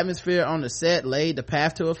that the atmosphere on the set laid the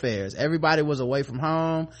path to affairs. Everybody was away from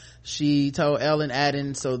home. She told Ellen,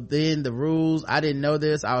 adding, so then the rules, I didn't know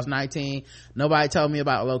this. I was 19. Nobody told me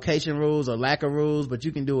about location rules or lack of rules, but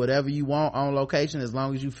you can do whatever you want on location as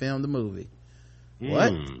long as you film the movie.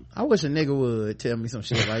 What? I wish a nigga would tell me some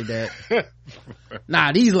shit like that.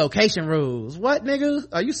 Nah, these location rules. What, nigga?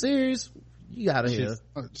 Are you serious? You out of here.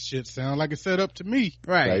 Shit sound like it's set up to me.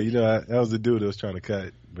 Right. Yeah, that was the dude that was trying to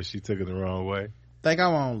cut, but she took it the wrong way. Think I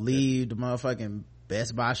won't leave the motherfucking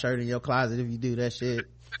Best Buy shirt in your closet if you do that shit.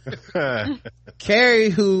 Carrie,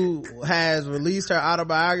 who has released her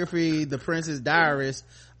autobiography, The Princess Diarist,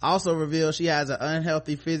 also revealed she has an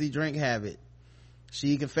unhealthy fizzy drink habit.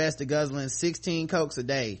 She confessed to guzzling 16 Cokes a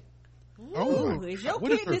day. Ooh, is your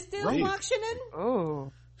kidney still functioning?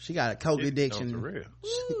 Oh, she got a Coke addiction.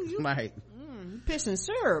 Ooh, you might pissing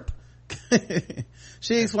syrup.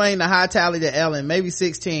 She explained the high tally to Ellen, maybe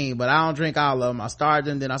 16, but I don't drink all of them. I started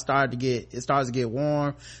them, then it starts to get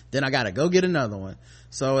warm, then I gotta go get another one.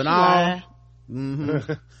 So in all,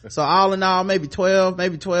 so all in all, maybe 12,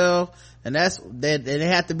 and it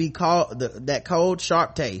had to be called that cold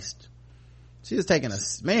sharp taste. She was taking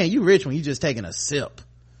you rich when you just taking a sip.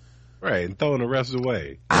 Right, and throwing the rest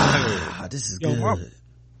away. This is good.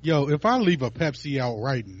 Yo, if I leave a Pepsi out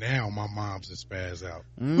right now, my mom's a spaz out.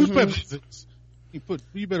 Whose Pepsi is this?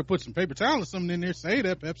 You better put some paper towel or something in there. Say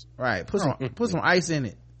that Pepsi. Right. Put some ice in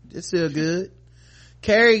it. It's still good.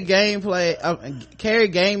 Carrie gamely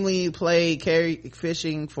played Carrie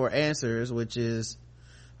Fishing for Answers, which is,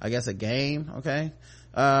 I guess, a game. Okay.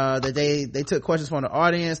 That they took questions from the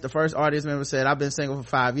audience. The first audience member said, I've been single for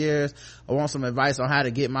 5 years. I want some advice on how to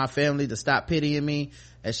get my family to stop pitying me.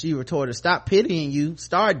 As she retorted, stop pitying you,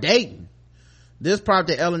 start dating. This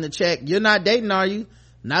prompted Ellen to check, you're not dating, are you?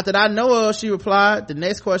 Not that I know of, she replied. The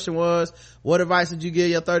next question was, what advice did you give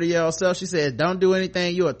your 30-year-old self? She said, don't do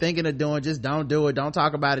anything you are thinking of doing. Just don't do it. Don't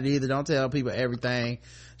talk about it either. Don't tell people everything.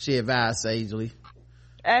 She advised sagely.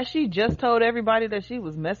 As she just told everybody that she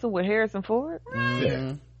was messing with Harrison Ford?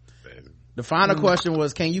 Mm-hmm. The final question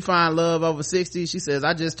was, can you find love over 60? She says,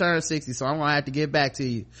 I just turned 60, so I'm gonna have to get back to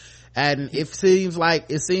you. And it seems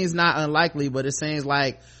not unlikely, but it seems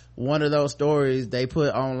like one of those stories they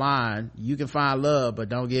put online. You can find love, but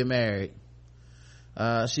don't get married.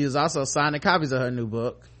 She was also signing copies of her new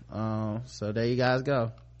book. So there you guys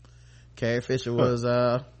go. Carrie Fisher was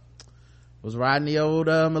riding the old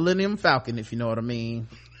Millennium Falcon, if you know what I mean.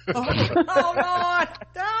 Oh Lord!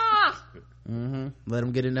 Ah! Let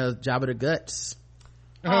him get in the job of the guts.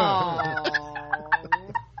 That's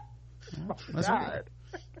right.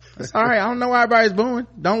 That's all right. I don't know why everybody's booing.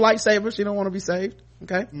 Don't like Saber. She don't want to be saved.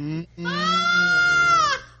 Okay.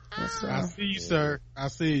 I see you, sir. I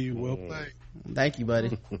see you. Well played. Thank you,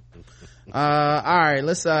 buddy. All right.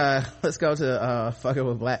 Let's go to fucking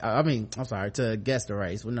with black. To guess the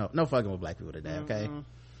race. Well, no fucking with black people today. Okay.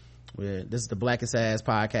 This is the blackest ass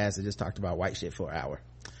podcast that just talked about white shit for an hour.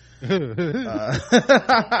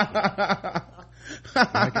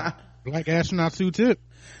 Black astronaut suit tip.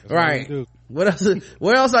 That's right. What else?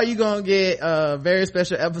 Where else are you gonna get very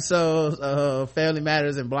special episodes of Family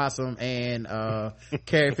Matters and Blossom and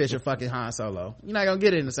Carrie Fisher fucking Han Solo? You're not gonna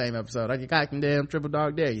get it in the same episode. I can damn triple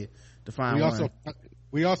dog dare you to find one.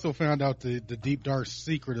 We also found out the deep dark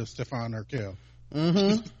secret of Stefan Urkel.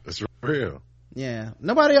 That's real. Yeah,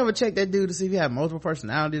 nobody ever checked that dude to see if he had multiple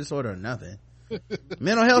personality disorder or nothing.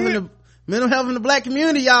 mental health in the black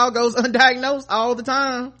community, y'all, goes undiagnosed all the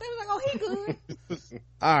time. They was like, oh, he good.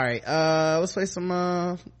 All right, let's play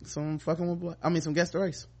some fucking with some Guess the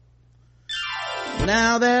Race.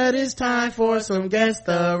 Now that it's time for some Guess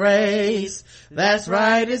the Race. That's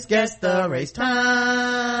right, it's Guess the Race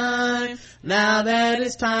time. Now that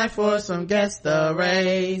it's time for some Guess the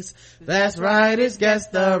Race. That's right, it's Guess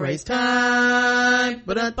the Race time.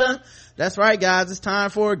 Ba-dun-dun. That's right, guys. It's time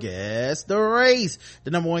for Guess the Race,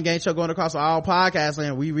 the #1 game show going across all podcast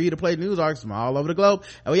land. We read and play news articles from all over the globe,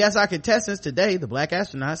 and we ask our contestants today, the black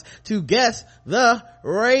astronauts, to guess the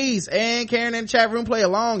race. And Karen in the chat room play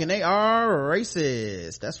along, and they are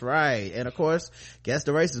racist. That's right. And of course, Guess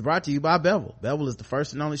the Race is brought to you by Bevel. Bevel is the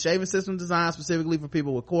first and only shaving system designed specifically for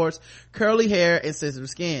people with coarse, curly hair and sensitive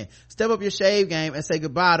skin. Step up your shave game and say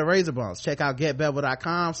goodbye to razor bumps. Check out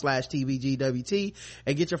getbevel.com/TBGWT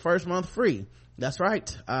and get your first month free. That's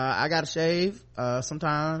right. I gotta shave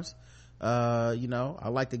sometimes. I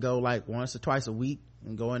like to go like once or twice a week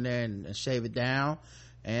and go in there and shave it down.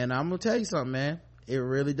 And I'm gonna tell you something, man. It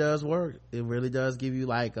really does work. It really does give you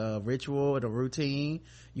like a ritual and a routine.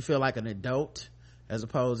 You feel like an adult as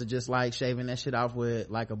opposed to just like shaving that shit off with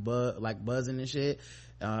like buzzing and shit.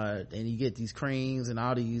 And you get these creams and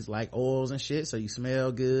all these like oils and shit, so you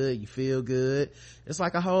smell good, you feel good. It's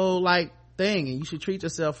like a whole like thing, and you should treat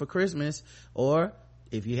yourself for Christmas, or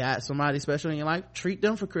if you had somebody special in your life, treat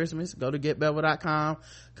them for Christmas. Go to getbevel.com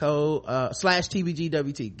code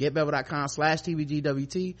 /TBGWT.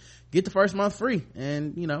 Getbevel.com/TBGWT. Get the first month free,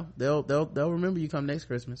 and they'll remember you come next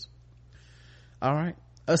Christmas. All right.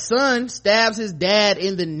 A son stabs his dad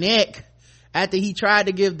in the neck after he tried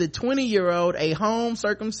to give the 20-year-old a home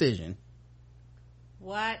circumcision.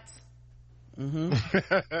 What?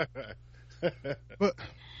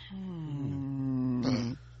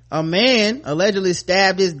 A man allegedly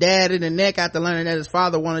stabbed his dad in the neck after learning that his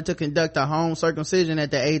father wanted to conduct a home circumcision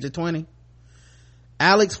at the age of 20.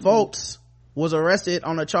 Alex Foltz was arrested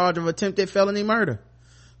on a charge of attempted felony murder.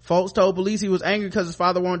 Foltz told police he was angry because his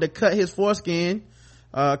father wanted to cut his foreskin.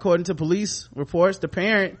 According to police reports, the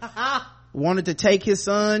parent wanted to take his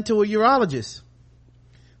son to a urologist.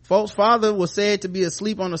 Folt's father was said to be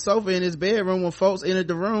asleep on the sofa in his bedroom when Foltz entered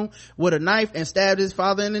the room with a knife and stabbed his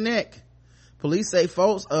father in the neck. Police say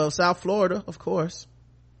Foltz of South Florida, of course,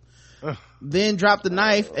 then dropped the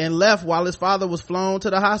knife and left while his father was flown to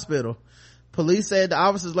the hospital. Police said the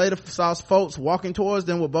officers later saw Foltz walking towards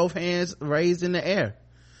them with both hands raised in the air.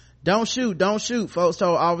 Don't shoot, Foltz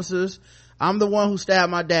told officers. I'm the one who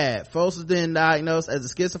stabbed my dad. Foltz was then diagnosed as a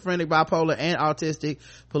schizophrenic, bipolar, and autistic.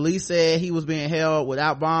 Police said he was being held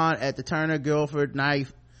without bond at the Turner Guilford Night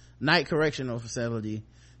Correctional Facility.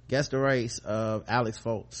 Guess the race of Alex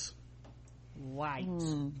Foltz. White.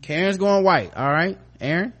 Karen's going white. All right,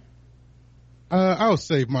 Aaron. I'll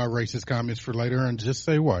save my racist comments for later and just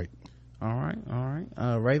say white. All right.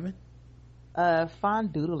 Raven.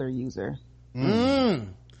 Fond doodler user.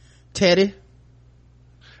 Teddy.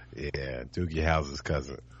 Yeah, Doogie Howse's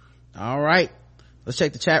cousin. All right. Let's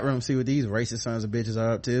check the chat room, see what these racist sons of bitches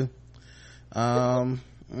are up to.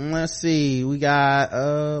 Let's see. We got,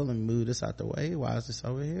 let me move this out the way. Why is this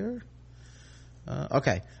over here?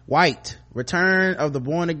 Okay. White. Return of the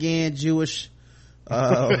born again Jewish,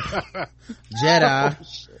 Jedi.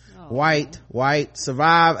 White.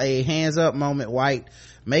 Survive a hands up moment. White.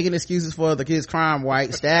 Making excuses for the kid's crime.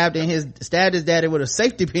 White. Stabbed his daddy with a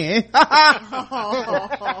safety pin.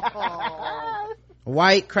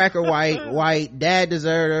 White. Cracker white. Dad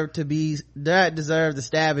deserved the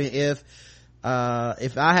stabbing. If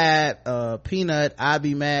I had Peanut, I'd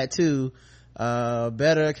be mad too.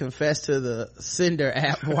 Better confess to the Cinder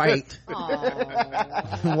app. White.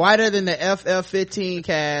 Whiter than the FF15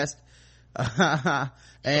 cast.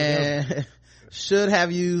 And should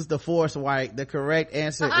have used the Force. White. The correct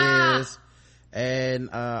answer is,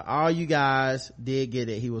 and all you guys did get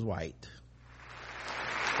it, he was white.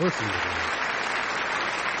 Of course he was white.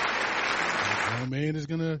 My man is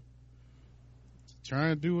gonna try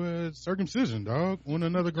and do a circumcision, dog, on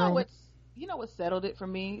another grown. You know what settled it for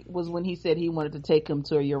me was when he said he wanted to take him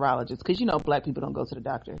to a urologist, because black people don't go to the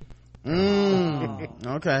doctor.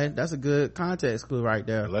 Okay, that's a good context clue right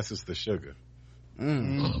there. Unless it's the sugar.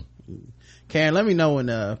 Karen, let me know when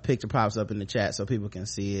the picture pops up in the chat so people can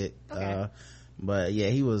see it. Okay. But yeah,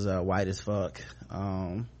 he was white as fuck.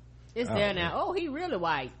 It's there now. Oh, he really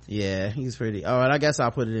white. Yeah, he's pretty. Oh, and I guess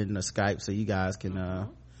I'll put it in the Skype so you guys can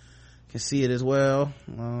see it as well.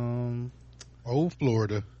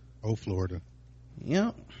 Florida.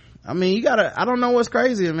 Yeah, I mean, I don't know what's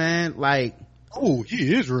crazier, man. Like,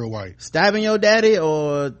 he is real white. Stabbing your daddy,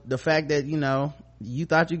 or the fact that you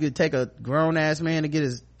thought you could take a grown ass man to get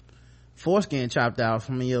his foreskin chopped out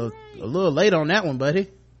from you. A little late on that one,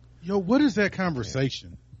 buddy. Yo, what is that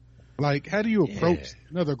conversation? Like, how do you approach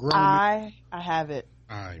another grown man? I have it.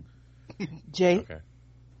 Jake. Okay.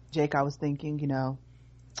 Jake, I was thinking,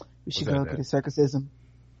 we should go get a circumcision.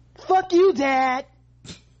 Fuck you, Dad.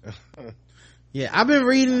 Yeah, I've been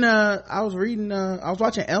reading, I was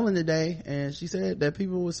watching Ellen today, and she said that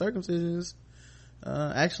people with circumcisions,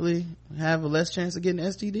 actually have a less chance of getting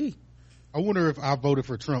STD. I wonder if I voted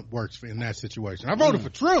for Trump works in that situation. I voted for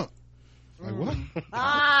Trump. Like, what?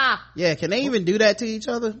 Yeah, can they even do that to each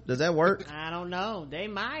other? Does that work? I don't know. They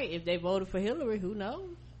might if they voted for Hillary. Who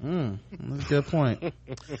knows? That's a good point.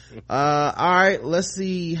 All right, let's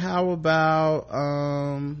see. How about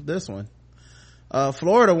this one?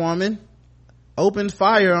 Florida woman opened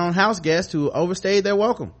fire on house guests who overstayed their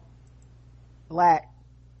welcome. Black.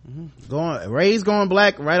 Ray's going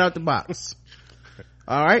black right out the box.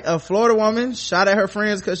 All right, a Florida woman shot at her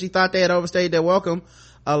friends because she thought they had overstayed their welcome.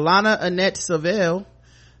 Alana Annette Savelle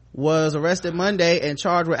was arrested Monday and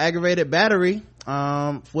charged with aggravated battery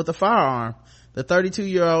with a firearm. The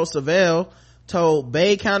 32-year-old Savelle told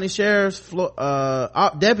Bay County Sheriff's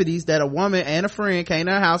deputies that a woman and a friend came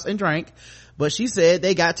to her house and drank, but she said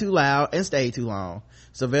they got too loud and stayed too long.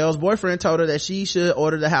 Savelle's boyfriend told her that she should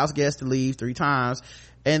order the house guests to leave 3 times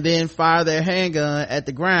and then fire their handgun at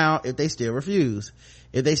the ground if they still refuse.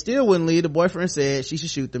 If they still wouldn't leave, the boyfriend said she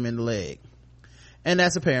should shoot them in the leg. And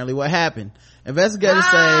that's apparently what happened. Investigators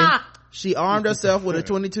say she armed herself with a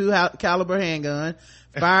 .22 caliber handgun,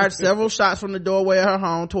 fired several shots from the doorway of her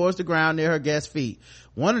home towards the ground near her guest's feet.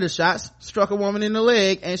 One of the shots struck a woman in the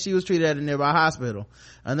leg, and she was treated at a nearby hospital.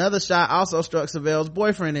 Another shot also struck Savelle's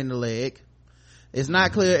boyfriend in the leg. It's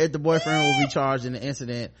not clear if the boyfriend will be charged in the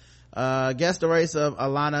incident. Guess the race of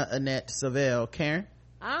Alana Annette Savelle. Karen?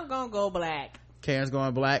 I'm gonna go black. Karen's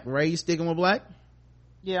going black. Ray, you sticking with black?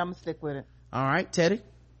 Yeah, I'm gonna stick with it. All right, Teddy?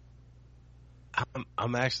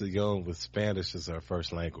 I'm actually going with Spanish as our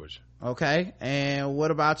first language. Okay, and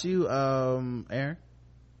what about you, Aaron?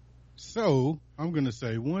 So I'm gonna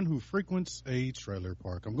say one who frequents a trailer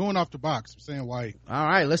park. I'm going off the box. I'm saying white. All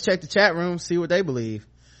right, let's check the chat room, see what they believe.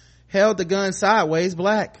 Held the gun sideways,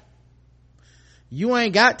 black. You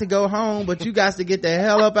ain't got to go home, but you got to get the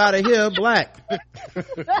hell up out of here, black.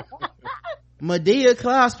 Madea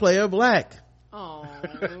cosplayer, black. Oh,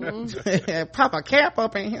 Pop a cap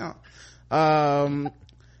up in here.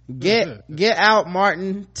 Get out,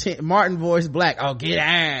 Martin voice, black. Oh, get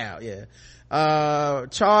out. Yeah.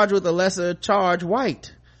 Charged with a lesser charge,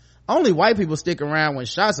 white. Only white people stick around when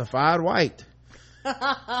shots are fired, white.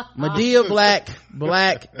 Madea,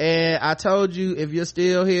 black. And I told you, if you're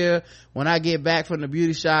still here when I get back from the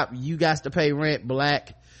beauty shop, you got to pay rent,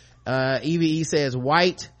 black. EVE says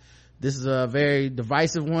white. This is a very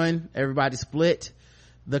divisive one. Everybody split.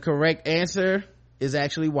 The correct answer is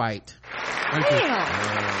actually white. Ain't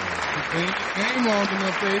long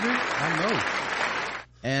enough, baby. I know.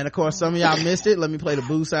 And of course, some of y'all missed it. Let me play the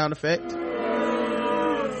boo sound effect.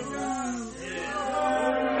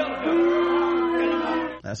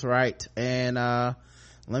 That's right. And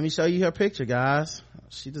let me show you her picture, guys.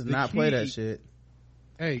 She does not play that shit.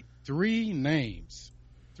 Hey, 3 names.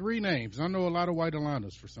 I know a lot of white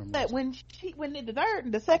Alanas for some reason. When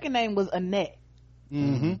the second name was Annette.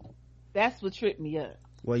 Mm-hmm. That's what tripped me up.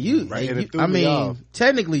 Well,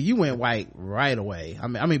 technically you went white right away. I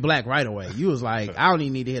mean black right away. You was like, I don't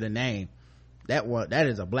even need to hear the name. That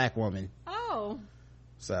is a black woman. Oh.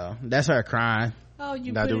 So that's her crying. Oh,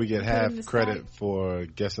 now do we get half credit for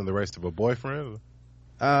guessing the race of a boyfriend?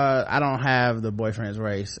 I don't have the boyfriend's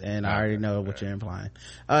race, and I already know what you're implying.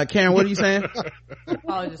 Karen, what are you saying?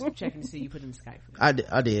 I was just checking to see you put in Skype.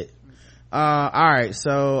 I did. All right,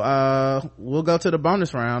 so we'll go to the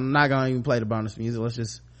bonus round. I'm not gonna even play the bonus music. Let's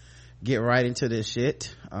just get right into this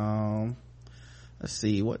shit. Let's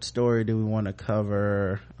see, what story do we want to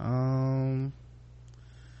cover?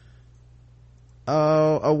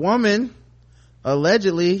 A woman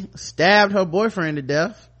allegedly stabbed her boyfriend to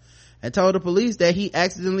death and told the police that he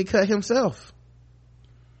accidentally cut himself.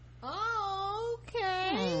 Oh,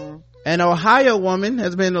 okay. An Ohio woman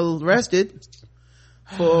has been arrested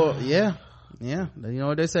for you know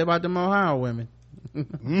what they say about them Ohio women.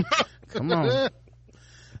 Come on.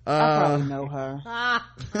 I probably know her.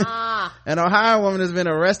 An Ohio woman has been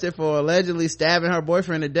arrested for allegedly stabbing her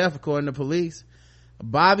boyfriend to death, according to police.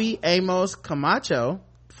 Bobby Amos Camacho,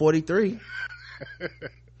 43,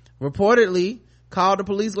 reportedly called the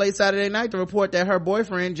police late Saturday night to report that her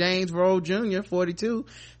boyfriend, James Rowe Jr., 42,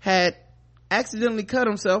 had accidentally cut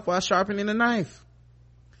himself while sharpening a knife.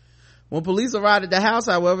 When police arrived at the house,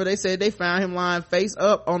 however, they said they found him lying face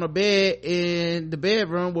up on a bed in the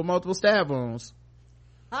bedroom with multiple stab wounds.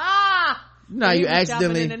 You know you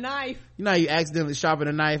accidentally sharpen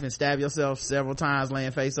a knife and stab yourself several times laying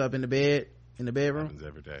face up in the bedroom. Happens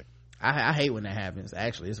every day. I hate when that happens.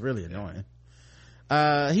 Actually, it's really annoying.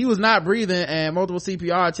 He was not breathing, and multiple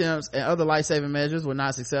CPR attempts and other life-saving measures were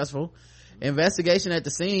not successful. Investigation at the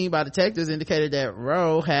scene by detectives indicated that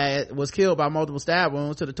Rowe was killed by multiple stab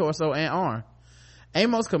wounds to the torso and arm.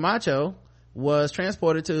 Amos Camacho was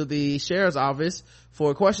transported to the sheriff's office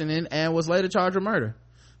for questioning and was later charged with murder.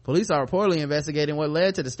 Police are reportedly investigating what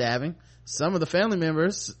led to the stabbing. Some of the family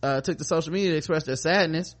members took to social media to express their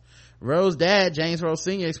sadness. Rowe's dad, James Rowe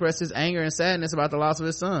Sr., expressed his anger and sadness about the loss of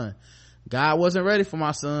his son. God wasn't ready for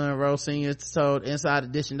my son, Rowe Sr. told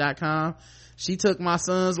InsideEdition.com. She took my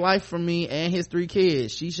son's life from me and his 3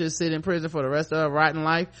 kids. She should sit in prison for the rest of her rotten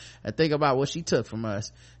life and think about what she took from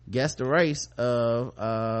us. Guess the race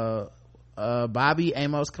of Bobby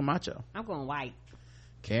Amos Camacho. I'm going white.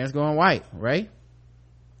 Karen's going white. Ray?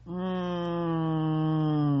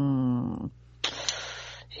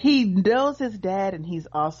 He knows his dad, and he's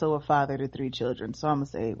also a father to 3 children, so I'm gonna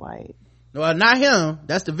say white. Well, not him.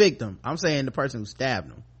 That's the victim. I'm saying the person who stabbed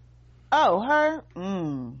him. Oh, her?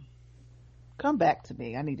 Come back to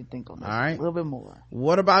me. I need to think on this a little bit more.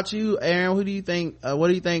 What about you, Aaron? What do you think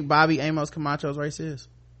Bobby Amos Camacho's race is?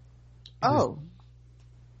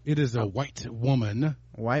 It is a white woman.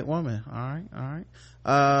 White woman. All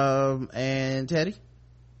right. And Teddy?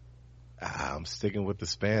 I'm sticking with the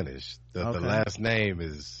Spanish. The last name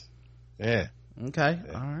is, Okay.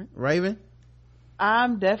 All right. Raven?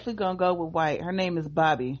 I'm definitely gonna go with white. Her name is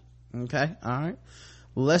Bobby. Okay. All right.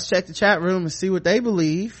 Well, let's check the chat room and see what they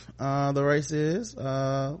believe the race is.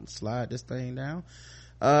 Slide this thing down.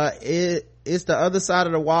 It's the other side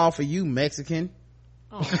of the wall for you, Mexican.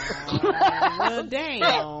 Oh, well,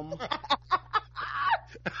 damn.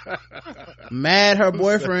 Mad her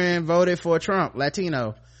boyfriend voted for Trump,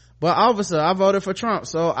 Latino. But officer, I voted for Trump,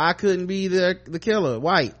 so I couldn't be the killer.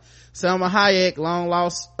 White. Selma Hayek, long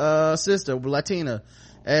lost sister, Latina,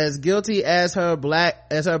 as guilty as her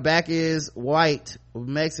back is white,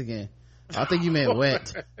 Mexican. I think you meant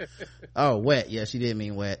wet. Oh, wet. Yeah, she did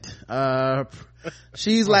mean wet.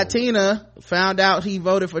 She's Latina, found out he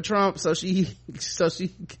voted for Trump, so she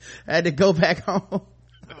had to go back home.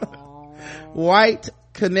 White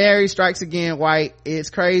canary strikes again, white.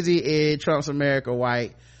 It's crazy. It Trump's America,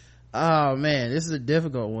 white. Oh man, this is a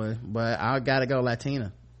difficult one, but I gotta go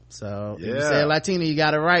Latina. So if you say Latina, you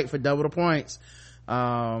got it right for double the points.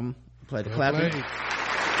 Play the clapping.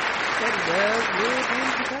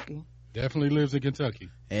 Definitely lives in Kentucky.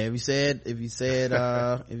 And if you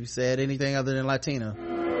said anything other than Latina.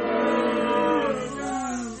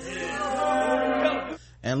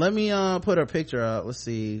 And let me put her picture up. Let's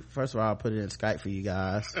see. First of all, I'll put it in Skype for you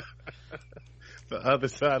guys. The other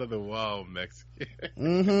side of the wall, Yep.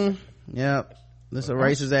 Mexican. This is a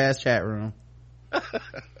racist ass chat room.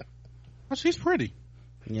 Oh, she's pretty.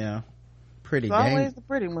 Yeah. Pretty. It's always the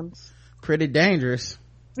pretty ones. Pretty dangerous.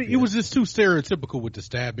 It was just too stereotypical with the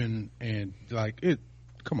stabbing, and like it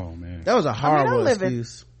Come on, man. That was a horrible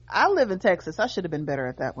excuse. I live in Texas. I should have been better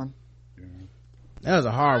at that one. Yeah. That was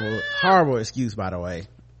a horrible excuse, by the way.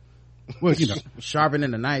 Well, you know,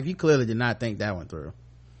 sharpening the knife. You clearly did not think that one through.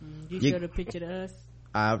 You showed a picture to us.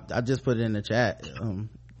 I just put it in the chat.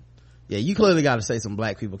 Yeah, you clearly got to say some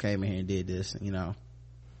black people came in here and did this. You know,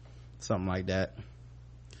 something like that.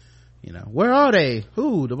 You know, where are they?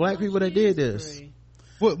 Who? The black people that did this?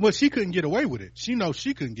 Well, she couldn't get away with it. She knows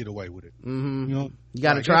she couldn't get away with it. Mm-hmm. You know, you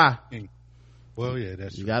got to try. Well, yeah,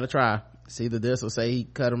 that's true. You got to try. It's either this or say he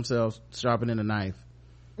cut himself sharpening a knife.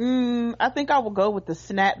 I think I will go with the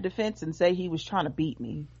snap defense and say he was trying to beat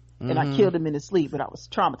me, and I killed him in his sleep, but I was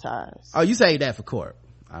traumatized. Oh, you say that for court?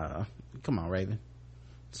 Come on, Raven.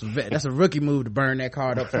 That's a rookie move to burn that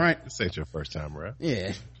card up front. This ain't your first time around.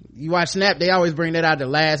 Yeah, you watch Snap, they always bring that out the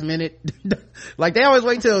last minute. Like they always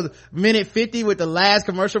wait till minute 50 with the last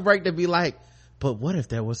commercial break to be like, but what if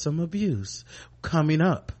there was some abuse coming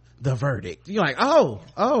up, the verdict? You're like, oh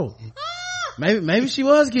maybe she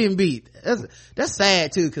was getting beat. That's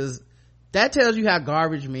sad too, because that tells you how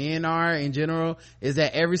garbage men are in general, is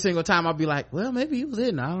that every single time I'll be like, well, maybe he was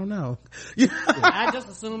in, I don't know. I just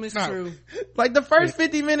assume it's true. Like the first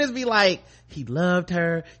 50 minutes be like, he loved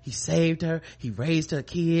her, he saved her, he raised her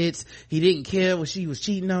kids, he didn't care when she was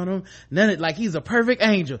cheating on him, like he's a perfect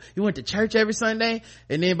angel, he went to church every Sunday,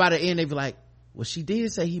 and then by the end they be like, well, she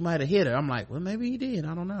did say he might have hit her. I'm like, well, maybe he did,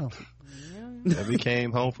 I don't know. Maybe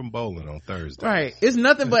came home from bowling on Thursday. Right. It's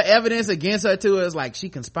nothing but evidence against her too. It's like she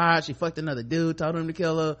conspired, she fucked another dude, told him to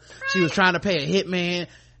kill her, she was trying to pay a hitman,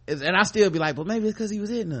 and I still be like, well, maybe it's because he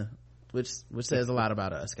was hitting her, which says a lot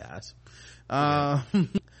about us guys.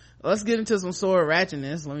 Let's get into some sword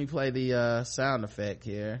ratchetness. Let me play the sound effect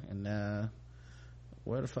here, and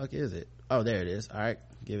where the fuck is it? Oh, there it is. All right,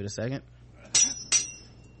 give it a second.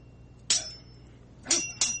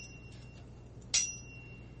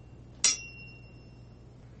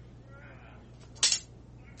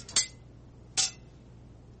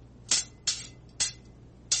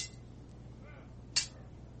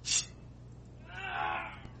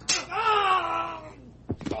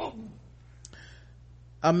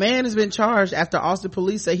 A man has been charged after Austin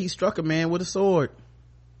police say he struck a man with a sword.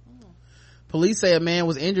 Police say a man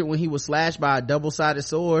was injured when he was slashed by a double-sided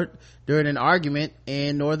sword during an argument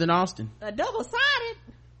in northern Austin. A double-sided?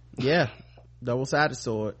 Yeah, double-sided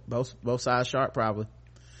sword. Both sides sharp, probably.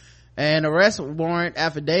 An arrest warrant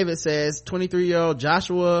affidavit says 23-year-old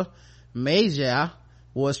Joshua Majah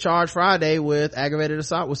was charged Friday with aggravated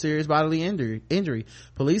assault with serious bodily injury.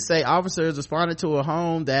 Police say officers responded to a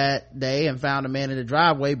home that day and found a man in the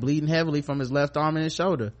driveway bleeding heavily from his left arm and his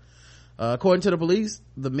shoulder. According to the police,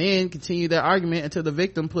 the men continued their argument until the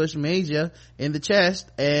victim pushed Major in the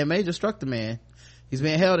chest, and Major struck the man. He's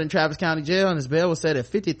being held in Travis County Jail, and his bail was set at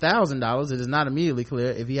 $50,000. It is not immediately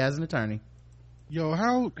clear if he has an attorney. Yo,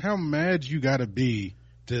 how mad you gotta be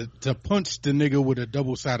to punch the nigga with a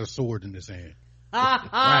double-sided sword in his hand?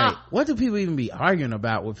 Right. What do people even be arguing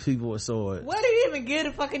about with people with swords? Where did he even get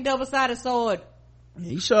a fucking double-sided sword?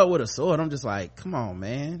 You show up with a sword, I'm just like, come on,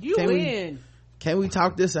 man. You win. Can we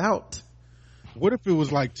talk this out? What if it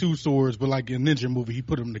was like two swords, but like in Ninja movie, he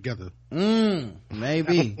put them together?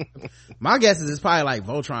 Maybe. My guess is it's probably like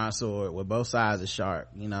Voltron sword where both sides are sharp,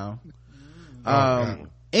 you know?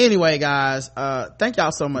 Anyway, guys, thank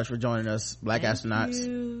y'all so much for joining us, Black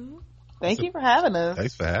Astronauts. Thank you for having us.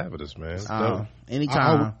 Thanks for having us, man.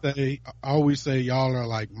 Anytime. I always say y'all are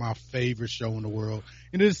like my favorite show in the world,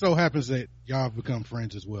 and it so happens that y'all have become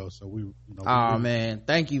friends as well. So man,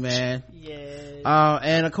 thank you, man. Yes.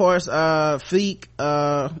 And of course, Feek,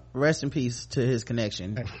 rest in peace to his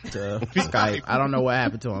connection to Skype. I don't know what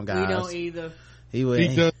happened to him, guys. We don't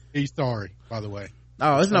either. He's sorry, by the way.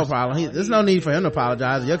 Oh, it's no problem. There's no need for him to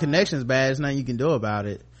apologize. Your connection's bad. There's nothing you can do about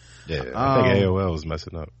it. Yeah, I think AOL was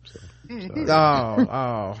messing up. So.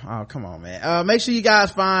 Oh, come on, man. Make sure you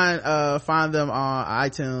guys find them on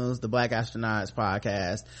iTunes, the Black Astronauts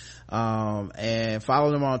podcast, and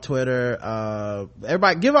follow them on Twitter.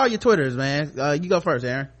 Everybody give all your Twitters, man. You go first,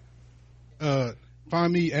 Aaron.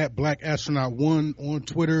 Find me at Black Astronaut 1 on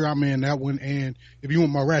Twitter. I'm in that one, and if you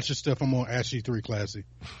want my ratchet stuff, I'm on Ashley3 Classy.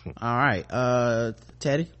 All right,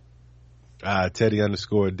 Teddy.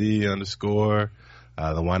 Teddy_D_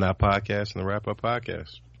 the Why Not Podcast and the Wrap Up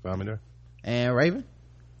Podcast. Find me there. And Raven.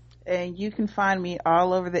 And you can find me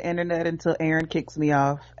all over the internet until Aaron kicks me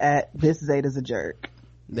off at This Zeta's a Jerk.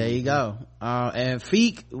 There you go. And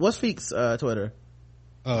Feek, what's Feek's Twitter?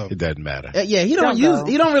 It doesn't matter. Yeah, he don't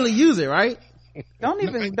really use it, right? Don't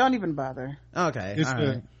even bother. Okay.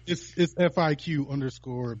 It's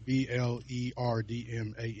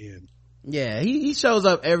FIQ_BLERDMAN. Yeah, he shows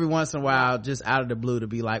up every once in a while, just out of the blue, to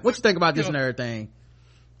be like, "What you think about this and everything?"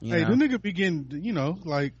 Hey, the nigga begin,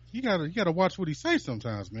 like you gotta watch what he say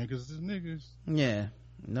sometimes, man, because this nigga's. Yeah,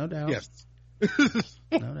 no doubt. Yes.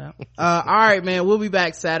 No doubt. All right, man, we'll be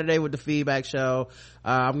back Saturday with the feedback show.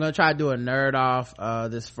 I'm gonna try to do a nerd off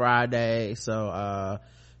this Friday, so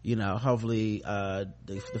hopefully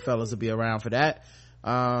the fellas will be around for that.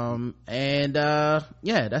 Yeah,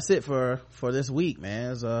 that's it for this week,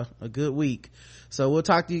 man. It's a good week, so we'll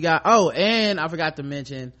talk to you guys. Oh, and I forgot to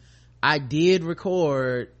mention, I did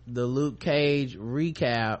record the Luke Cage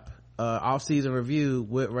recap off-season review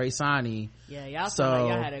with Ray Sani. Yeah, y'all sound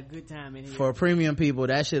like y'all had a good time in here. For premium people,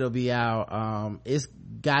 that shit'll be out. It's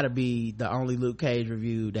gotta be the only Luke Cage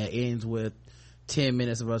review that ends with 10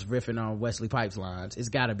 minutes of us riffing on Wesley Pipes lines. It's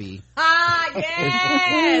gotta be.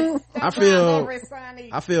 Yes.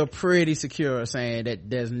 I feel pretty secure saying that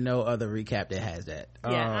there's no other recap that has that.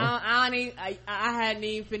 Yeah, I hadn't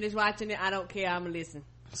even finished watching it. I don't care. I'm gonna listen.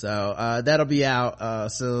 So that'll be out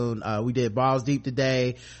soon. We did Balls Deep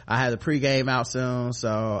today. I have the pregame out soon.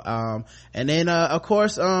 So and then of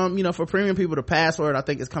course for premium people, the password I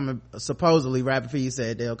think is coming. Supposedly Rapid Feed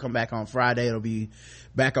said they'll come back on Friday. It'll be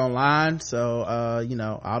back online. So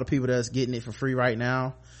all the people that's getting it for free right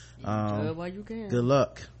now, while you can. Good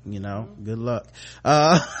luck. Good luck.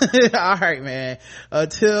 All right, man.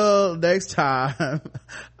 Until next time,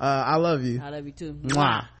 I love you. I love you too. Mwah.